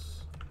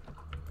books.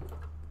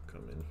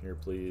 Come in here,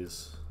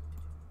 please.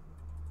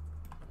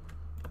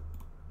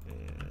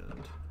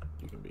 And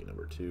you can be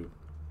number 2.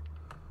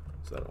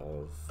 Is that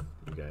all of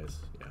you guys?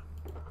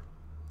 Yeah.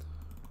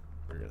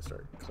 We're gonna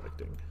start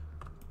collecting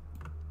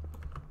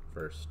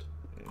first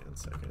and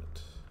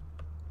second.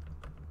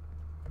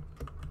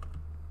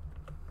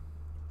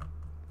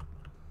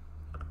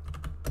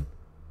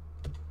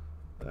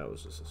 That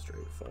was just a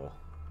straight fall.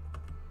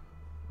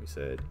 We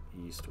said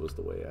east was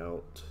the way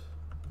out.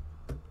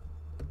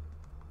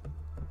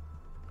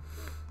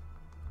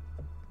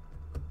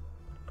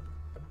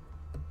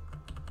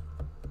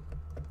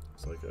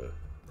 It's like a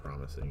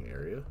promising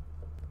area.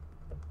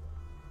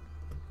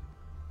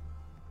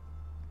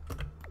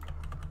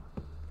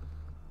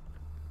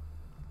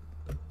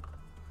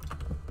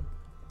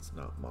 It's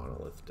not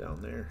monolith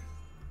down there.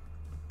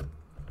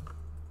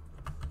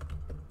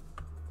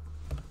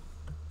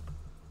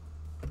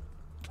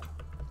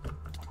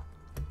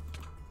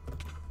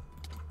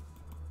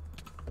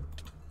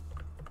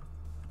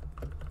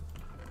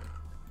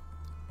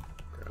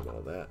 Grab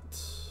all that.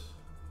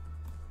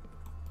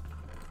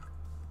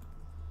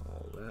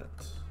 All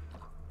that.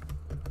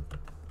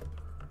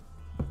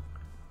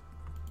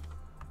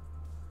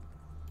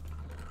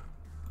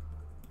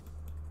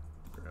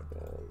 Grab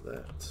all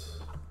that.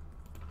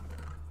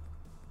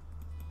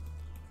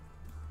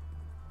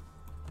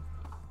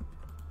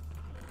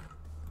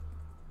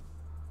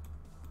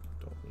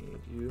 Don't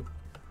need you.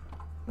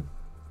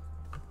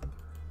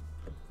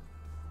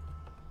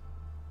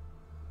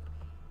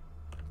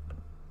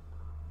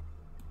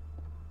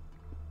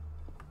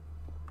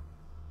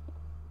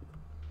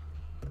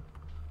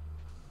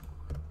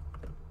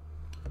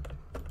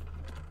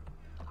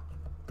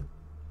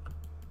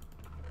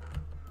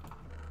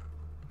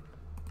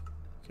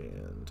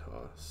 Can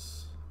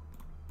toss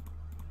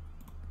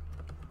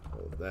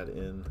all of that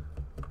in.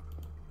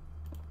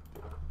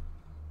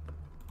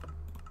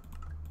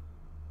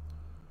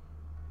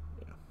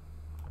 Yeah.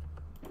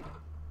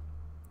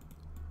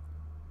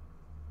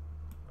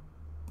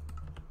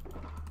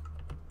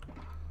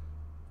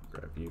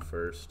 Grab you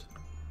first,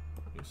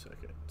 you second,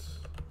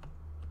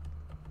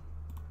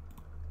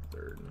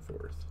 third and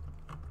fourth.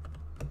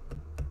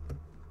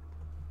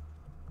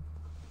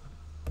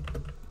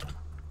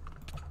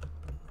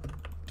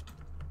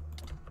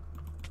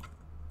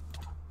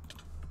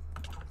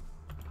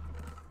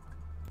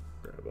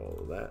 Grab all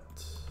of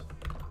that.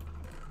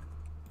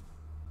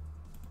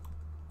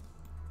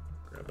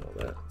 Grab all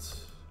that.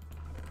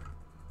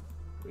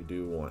 We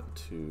do want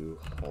to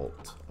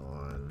halt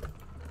on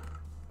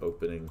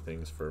opening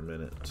things for a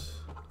minute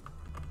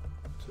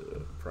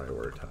to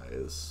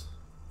prioritize.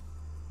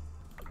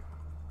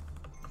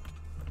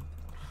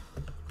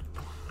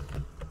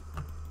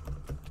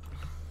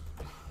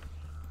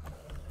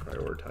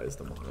 Prioritize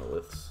the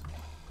monoliths.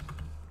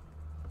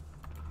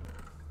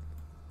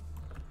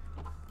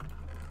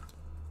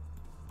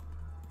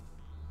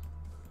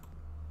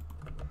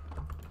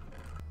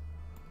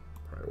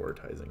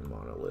 Prioritizing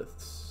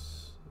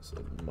monoliths is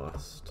a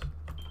must.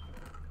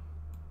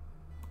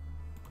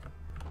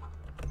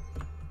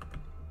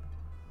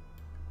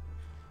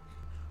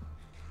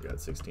 We got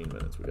 16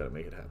 minutes. We got to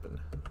make it happen.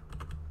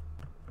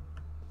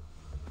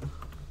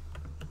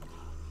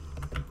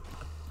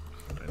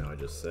 I know I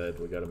just said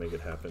we gotta make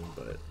it happen,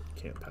 but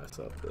can't pass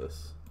up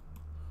this.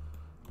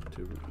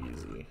 Too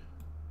easy.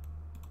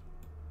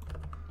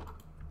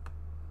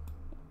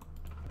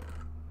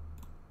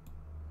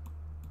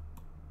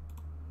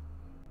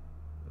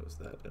 What was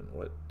that? And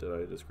what did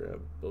I just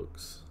grab?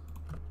 Books.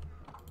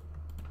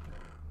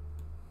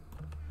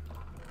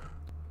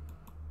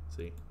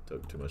 See,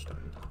 took too much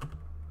time.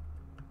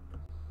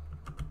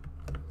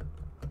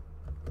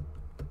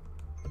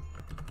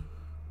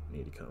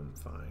 Need to come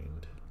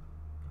find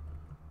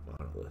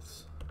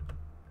monoliths.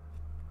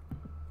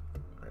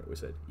 Alright, we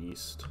said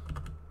east.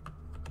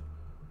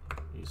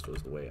 East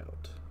was the way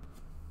out.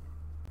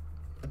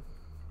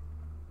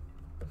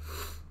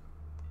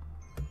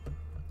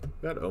 We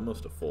got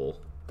almost a full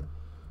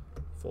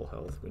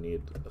health. We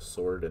need a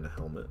sword and a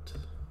helmet.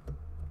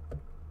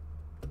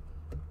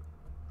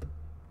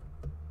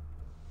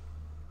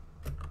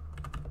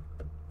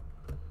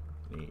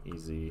 Any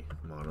easy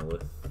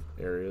monolith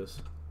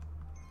areas?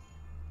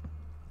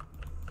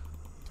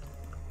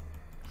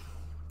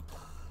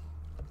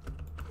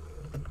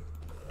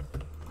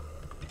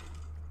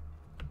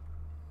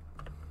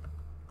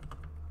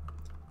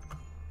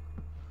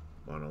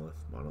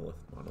 Monolith.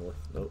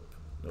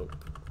 Nope.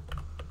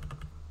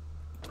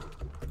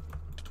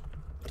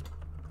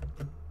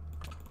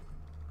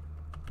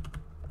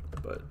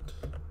 But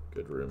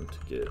good room to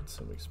get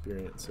some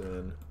experience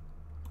in.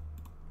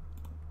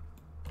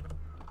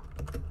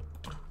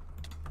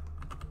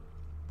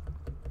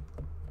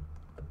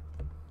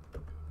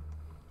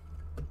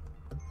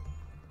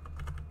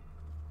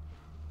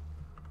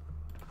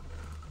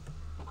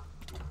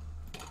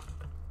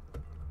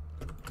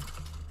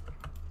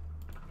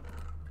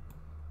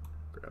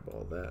 Grab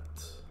all that.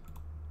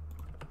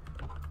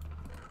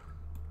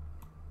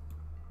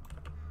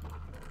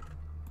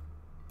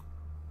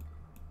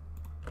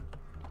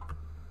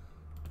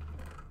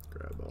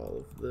 Grab all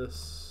of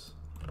this.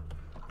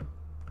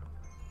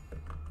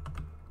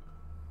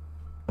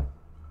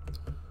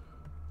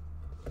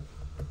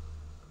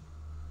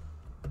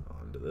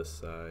 Onto this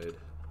side.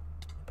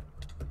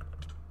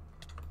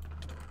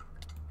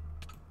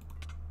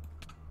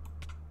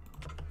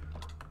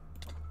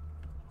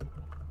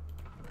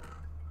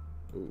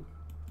 Ooh,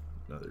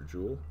 another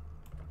jewel.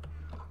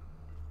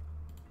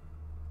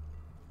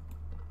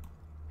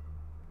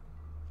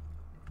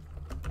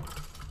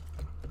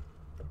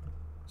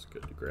 It's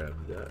good to grab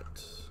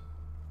that.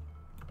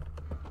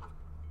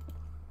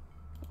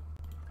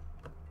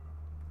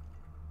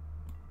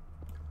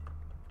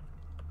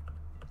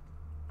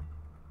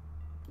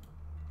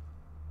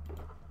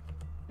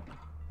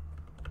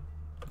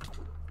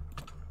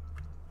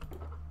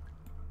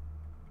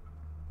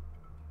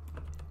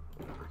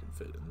 Whatever can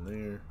fit in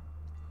there.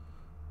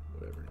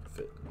 Whatever can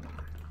fit in there.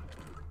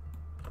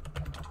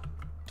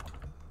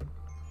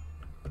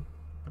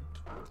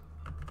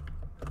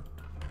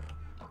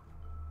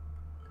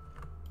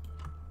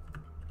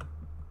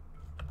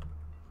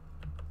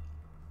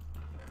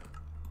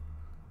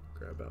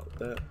 Grab out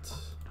that.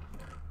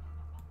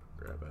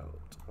 Grab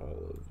out all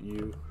of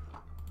you.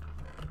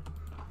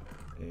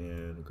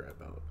 And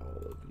grab out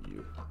all of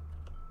you.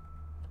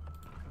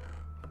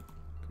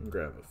 Can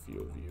grab a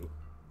few of you.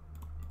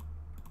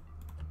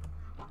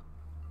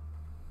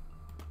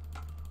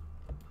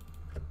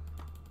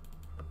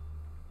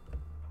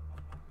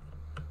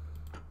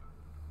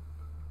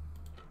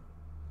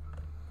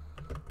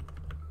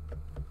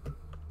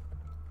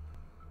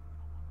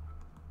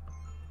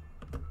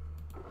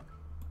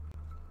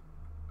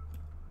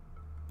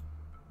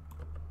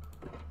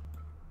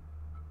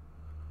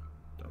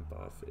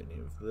 Off any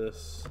of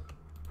this,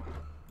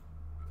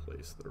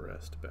 place the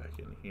rest back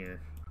in here,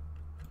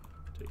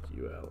 take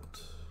you out,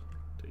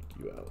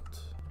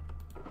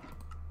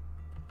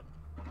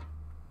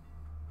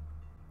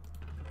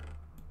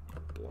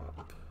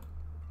 blop,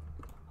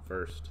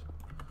 first,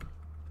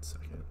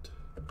 second,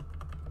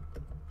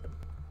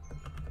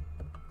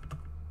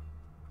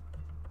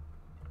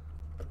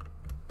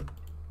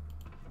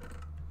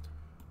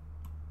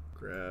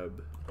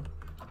 grab,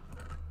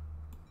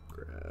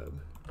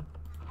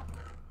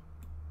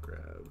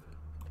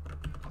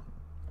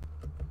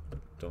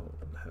 don't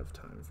have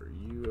time for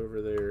you over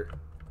there.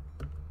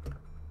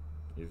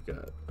 You've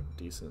got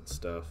decent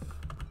stuff.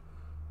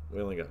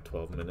 We only got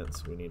 12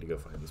 minutes. We need to go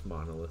find these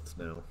monoliths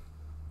now.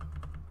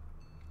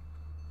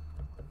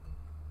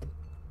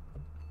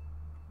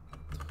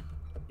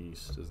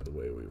 East is the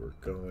way we were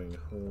going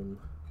home.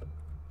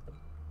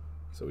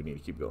 So we need to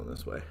keep going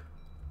this way.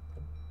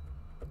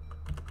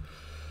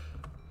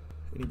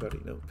 Anybody?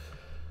 Nope.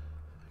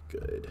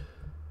 Good.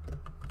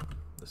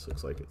 This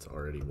looks like it's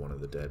already one of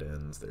the dead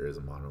ends. There is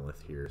a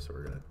monolith here, so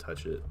we're going to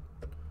touch it.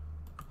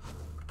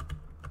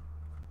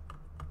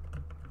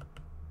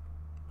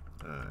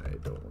 I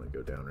don't want to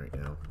go down right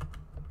now.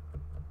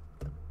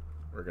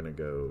 We're going to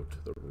go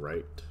to the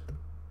right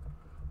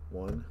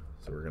one.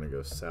 So we're going to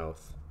go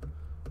south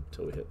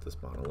until we hit this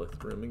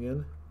monolith room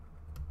again.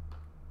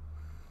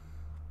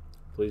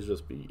 Please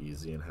just be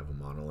easy and have a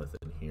monolith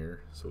in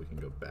here so we can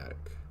go back.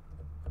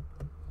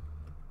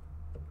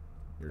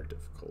 You're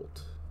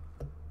difficult.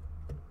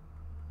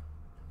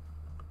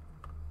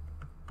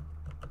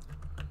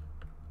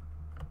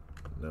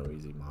 No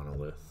easy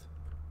monolith.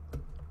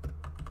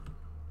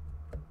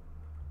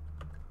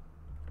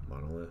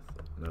 Monolith?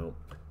 Nope.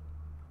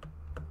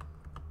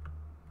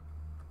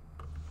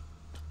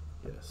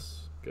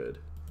 Yes, good.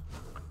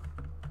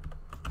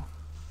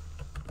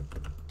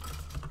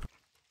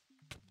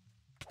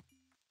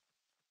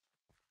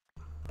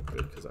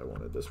 Good, because I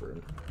wanted this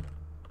room.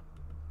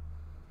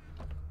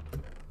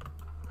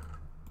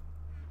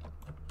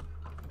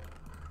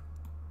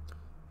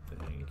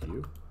 Thank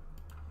you.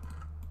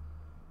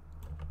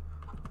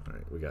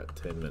 Alright, we got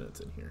 10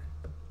 minutes in here.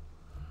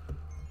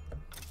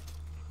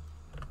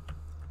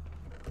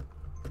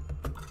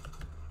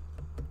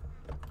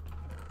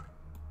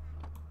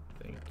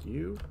 Thank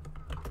you.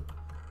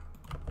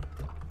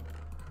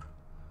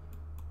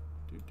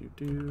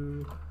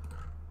 Do.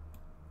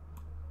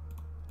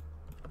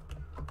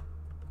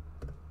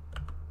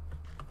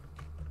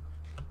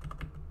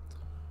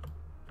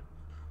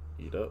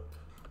 Eat up.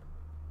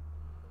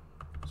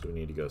 So we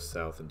need to go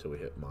south until we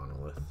hit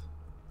monolith,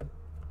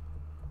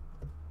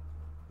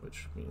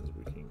 which means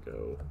we can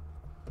go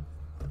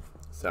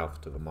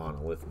south to the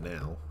monolith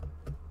now.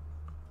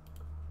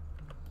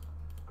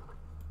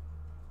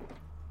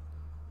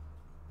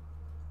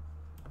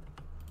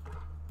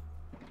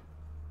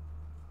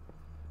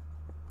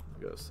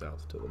 Go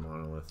south to the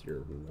monolith. You're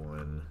 1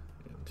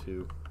 and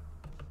 2.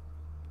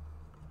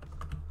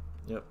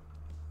 Yep.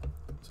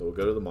 So we'll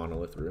go to the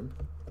monolith room.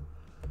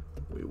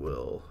 We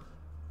will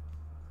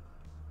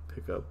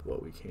pick up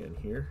what we can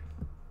here.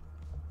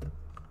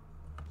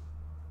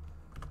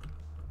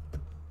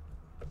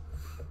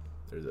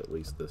 There's at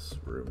least this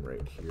room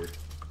right here.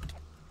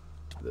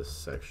 This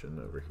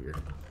section over here.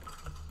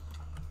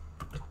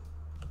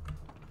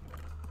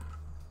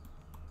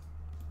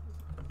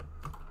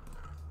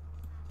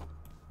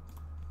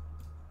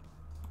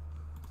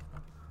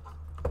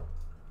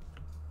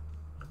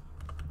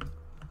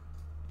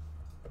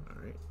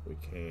 We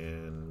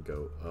can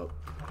go up.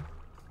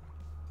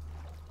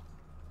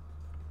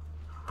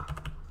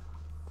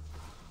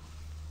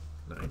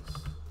 Nice.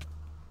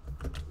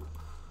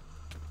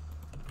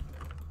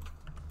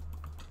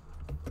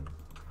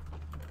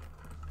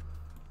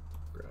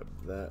 Grab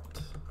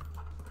that.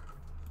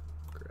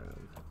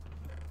 Grab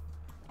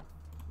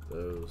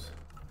those.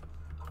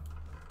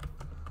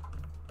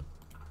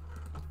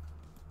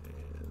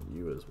 And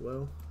you as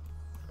well.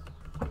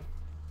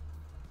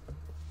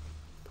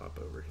 Pop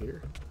over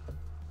here.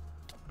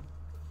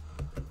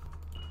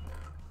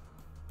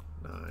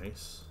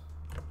 Nice.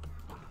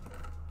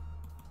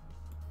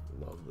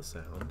 Love the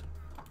sound.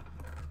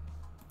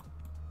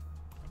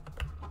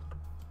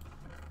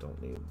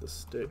 Don't need the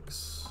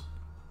sticks.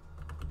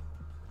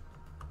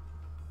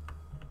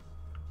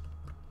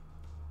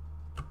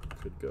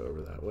 Could go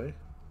over that way.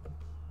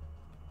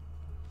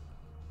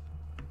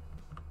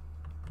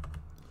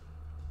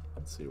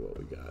 Let's see what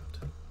we got.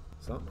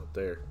 Something up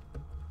there.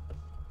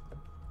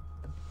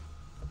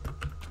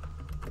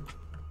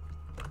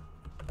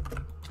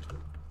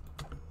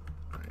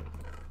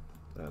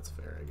 That's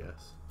fair, I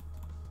guess.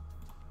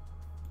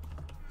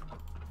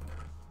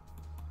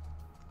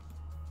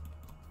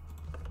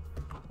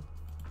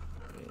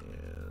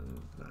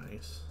 And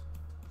nice.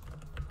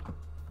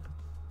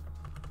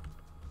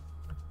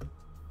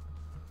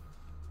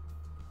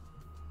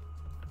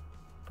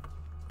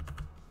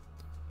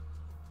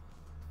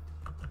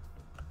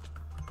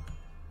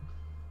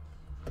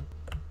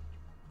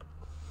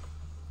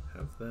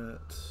 Have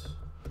that.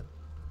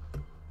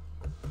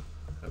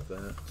 Have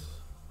that.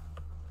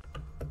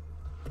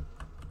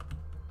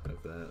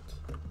 That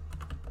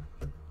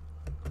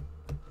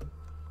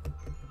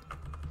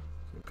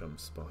can come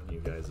spawn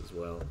you guys as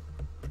well.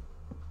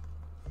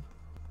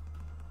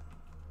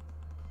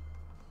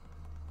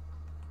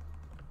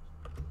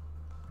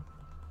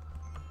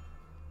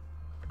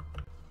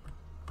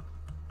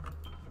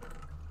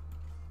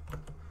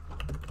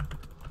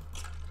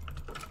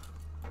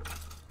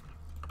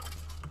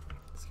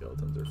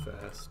 Skeletons are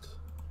fast.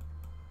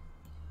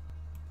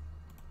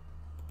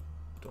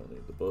 Don't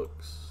need the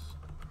books.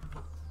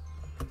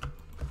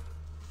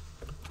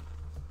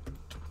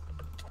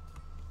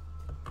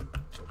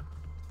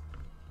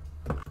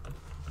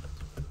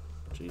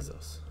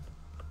 Jesus.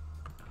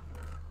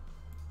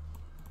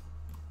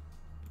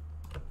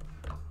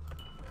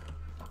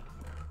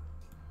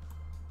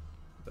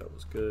 That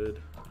was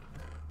good.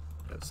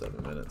 We have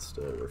 7 minutes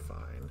still, we're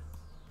fine.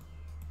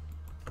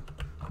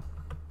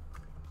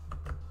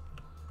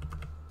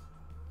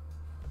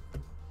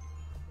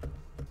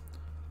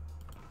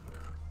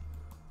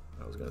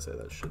 I was gonna say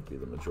that should be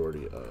the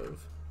majority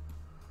of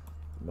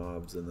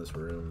mobs in this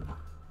room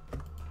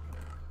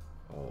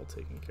all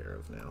taken care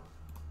of now.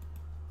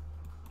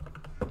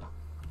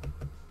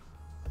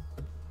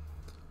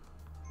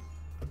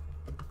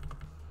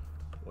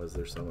 Was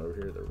there some over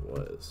here? There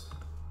was.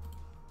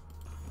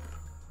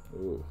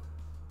 Ooh,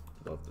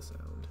 love the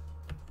sound.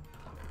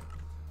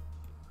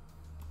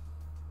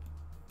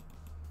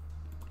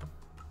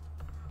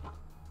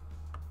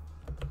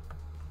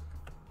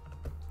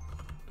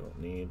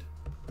 Don't need.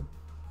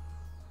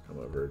 Come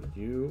over to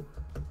you.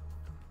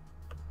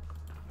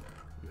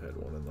 You had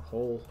one in the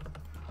hole.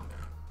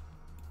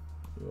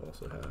 You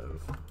also have a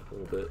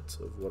little bit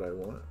of what I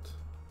want.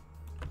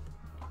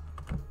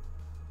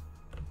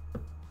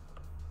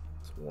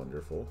 It's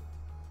wonderful.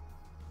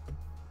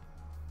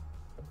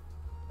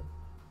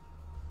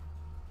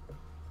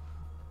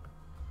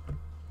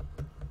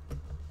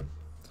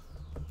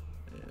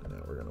 And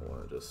now we're going to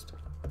want to just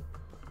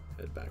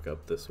head back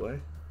up this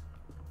way.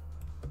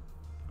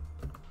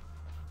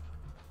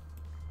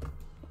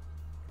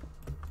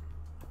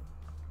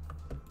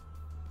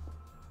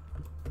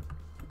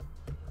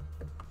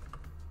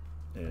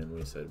 And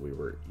we said we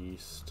were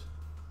east.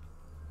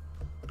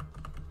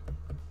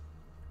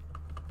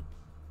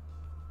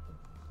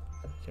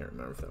 I can't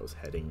remember if that was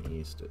heading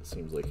east. It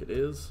seems like it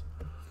is,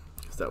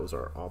 because that was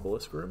our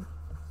obelisk room.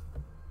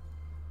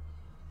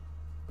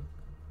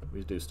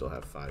 We do still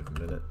have 5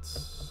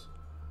 minutes,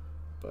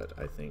 but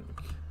I think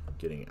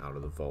getting out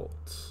of the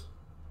vault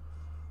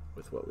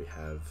with what we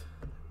have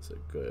is a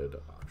good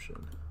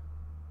option.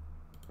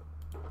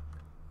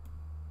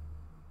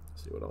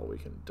 See what all we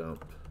can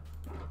dump.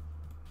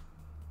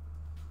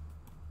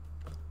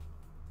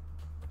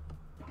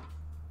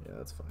 Yeah,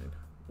 that's fine.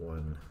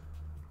 1,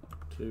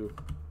 2.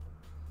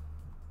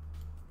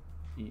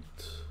 Eat.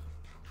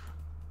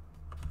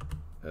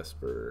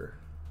 Esper.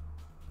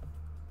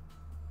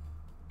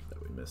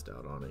 That we missed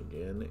out on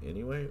again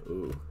anyway.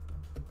 Ooh.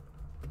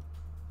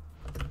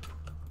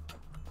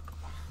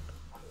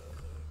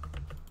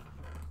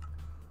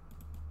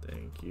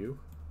 Thank you.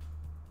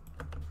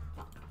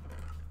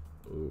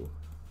 Ooh.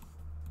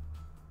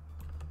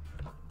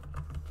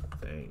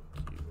 Thank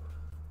you.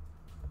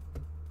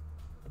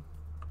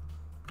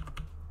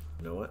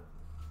 You know what?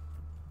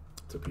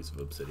 It's a piece of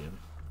obsidian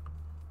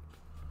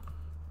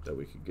that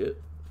we could get.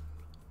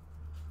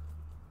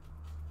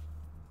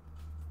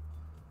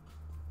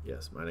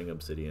 Yes, mining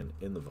obsidian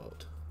in the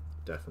vault.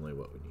 Definitely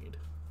what we need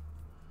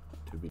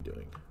to be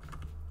doing.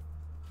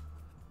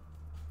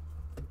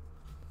 Let's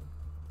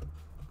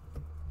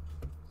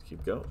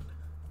keep going.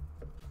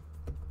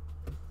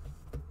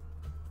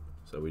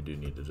 So we do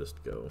need to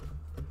just go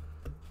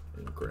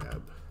and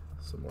grab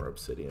some more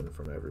obsidian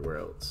from everywhere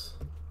else.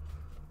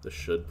 This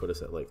should put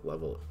us at like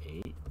level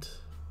 8.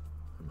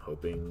 I'm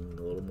hoping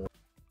a little more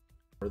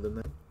than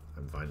that.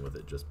 I'm fine with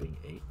it just being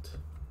 8.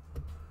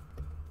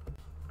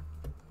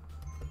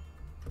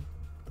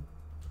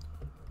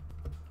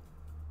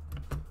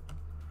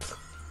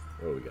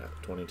 What do we got?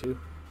 22?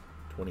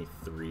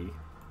 23?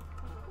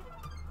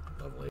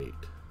 Level 8.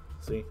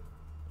 See?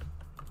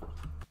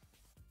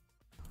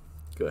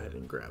 Go ahead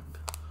and grab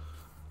a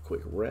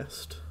quick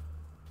rest.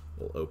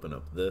 We'll open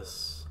up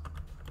this.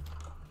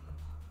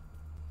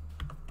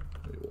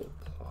 We will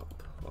plop.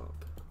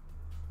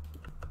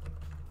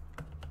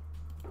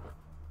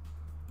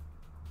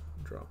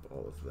 Drop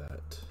all of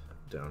that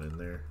down in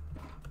there.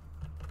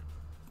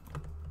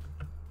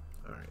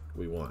 Alright,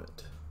 we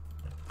want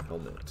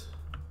helmet,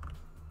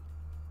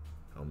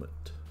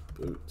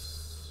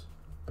 boots,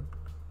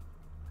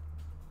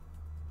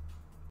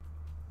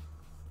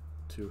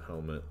 2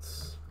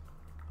 helmets,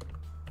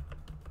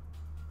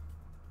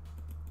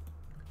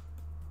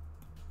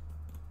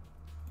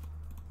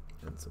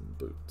 and some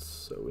boots.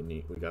 So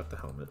we got the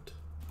helmet.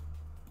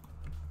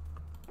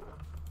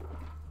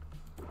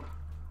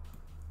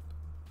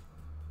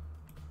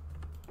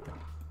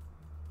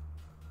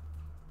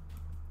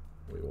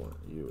 We want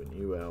you and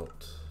you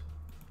out.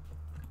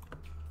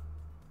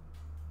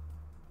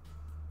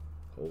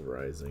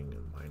 Pulverizing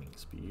and mining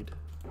speed.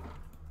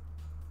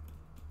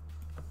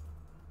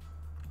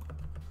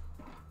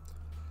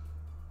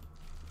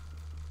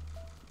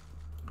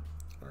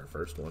 Our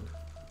first one.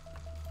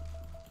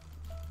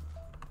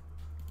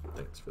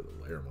 Thanks for the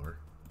Larimar.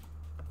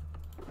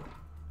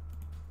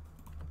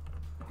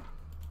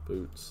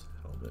 Boots,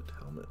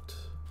 helmet.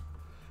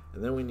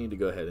 And then we need to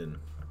go ahead and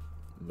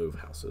move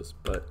houses,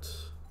 but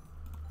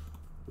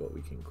what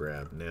we can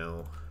grab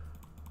now,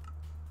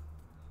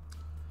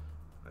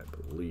 I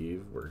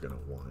believe we're gonna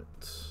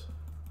want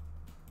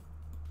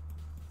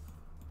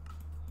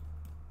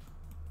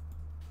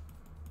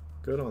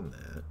good on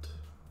that.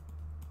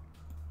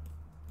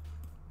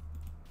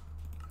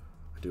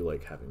 I do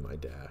like having my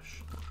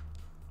dash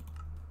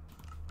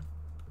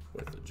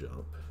with the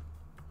jump.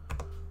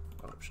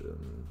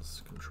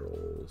 Options,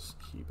 controls,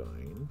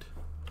 keybind,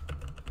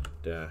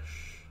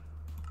 dash.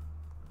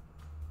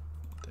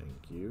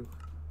 Thank you.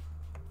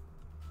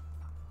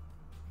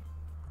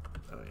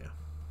 Oh yeah.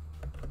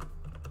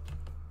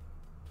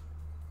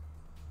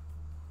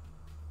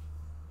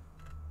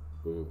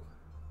 Ooh.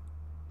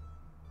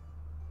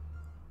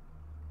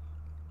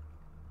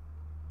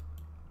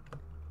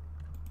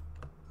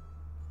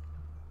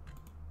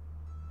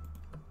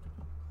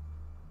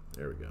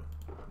 There we go.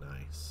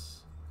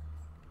 Nice.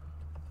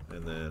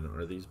 And then,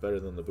 are these better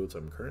than the boots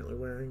I'm currently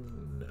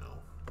wearing? No.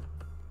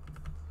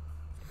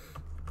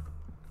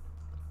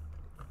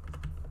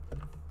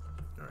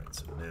 Alright,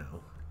 so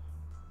now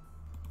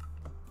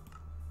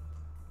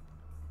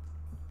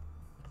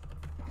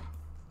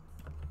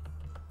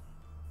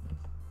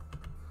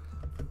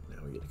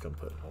we get to come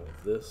put all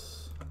of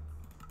this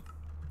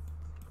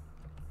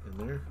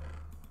there.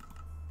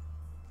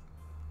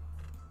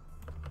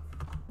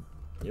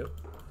 Yep.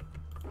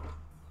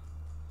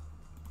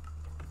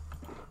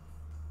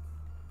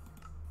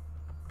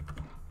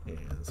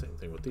 And same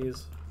thing with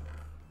these.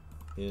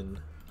 In,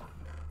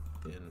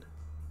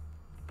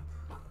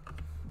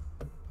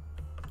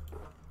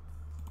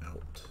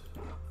 out,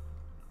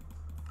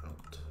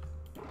 out,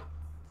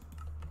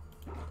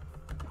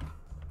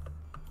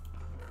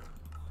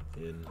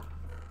 in.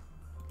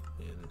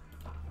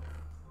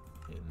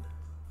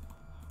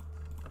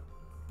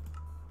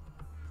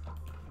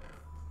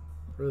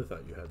 Really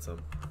thought you had some.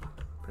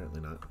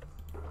 Apparently not.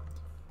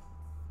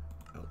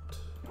 Out.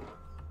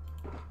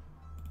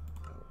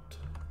 Out.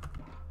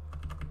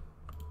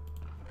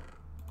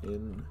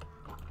 In.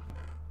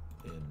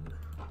 And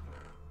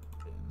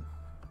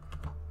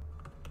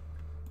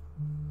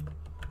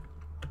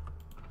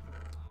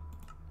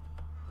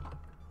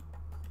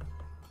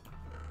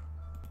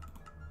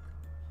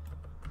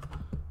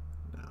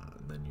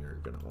then you're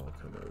gonna all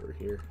come over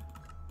here.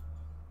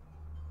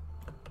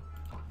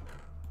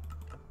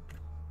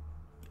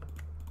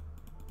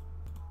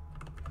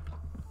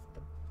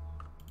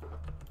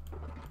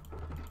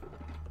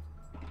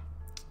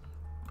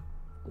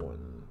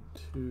 One,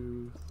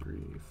 two,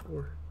 three,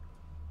 four.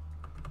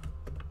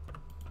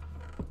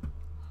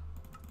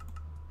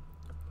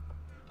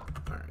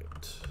 All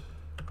right,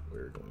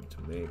 we're going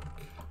to make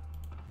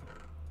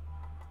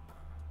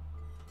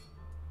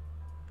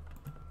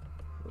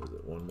what is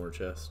it? One more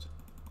chest.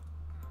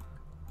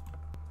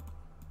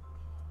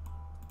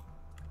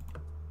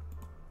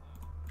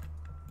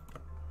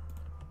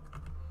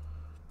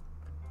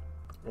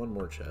 One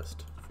more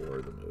chest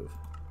for the move.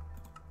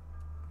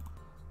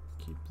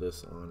 Keep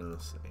this on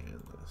us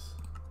and this.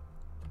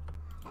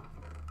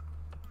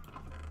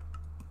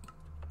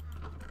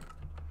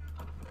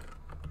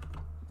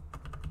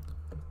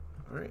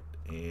 All right,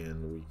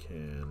 and we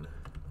can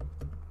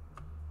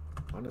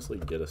honestly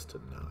get us to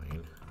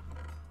 9.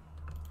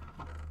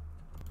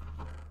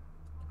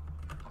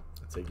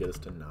 I'd say get us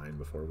to 9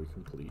 before we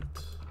complete.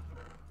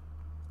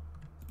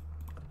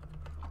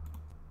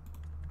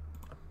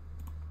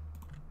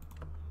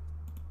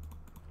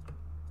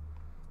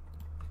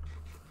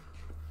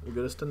 We'll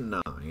get us to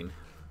 9.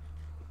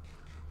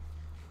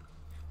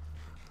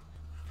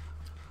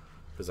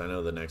 Because I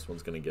know the next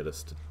one's going to get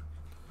us to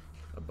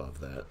above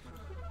that.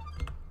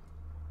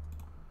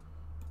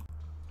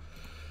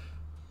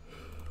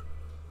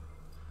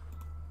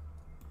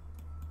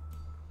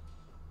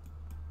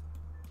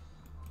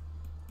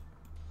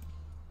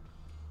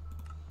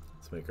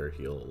 Let's make our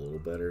heal a little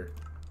better.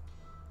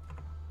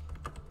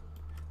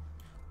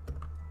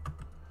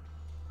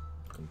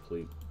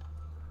 Complete.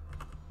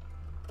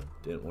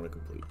 Didn't want to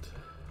complete.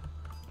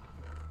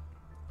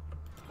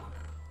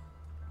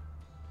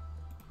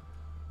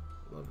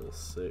 Level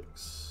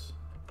 6.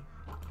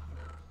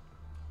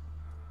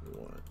 We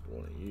want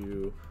one of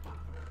you.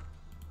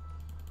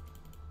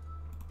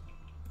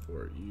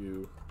 4 of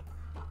you.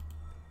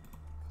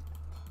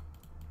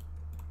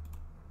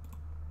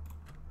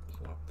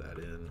 Swap that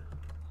in.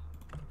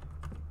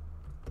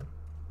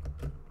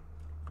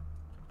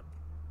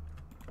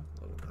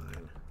 Level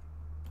 9.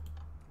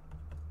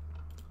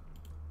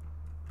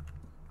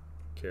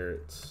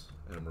 Carrots,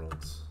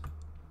 emeralds.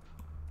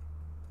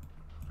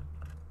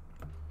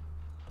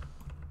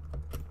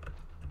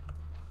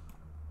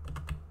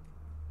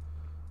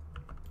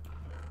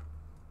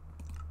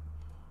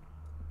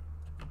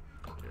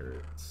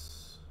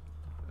 Carrots,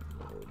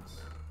 emeralds.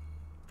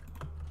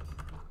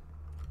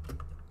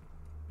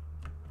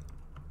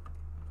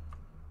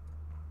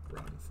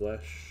 Rotten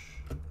flesh.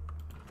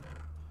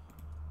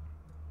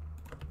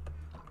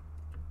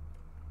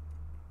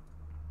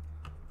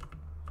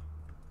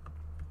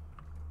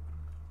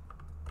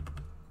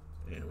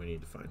 And we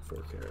need to find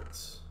 4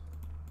 carrots.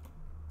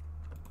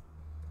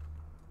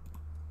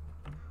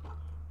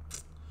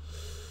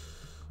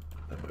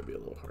 That might be a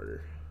little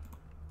harder.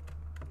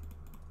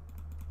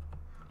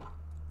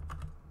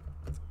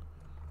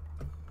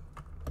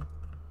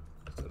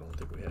 I don't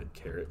think we had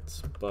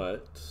carrots,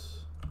 but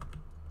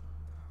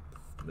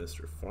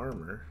Mr.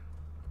 Farmer,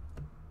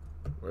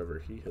 wherever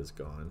he has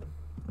gone,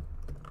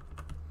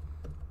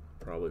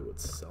 probably would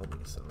sell me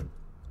some.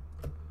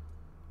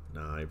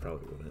 Nah, he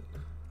probably wouldn't.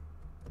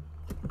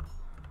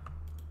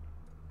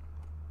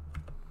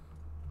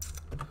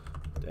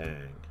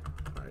 Dang.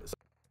 All right.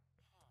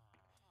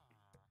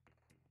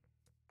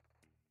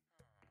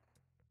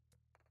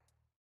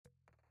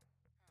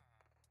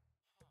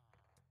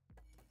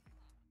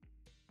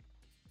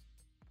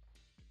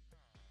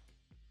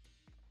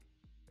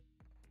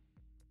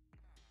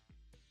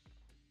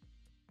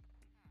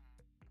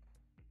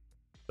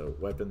 So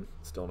weapon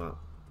still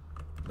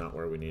not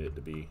where we need it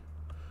to be,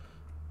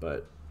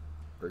 but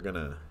we're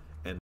gonna